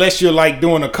 unless you're like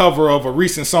doing a cover of a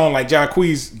recent song like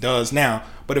Jacquees does now.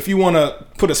 But if you want to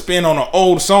put a spin on an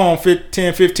old song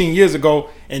 10, 15 years ago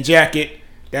and jack it,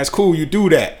 that's cool. You do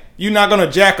that. You're not going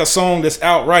to jack a song that's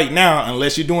out right now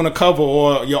unless you're doing a cover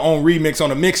or your own remix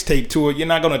on a mixtape to it. You're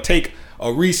not going to take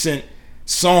a recent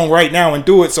song right now and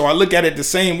do it. So I look at it the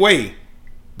same way.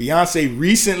 Beyonce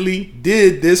recently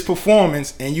did this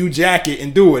performance and you jack it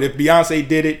and do it. If Beyonce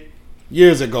did it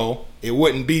years ago, it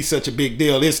wouldn't be such a big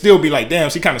deal. It'd still be like,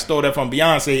 damn, she kind of stole that from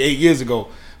Beyonce 8 years ago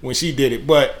when she did it.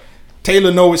 But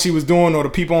Taylor know what she was doing, or the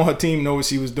people on her team know what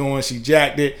she was doing. She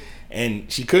jacked it.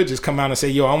 And she could just come out and say,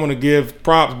 yo, I want to give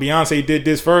props. Beyonce did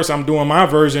this first. I'm doing my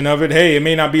version of it. Hey, it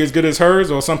may not be as good as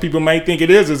hers, or some people might think it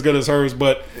is as good as hers,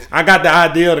 but I got the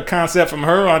idea, the concept from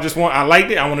her. I liked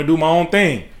it. I want to do my own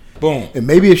thing. Boom. And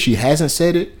maybe if she hasn't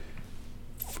said it,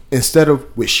 instead of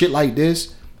with shit like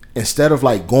this, instead of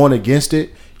like going against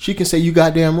it, she can say, you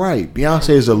goddamn right. Beyonce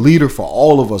is a leader for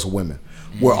all of us women.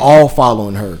 We're all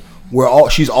following her.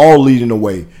 She's all leading the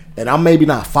way. And I'm maybe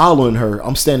not following her.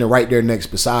 I'm standing right there next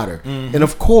beside her. And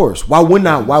of course, why wouldn't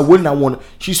I want to?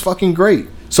 She's fucking great.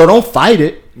 So don't fight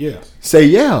it. Yeah. Say,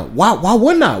 yeah, why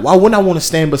wouldn't I? Why wouldn't I want to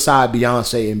stand beside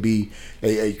Beyonce and be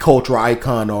a cultural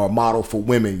icon or a model for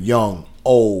women, young,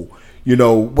 old,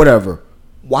 whatever?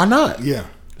 Why not? Yeah.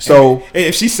 So and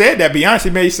if she said that,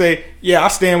 Beyonce may say, yeah, I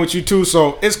stand with you too.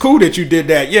 So it's cool that you did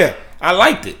that. Yeah. I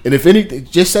liked it. And if anything,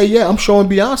 just say, yeah, I'm showing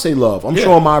Beyonce love. I'm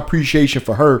showing my appreciation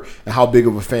for her and how big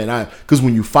of a fan I am. Because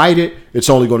when you fight it, it's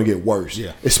only going to get worse.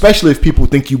 Yeah. Especially if people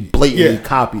think you blatantly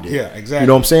copied it. Yeah, exactly. You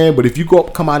know what I'm saying? But if you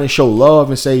come out and show love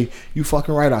and say, you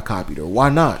fucking right, I copied her. Why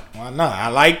not? Why not? I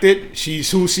liked it. She's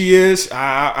who she is.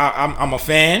 I'm a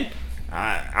fan.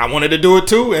 I wanted to do it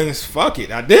too, and fuck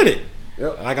it, I did it.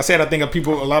 Yep. Like I said, I think a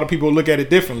lot of people look at it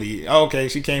differently. Okay,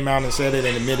 she came out and said it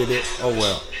and admitted it. Oh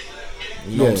well.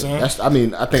 You know what I'm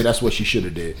saying? I think that's what she should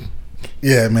have did.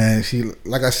 Yeah, man. She,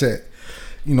 like I said,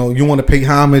 you want to pay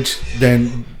homage,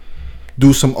 then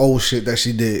do some old shit that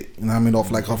she did. You know what I mean? Off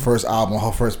like her first album,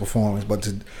 her first performance. But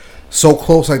to so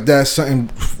close like that, something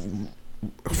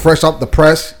fresh off the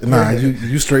press,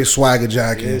 you straight swagger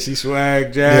jacking. Yeah, she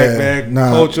swag jack, man.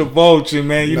 Culture vulture,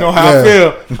 man. You know how I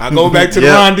feel. I go back to the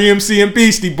Ron DMC and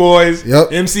Beastie Boys.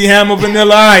 Yep. MC Hammer,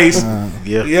 Vanilla Ice.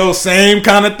 Yo, same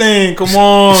kind of thing. Come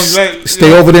on.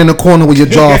 Stay over there in the corner with your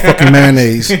jar of fucking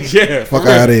mayonnaise. Yeah. Fuck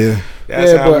out of here.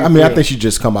 But I think she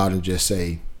just come out and just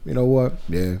say, you know what?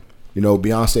 Yeah.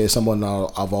 Beyonce is someone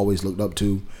I've always looked up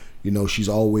to. She's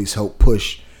always helped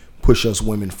push us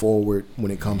women forward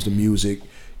when it comes to music,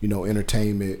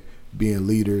 entertainment, being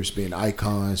leaders, being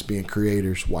icons, being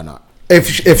creators. Why not?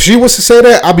 If she was to say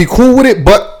that, I'd be cool with it,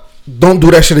 but don't do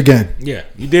that shit again. Yeah.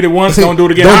 You did it once, don't do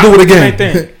it again. Don't do it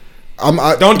again.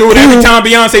 Don't do it every time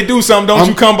Beyonce do something. Don't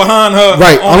you come behind her.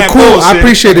 Right. I'm cool. Bullshit. I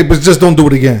appreciate it, but just don't do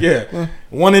it again. Yeah.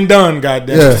 One and done,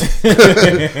 goddamn.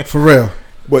 Yeah. For real.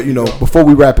 But before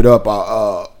we wrap it up,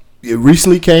 it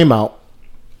recently came out.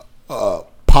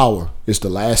 Power is the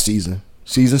last season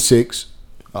 6.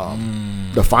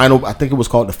 The final, I think it was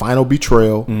called The Final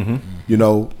Betrayal.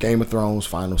 Game of Thrones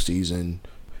final season.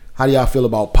 How do y'all feel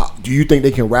about Power? Do you think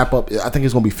they can wrap up? I think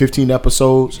it's gonna be 15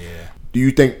 episodes. Yeah. Do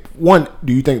you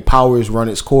think Power has run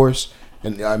its course?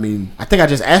 And I mean, I think I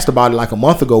just asked about it like a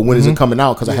month ago. When is it coming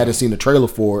out? Because I hadn't seen the trailer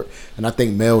for it, and I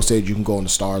think Mel said you can go on the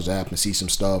Stars app and see some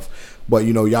stuff. But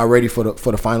y'all ready for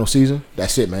the final season?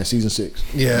 That's it, man. Season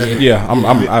 6. Yeah.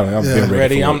 I've been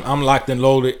ready. I'm locked and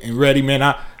loaded and ready, man.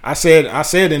 I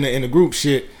said in the group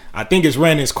shit. I think it's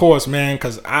ran its course, man.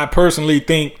 Because I personally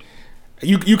think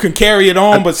you can carry it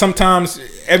on, but sometimes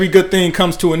every good thing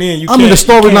comes to an end. The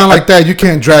storyline like that you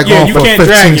can't drag on for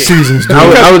 15 seasons. Dude.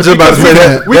 I was just about to say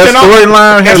that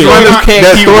storyline has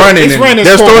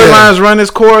that storyline's run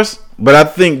its course. But I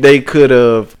think they could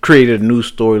have created a new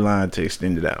storyline to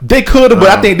extend it out. They could have, but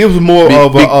I think this was more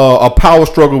of a power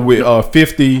struggle with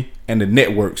 50 and the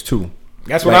networks too.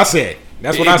 That's what I said.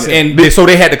 That's what I said. And so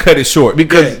they had to cut it short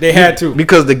because they had to.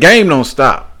 Because the game don't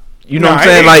stop. You know what I'm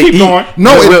saying? Like, keep going.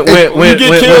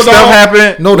 When stuff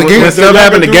happened,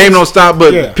 the game don't stop.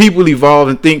 But people evolve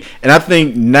and think. And I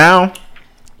think now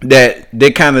that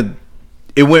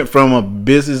it went from a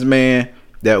businessman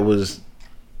that was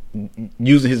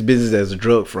using his business as a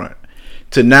drug front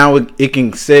to now it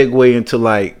can segue into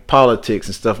like politics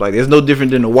and stuff like that. It's no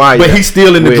different than The Wire. But he's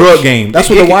still in the drug game. That's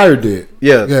what The Wire did.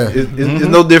 Yeah. It's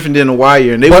no different than The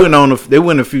Wire. And they went on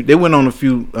a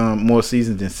few more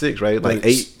seasons than 6, right? Like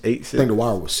 8, 6. I think The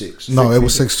Wire was 6. No, it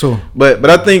was 6 too. But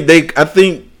I think they could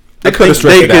have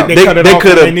stretched it out. They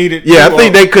could have. Yeah, I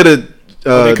think they could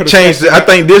have changed it. I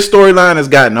think this storyline has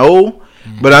gotten old.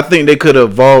 But I think they could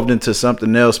have evolved into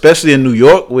something else, especially in New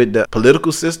York with the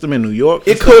political system in New York.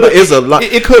 It could have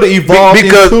evolved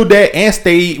into that and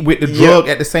stayed with the drug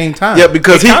at the same time. Yeah,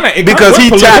 because he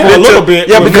tapped into a little bit.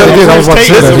 Yeah,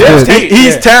 because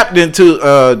he's tapped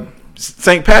into.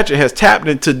 St. Patrick has tapped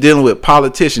into dealing with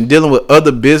politicians, dealing with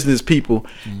other business people,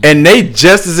 and they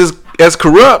just as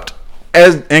corrupt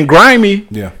and grimy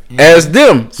as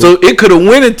them. So it could have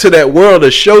went into that world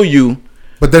to show you.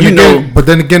 But then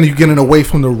again, you're getting away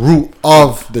from the root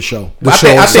of the show.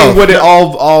 I think what it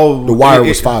all The Wire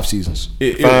was 5 seasons.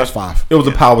 It was 5. It was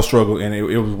a power struggle, and it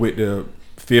was with the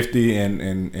 50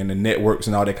 and the networks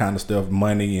and all that kind of stuff,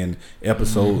 money and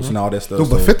episodes and all that stuff. Dude,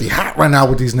 but 50 hot right now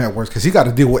with these networks because he got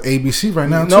to deal with ABC right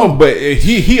now. No, but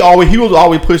he was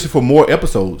always pushing for more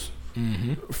episodes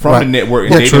from the network,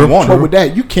 and they didn't want it. But with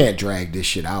that, you can't drag this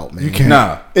shit out, man. You can't.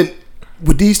 Nah. And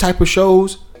with these type of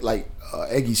shows, like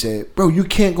Eggy said, bro, you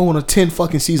can't go on a 10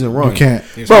 fucking season run. You can't.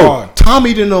 It's bro, hard.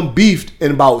 Tommy done beefed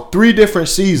in about 3 different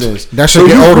seasons. That shit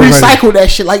get older already. Recycled that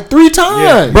shit like 3 times.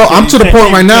 Yeah. Bro, I'm to the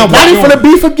point right now. Not even finna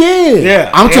beef again. Yeah.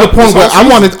 I'm to the point where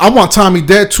I want Tommy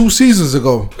dead 2 seasons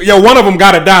ago. Yo, one of them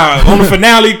gotta die. On the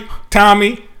finale,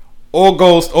 Tommy or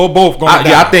Ghost or both gonna die.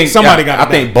 Yeah, I think somebody gotta die.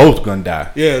 I think both gonna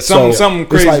die. Yeah, something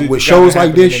crazy. It's like with shows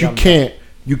like this,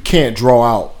 you can't draw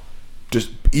out. Just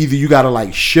either you gotta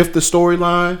like shift the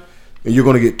storyline, and you're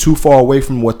gonna get too far away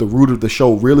from what the root of the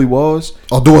show really was,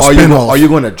 or do a spin-off. Or you're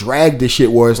gonna drag this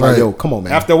shit where it's like, yo, come on,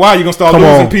 man. After a while, you're gonna start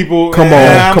losing people. Come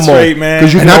on, straight, man.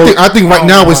 And I think right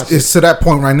now it's to that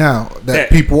point right now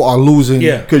that people are losing.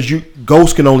 Yeah, because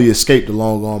Ghost can only escape the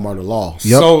long arm or the law.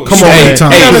 Yep. So, come on, that's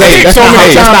not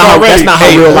how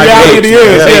real life works.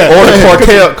 Or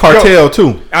the cartel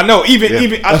too. I know. Even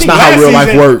I think not how real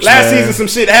life works. Last season, some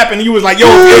shit happened. You was like, yo,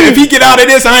 if he get out of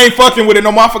this, I ain't fucking with it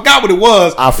no more. I forgot what it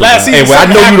was. Last season, I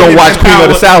know you don't watch Queen of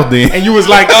the South then. And you was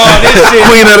like, oh, this shit.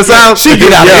 Queen of the South. She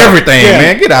get out of everything,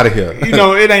 man. Get out of here. You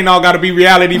know, it ain't all got to be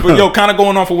reality. But yo, kind of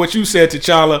going on for what you said,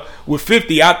 T'Challa, with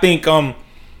 50, I think,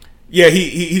 yeah,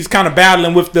 he's kind of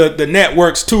battling with the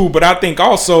networks too. But I think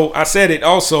also, I said it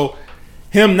also,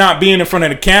 him not being in front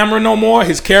of the camera no more,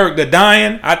 his character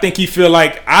dying. I think he feel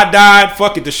like I died.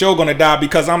 Fuck it, the show gonna die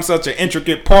because I'm such an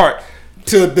intricate part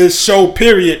to this show.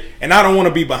 Period. And I don't want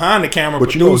to be behind the camera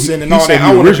producing and all that.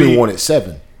 He originally wanted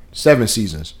 7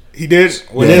 seasons. He did.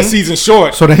 Well, that season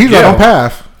short. So then he's right on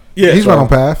path. Yeah, he's right on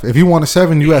path. If you want a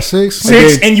 7, you at 6.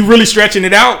 6, and you really stretching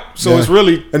it out. So it's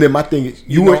really. And then my thing is,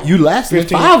 you lasted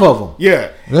 5 of them.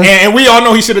 Yeah. And we all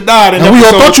know he should have died. And we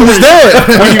all thought you was dead.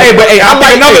 I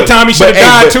like another time he should have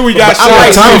died too. He got shot.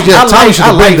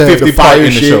 I like 50 part in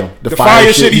the show. The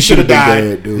fire shit, he should have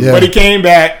died, but he came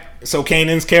back. So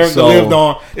Kanan's character lived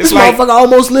on. This motherfucker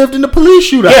almost lived in the police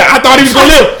shootout. Yeah, I thought he was gonna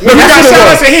live. When he got shot,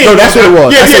 I said, no, that's what it was.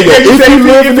 Yeah. If you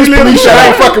live in this police shootout, I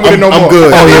ain't fucking with it no more. I'm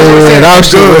good. Oh yeah, that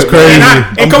shit was crazy.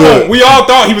 And come on, we all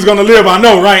thought he was gonna live. I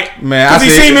know, right? Man, because he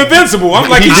seemed invincible. I'm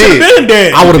like, he should have been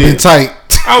dead. I would have been tight.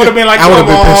 I would have been like, I would have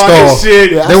been pissed off.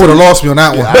 Shit. They would have lost me on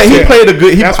that one. But he played a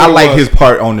good. I like his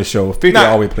part on the show. 50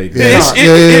 always played good.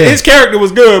 His character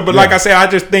was good, but like I said, I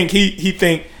just think he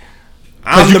think.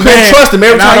 You couldn't trust him.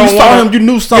 Every time you saw him, you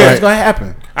knew something was going to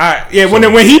happen.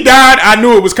 When he died, I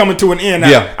knew it was coming to an end.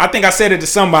 I think I said it to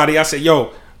somebody. I said,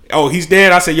 yo, oh, he's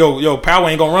dead. I said, yo, Power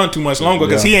ain't gonna run too much longer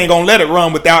because he ain't gonna let it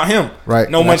run without him. Right.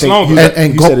 No And I much think longer.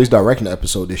 He said he's directing the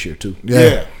episode this year too.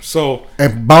 Yeah. So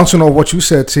And bouncing on what you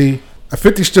said, T,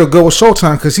 50 still good with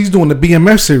Showtime because he's doing the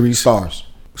BMF series. Stars.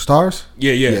 Stars?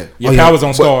 yeah. Oh, Power's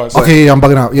on Stars. Okay, yeah, I'm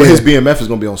bugging out. Yeah, But his BMF is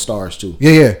gonna be on Stars too.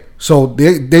 yeah. So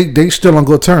they still on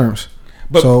good terms.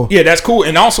 But so yeah, that's cool.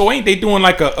 And also, ain't they doing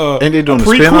like a Ain't they doing a the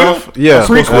spinoff? Yeah. a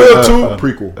prequel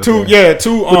Prequel.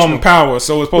 to Power.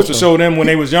 So it's supposed to show them when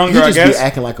they was He younger. I just guess. be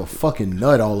acting like a fucking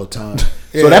nut all the time.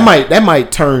 Yeah. So that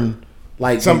might turn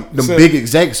like them big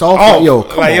execs off. Oh, Like, yo,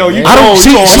 come like, on, yo, man. you I don't Oh,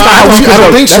 see. you That's don't not how lie. we, I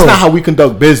don't think That's so. not how we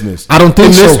conduct business. I don't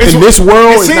think so. In this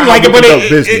world, It it's seemed not like how it, we but conduct it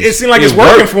business. seemed like it's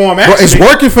working for him. Bro, Actually, it's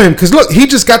working for him because look, he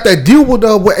just got that deal with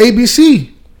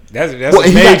ABC. That's Well,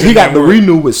 he amazing. got the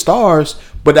renew with Stars,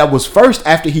 but that was first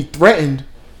after he threatened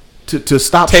to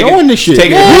stop showing this shit.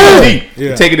 Take it Yeah. to BET.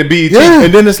 Yeah. Take it to BET. Yeah.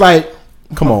 And then it's like,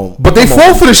 come on. But they come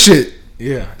fall on. for the shit.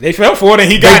 Yeah, they fell for it,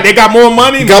 and they got more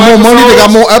money. He got more money. They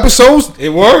got more episodes. It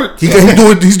worked. He's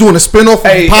doing a spinoff of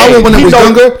Hey, Power when he it was know-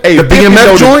 younger. Hey, The 50 know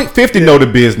BMF the- joint. 50 know the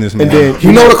business, man. And then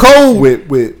He know the code.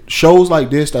 with shows like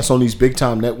this that's on these big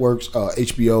time networks,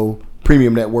 HBO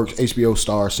premium networks, HBO,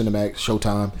 Star, Cinemax,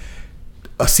 Showtime.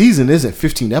 A season isn't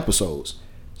 15 episodes,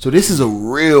 so this is a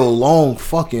real long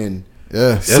fucking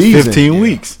That's season. 15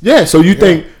 weeks. Yeah, so you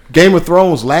think Game of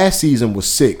Thrones last season was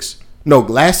 6? No,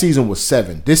 last season was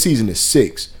 7. This season is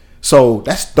 6. So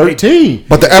that's 13.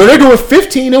 But so they're doing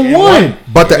 15 and 1.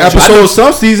 But the I know episodes.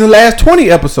 some seasons last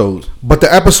 20 episodes. But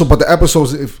the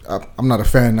episodes. If I'm not a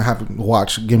fan, I haven't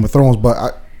watched Game of Thrones.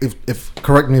 But if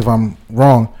correct me if I'm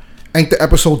wrong, ain't the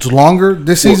episodes longer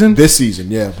this season? This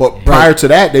season, yeah. But prior to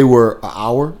that, they were an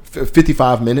hour,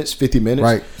 55 minutes, 50 minutes.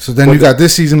 Right. So then But you got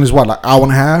this season is what, like hour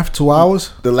and a half, 2 hours?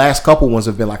 The last couple ones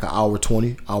have been like an hour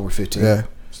 20, hour 15. Yeah.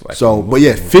 So, but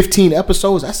yeah, 15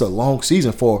 episodes, that's a long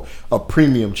season for a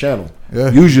premium channel.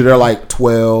 Yeah. Usually they're like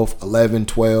 12, 11,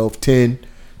 12, 10.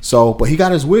 So, but he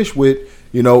got his wish with,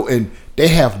 and they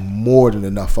have more than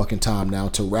enough fucking time now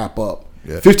to wrap up.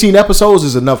 Yeah. 15 episodes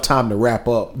is enough time to wrap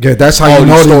up. Yeah, that's how all you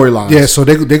know these they- storylines. Yeah, so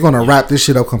they're gonna wrap this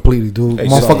shit up completely, dude.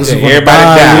 Motherfuckers is gonna everybody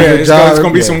die. die. Yeah, it's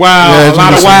gonna be some wild, Yeah, a it's lot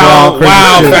gonna of be some wild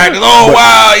crazy shit. factors. Oh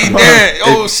wow, he dead.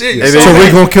 Oh shit. And So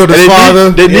Rick gonna kill his father.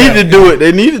 They need to do it.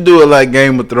 They need to do it like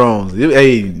Game of Thrones.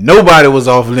 Hey, nobody was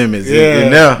off limits. Yeah.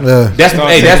 Now, Yeah. That's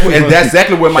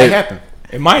exactly what might happen.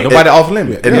 It might. Nobody off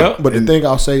limit. Yeah. But the thing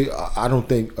I'll say, I don't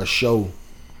think a show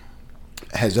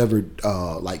has ever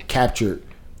like captured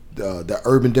the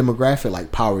urban demographic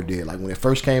like Power did. Like when it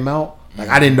first came out, like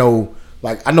I didn't know.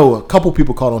 Like I know a couple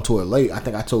people caught onto it late. I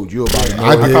think I told you about it. I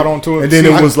I did. caught on to it. And then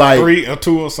it was like 3 or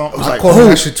 2 or something. was I like, caught him who?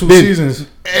 actually 2 Then seasons.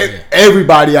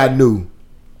 Everybody I knew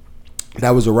that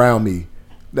was around me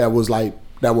that was like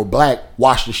that were black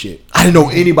watched the shit. I didn't know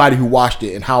anybody who watched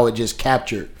it and how it just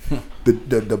captured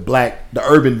the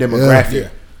urban demographic Yeah.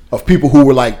 of people who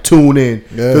were like tuned in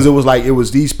Yeah. because it was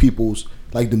these people's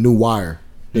like the New Wire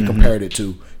they compared it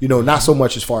to. Not so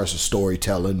much as far as the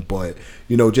storytelling, but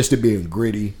just it being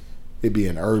gritty, it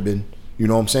being urban. You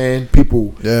know what I'm saying?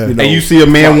 People, Yeah. And you see a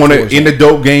man flock want to towards in that. the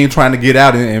dope game trying to get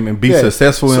out and be Yeah.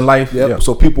 successful in life. Yep. Yeah.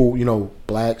 So people,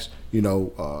 blacks,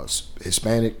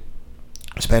 Hispanic,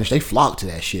 Spanish, they flock to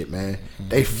that shit, man.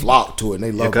 They flock to it and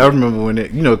they Yeah, love 'cause I it. remember when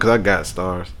because I got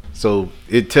Stars, so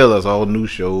it tell us all new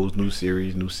shows, new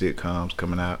series, new sitcoms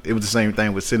coming out. It was the same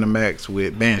thing with Cinemax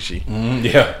with Banshee,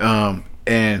 Yeah.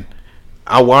 and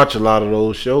I watch a lot of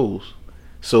those shows.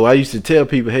 So I used to tell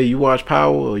people, hey, you watch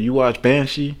Power or you watch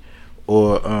Banshee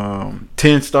or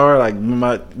 10 Star, like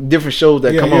my different shows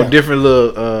that Yeah, come yeah. on different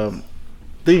little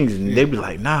things, and they be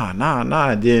like, nah.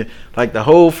 And then like the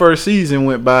whole first season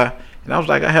went by. And I was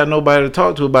like, I had nobody to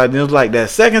talk to about it. Then it was like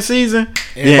that second season,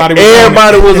 everybody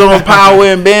was on Power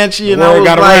and Banshee, and I Word was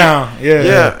got like, around.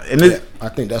 Yeah. And it, I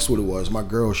think that's what it was. My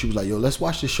girl, she was like, yo, let's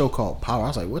watch this show called Power. I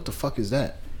was like, what the fuck is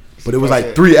that? But it was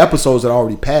like 3 episodes that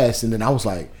already passed, and then I was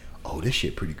like, oh, this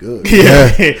shit pretty good.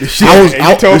 Yeah. I you was-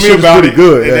 told this me shit is about pretty it.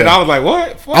 good, And then yeah. I was like,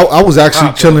 what? Fuck. I was actually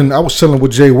Wow. chilling. I was chilling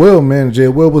with Jay Will, man. Jay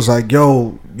Will was like,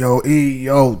 yo,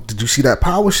 did you see that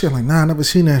Power shit? I'm like, nah, I never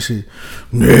seen that shit.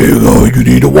 Nigga, you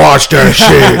need to watch that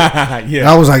shit. And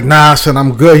I was like, nah, son,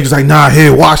 I'm good. He was like, nah,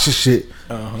 here, watch this shit.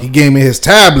 He gave me his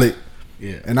tablet.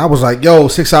 Yeah. And I was like, yo,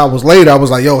 6 hours later, I was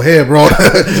like, yo, here, bro.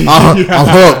 I'm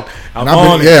hooked. And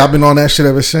I've been on that shit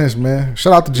ever since, man.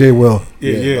 Shout out to Jay Will.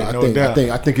 Yeah, but no doubt.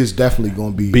 I think it's definitely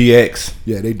going to be. BX.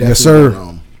 Yeah, they definitely. Yes,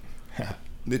 sir.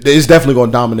 It's definitely going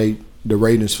to dominate the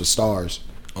ratings for Stars.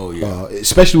 Oh, yeah.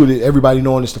 Especially with everybody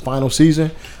knowing it's the final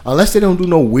season. Unless they don't do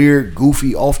no weird,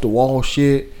 goofy, off the wall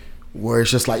shit where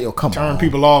it's just like, yo, come Turn on,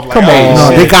 people off. Like, Come hey, on. No,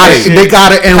 shit, they got shit. it. They got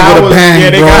to end with a bang, Yeah,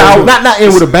 they bro. got not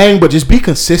end with a bang, but just be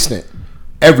consistent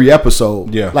every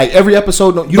episode. Yeah. Like every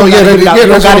episode, you No, don't yeah, gotta hit it out, yeah, you don't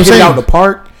that's what gotta I'm hit it saying. out the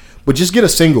park, but just get a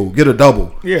single, get a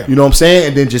double. Yeah. You know what I'm saying?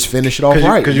 And then just finish it off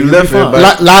right. Because you You'll be left fine.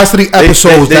 everybody. Last 3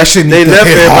 episodes, that shit They need to left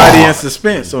hit everybody in hard.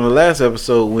 suspense on the last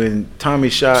episode when Tommy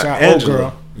shot Shot old Angela.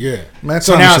 girl. Yeah. Man,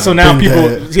 So Tommy now, should've so now been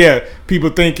people, dead. people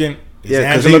thinking, is Yeah,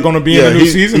 'cause Angela he- going to be yeah, in the new he-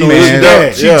 season he or is she man,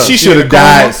 dead? She should have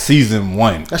died season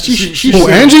 1. She Who, should-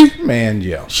 Angie? Man,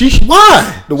 yeah.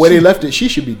 Why? The way they left it, she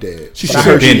should be dead. She But I should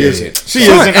heard have been she dead. isn't. She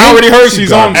isn't. I already heard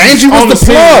she's on. Angie on was the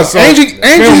scene, plus. so Angie's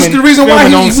filming- the reason why filming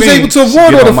he on was scene. able to avoid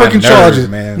Get all the on my freaking nerves, charges.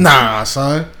 man. Nah,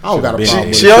 son. I don't got a Should've problem been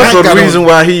with She it. also Frank the got reason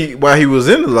on- why he was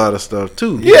in a lot of stuff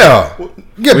too. Yeah.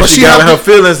 Yeah, When but she got her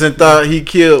feelings and thought he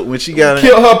killed when she got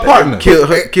Killed her partner. killed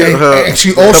her. and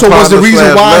she her also was the partner reason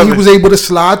slash why he lover. was able to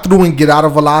slide through and get out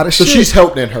of a lot of So shit. she's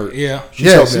helped and hurt. Yeah.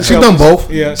 Yeah, she done both.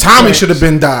 Yeah, Tommy she's- should have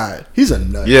been died. He's a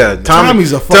nut. Yeah,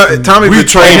 Tommy's a fucking Tommy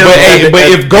betrayed him. But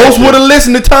at if the- Ghost would have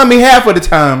listened to Tommy half of the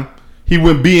time, he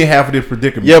wouldn't be in half of this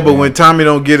predicament. Yeah, but man. when Tommy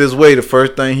don't get his way, the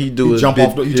first thing he do He is jump be-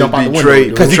 off the- he is jump out the window. betray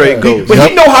Because betray he- Ghost. But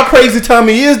he know how crazy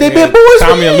Tommy is. They've been boys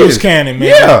Tommy for a years. loose cannon, man.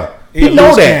 Yeah, he a know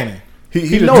loose that. cannon.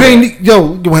 He know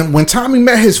know that. When Tommy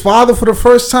met his father for the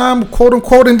first time, quote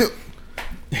unquote, and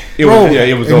It bro, was, yeah,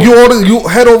 it was. and you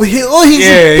head over here. Oh, he's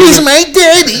he my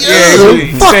daddy.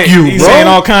 Yeah, Fuck you, he's bro. saying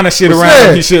all kind of shit around Yeah.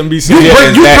 him he shouldn't be You saying. Yeah,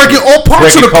 break, you exactly. breaking all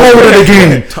parts of the Breaking code code. of the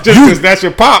game. Just because that's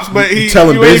your pops, but he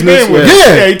telling you ain't business, been with yeah.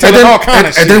 him. Yeah, He telling all kind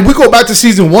of shit. and then we go back to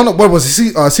season 1. What was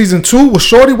it? Season 2 was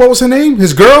Shorty. What was her name?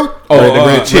 His girl. the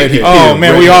red chick. redhead. Oh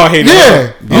man, we all hated Yeah,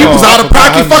 her. he was out of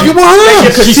pocket fucking with her.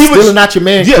 because she she's was- stealing out your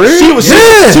man's Yeah, crib.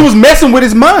 she was messing with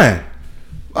his mind.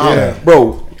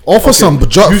 Bro. All for some You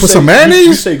for say- some You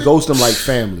mayonnaise. say ghost them like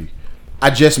family. I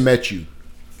just met you,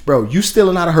 bro. You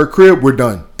stealing out of her crib? We're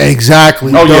done.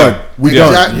 Exactly. Oh, yeah. Done. We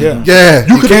Yeah. done. Yeah.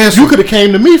 You could have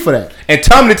came to me for that. And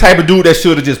Tommy the type of dude that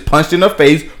should have just punched in her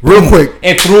face Real quick.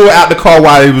 and threw her out the car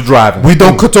while he was driving. We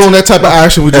don't condone that type of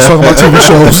action. We just talking about TV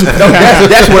shows.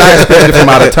 That's what I expected from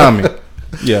out of Tommy.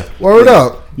 Yeah. Word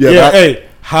up. Yeah, but hey,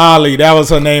 Holly, that was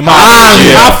her name.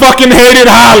 Holly. I fucking hated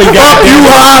Holly. Fuck you,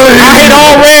 Holly. I hate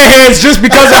all redheads just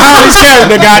because of Holly's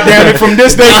character. Goddamn it! From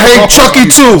this day, I hate Chucky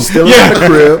too. stealing out the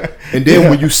crib, and then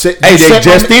when you set, Hey, you they set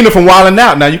my- Justina from Wildin'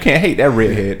 Out. Now you can't hate that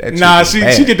redhead. That Nah, chick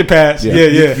is she bad. get the pass. Yeah.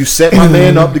 Yeah. you set my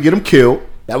man up to get him killed.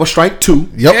 That was strike 2.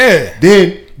 Yep. Yeah.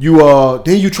 Then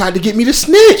you tried to get me to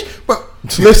snitch. But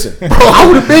listen, bro, I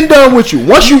would have been done with you.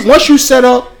 Once you set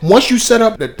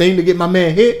up the thing to get my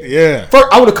man hit. Yeah. First,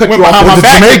 I would have cut Went you off behind with my the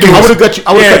back. Jamaicans. I would have cut you.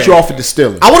 I would have Yeah. cut you off at the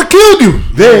stealing. I would have killed you.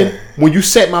 Then when you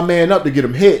set my man up to get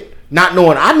him hit, not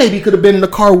knowing I maybe could have been in the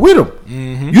car with him.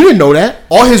 You didn't know that.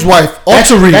 Or his wife.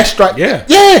 That's Altery. strike. Yeah.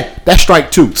 That's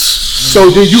strike 2. So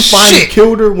then you finally Shit.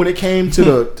 killed her when it came to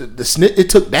the snitch. It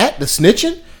took the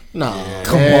snitching. Nah,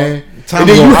 Come man. on. And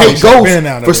then you hate Tommy been Ghost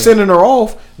out of for there. sending her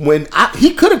off when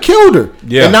he could have killed her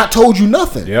Yeah. and not told you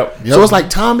nothing. Yep. So it's like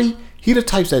Tommy. He the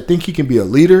types that think he can be a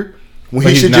leader when But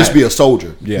he he's should just not. be a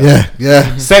soldier. Yeah.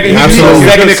 Second, he was Absolutely.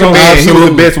 second in command. He was the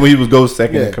Absolutely. best when he was Ghost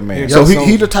second Yeah. in command. So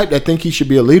he the type that think he should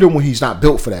be a leader when he's not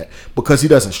built for that because he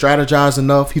doesn't strategize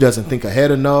enough. He doesn't think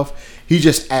ahead enough. He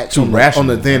just acts on the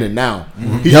rational, then and now.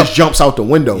 He just jumps out the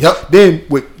window. Yep. Then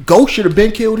with Ghost should have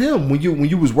been killed him when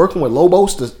you was working with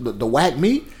Lobos the whack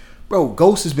me. Bro,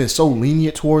 Ghost has been so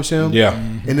lenient towards him. Yeah.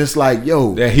 And it's like,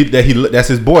 yo, That's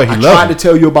his boy. He I loves tried to him.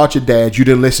 tell you about your dad. You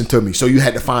didn't listen to me, so you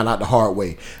had to find out the hard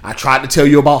way. I tried to tell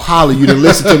you about Holly. You didn't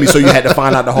listen to me, so you had to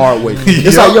find out the hard way.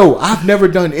 It's like, yo, I've never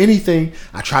done anything.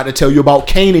 I tried to tell you about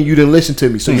Kanan. You didn't listen to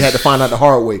me, so you had to find out the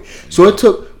hard way. So it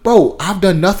took, bro, I've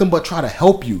done nothing but try to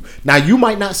help you. Now, you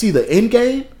might not see the end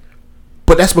game,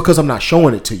 but that's because I'm not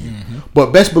showing it to you.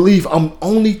 But best believe I'm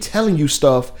only telling you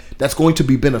stuff that's going to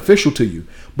be beneficial to you.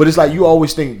 But it's like you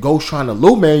always think Ghost trying to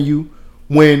low man you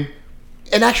when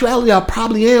in actuality I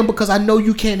probably am because I know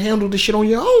you can't handle this shit on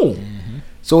your own.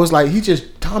 So it's like he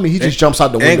just jumps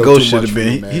out the window. And Ghost too should much have for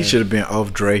me, been. man. He should have been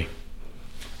off Dre.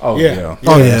 Oh Yeah.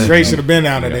 Oh, yeah. Dre should have been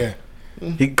out of there.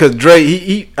 Because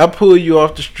Dre, I pull you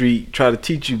off the street, try to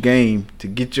teach you game to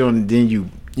get you on, and then you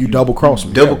You double cross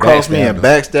me. double cross me backstab and him.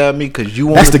 backstab me because you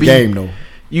want That's to the be, game though.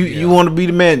 You want to be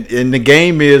the man, and the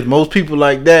game is most people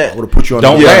like that. I would have put you on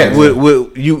Don't the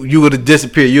last. You would have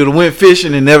disappeared. You would have went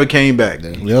fishing and never came back.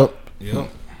 Yep.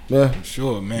 Yeah.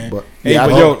 Sure, man. But, Hey, yeah,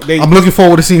 but I yo, don't- they, I'm looking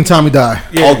forward to seeing Tommy die.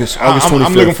 yeah, August I'm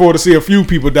 25th. looking forward to see a few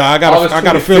people die. I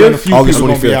got a feeling a few August people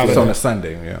gonna be 25th, out It's of on there. a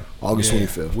Sunday. Yeah. August Yeah.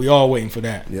 25th. We all waiting for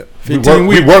that. Yep. 15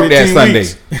 We weeks. work that 15 Sunday.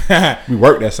 weeks. We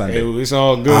worked that Sunday. Hey, it's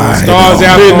all good. I Stars know.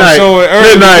 out. Midnight. Midnight. Show it early.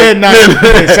 Midnight.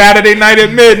 Midnight. Saturday night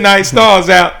at midnight. Stars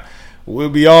out. We'll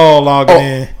be all logging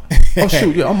in. Oh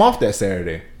shoot, yeah, I'm off that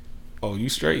Saturday. Oh, you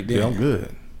straight then? Yeah, I'm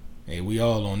good. Hey, we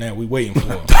all on that. We waiting for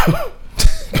him.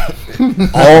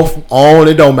 Off, on,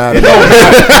 it don't matter. We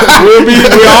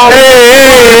all.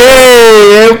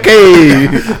 Hey, okay.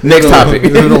 Next topic.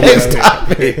 Next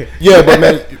topic. Yeah, but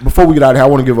man, before we get out of here, I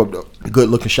want to give up the good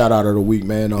looking shout out of the week,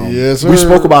 man. Yes, we sir.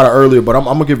 spoke about it earlier, but I'm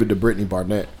gonna give it to Brittany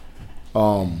Barnett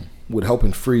with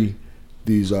helping free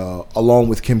these, along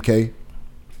with Kim K,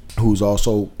 who's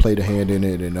also played a hand in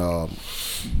it, and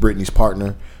Brittany's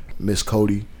partner, Miss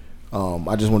Cody.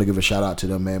 I just want to give a shout out to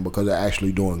them, man, because they're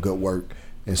actually doing good work,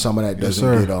 and some of that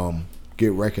doesn't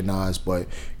get recognized. But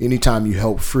anytime you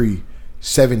help free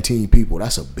 17 people,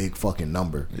 that's a big fucking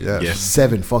number. Yes.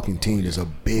 7 fucking teen is a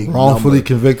big Wrongfully number.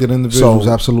 convicted individuals,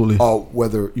 So, absolutely.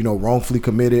 Whether wrongfully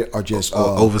committed or just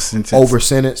Or over-sentenced.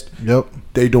 over-sentenced, Yep.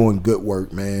 they doing good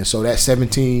work, man. So that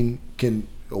 17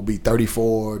 it'll be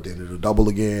 34, then it'll double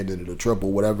again, then it'll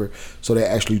triple, whatever. So they're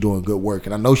actually doing good work.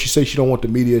 And I know she says she don't want the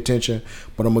media attention,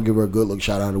 but I'm gonna give her a good look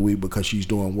shout out of the week because she's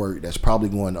doing work that's probably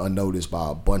going unnoticed by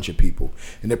a bunch of people,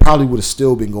 and it probably would have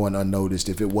still been going unnoticed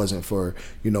if it wasn't for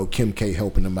Kim K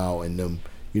helping them out and them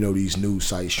these news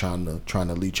sites trying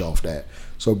to leech off that.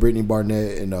 So Brittany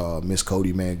Barnett and Miss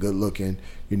Cody, man, good looking.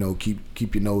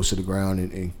 Keep your nose to the ground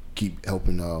and keep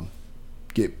helping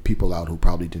get people out who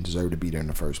probably didn't deserve to be there in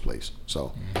the first place.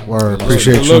 So Word.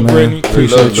 Appreciate Good you, luck, man. Brittany.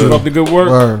 Appreciate Keep you. up the good work.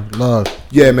 Word. Love.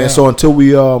 yeah, man. So until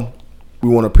we want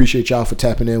to appreciate y'all for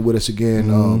tapping in with us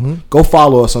again. Go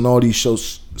follow us on all these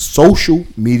social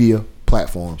media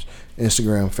platforms: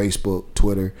 Instagram, Facebook,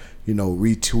 Twitter.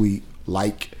 Retweet,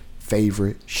 like,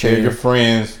 favorite, Share your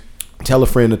friends. Tell a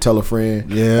friend to tell a friend.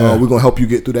 Yeah. We're gonna help you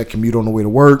get through that commute on the way to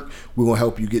work. We're gonna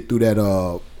help you get through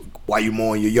that while you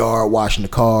mowing your yard, washing the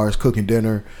cars, cooking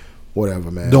dinner, whatever,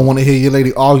 man. Don't want to hear your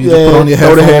lady argue. Yeah, Just put on your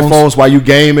throw the headphones. headphones while you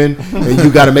gaming, and you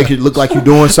got to make it look like you're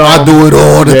doing something. I do it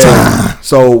all the time.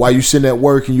 So while you sitting at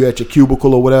work and you at your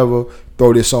cubicle or whatever,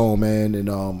 throw this on, man,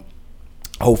 and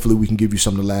hopefully we can give you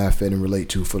something to laugh at and relate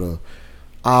to for the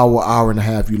hour and a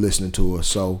half you listening to us.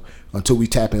 So until we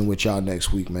tap in with y'all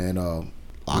next week, man,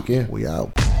 lock in. We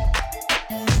out.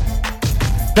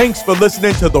 Thanks for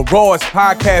listening to the rawest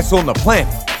podcast on the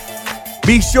planet.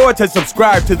 Be sure to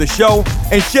subscribe to the show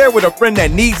and share with a friend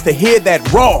that needs to hear that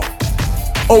raw.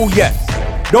 Oh yes,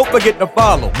 don't forget to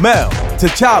follow Mel,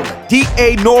 T'Challa,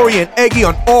 D.A., Nori, and Eggy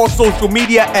on all social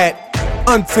media at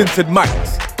Uncensored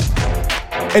Mics.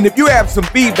 And if you have some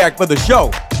feedback for the show,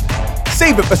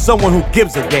 save it for someone who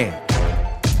gives a damn.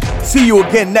 See you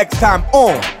again next time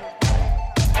on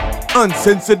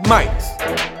Uncensored Mics.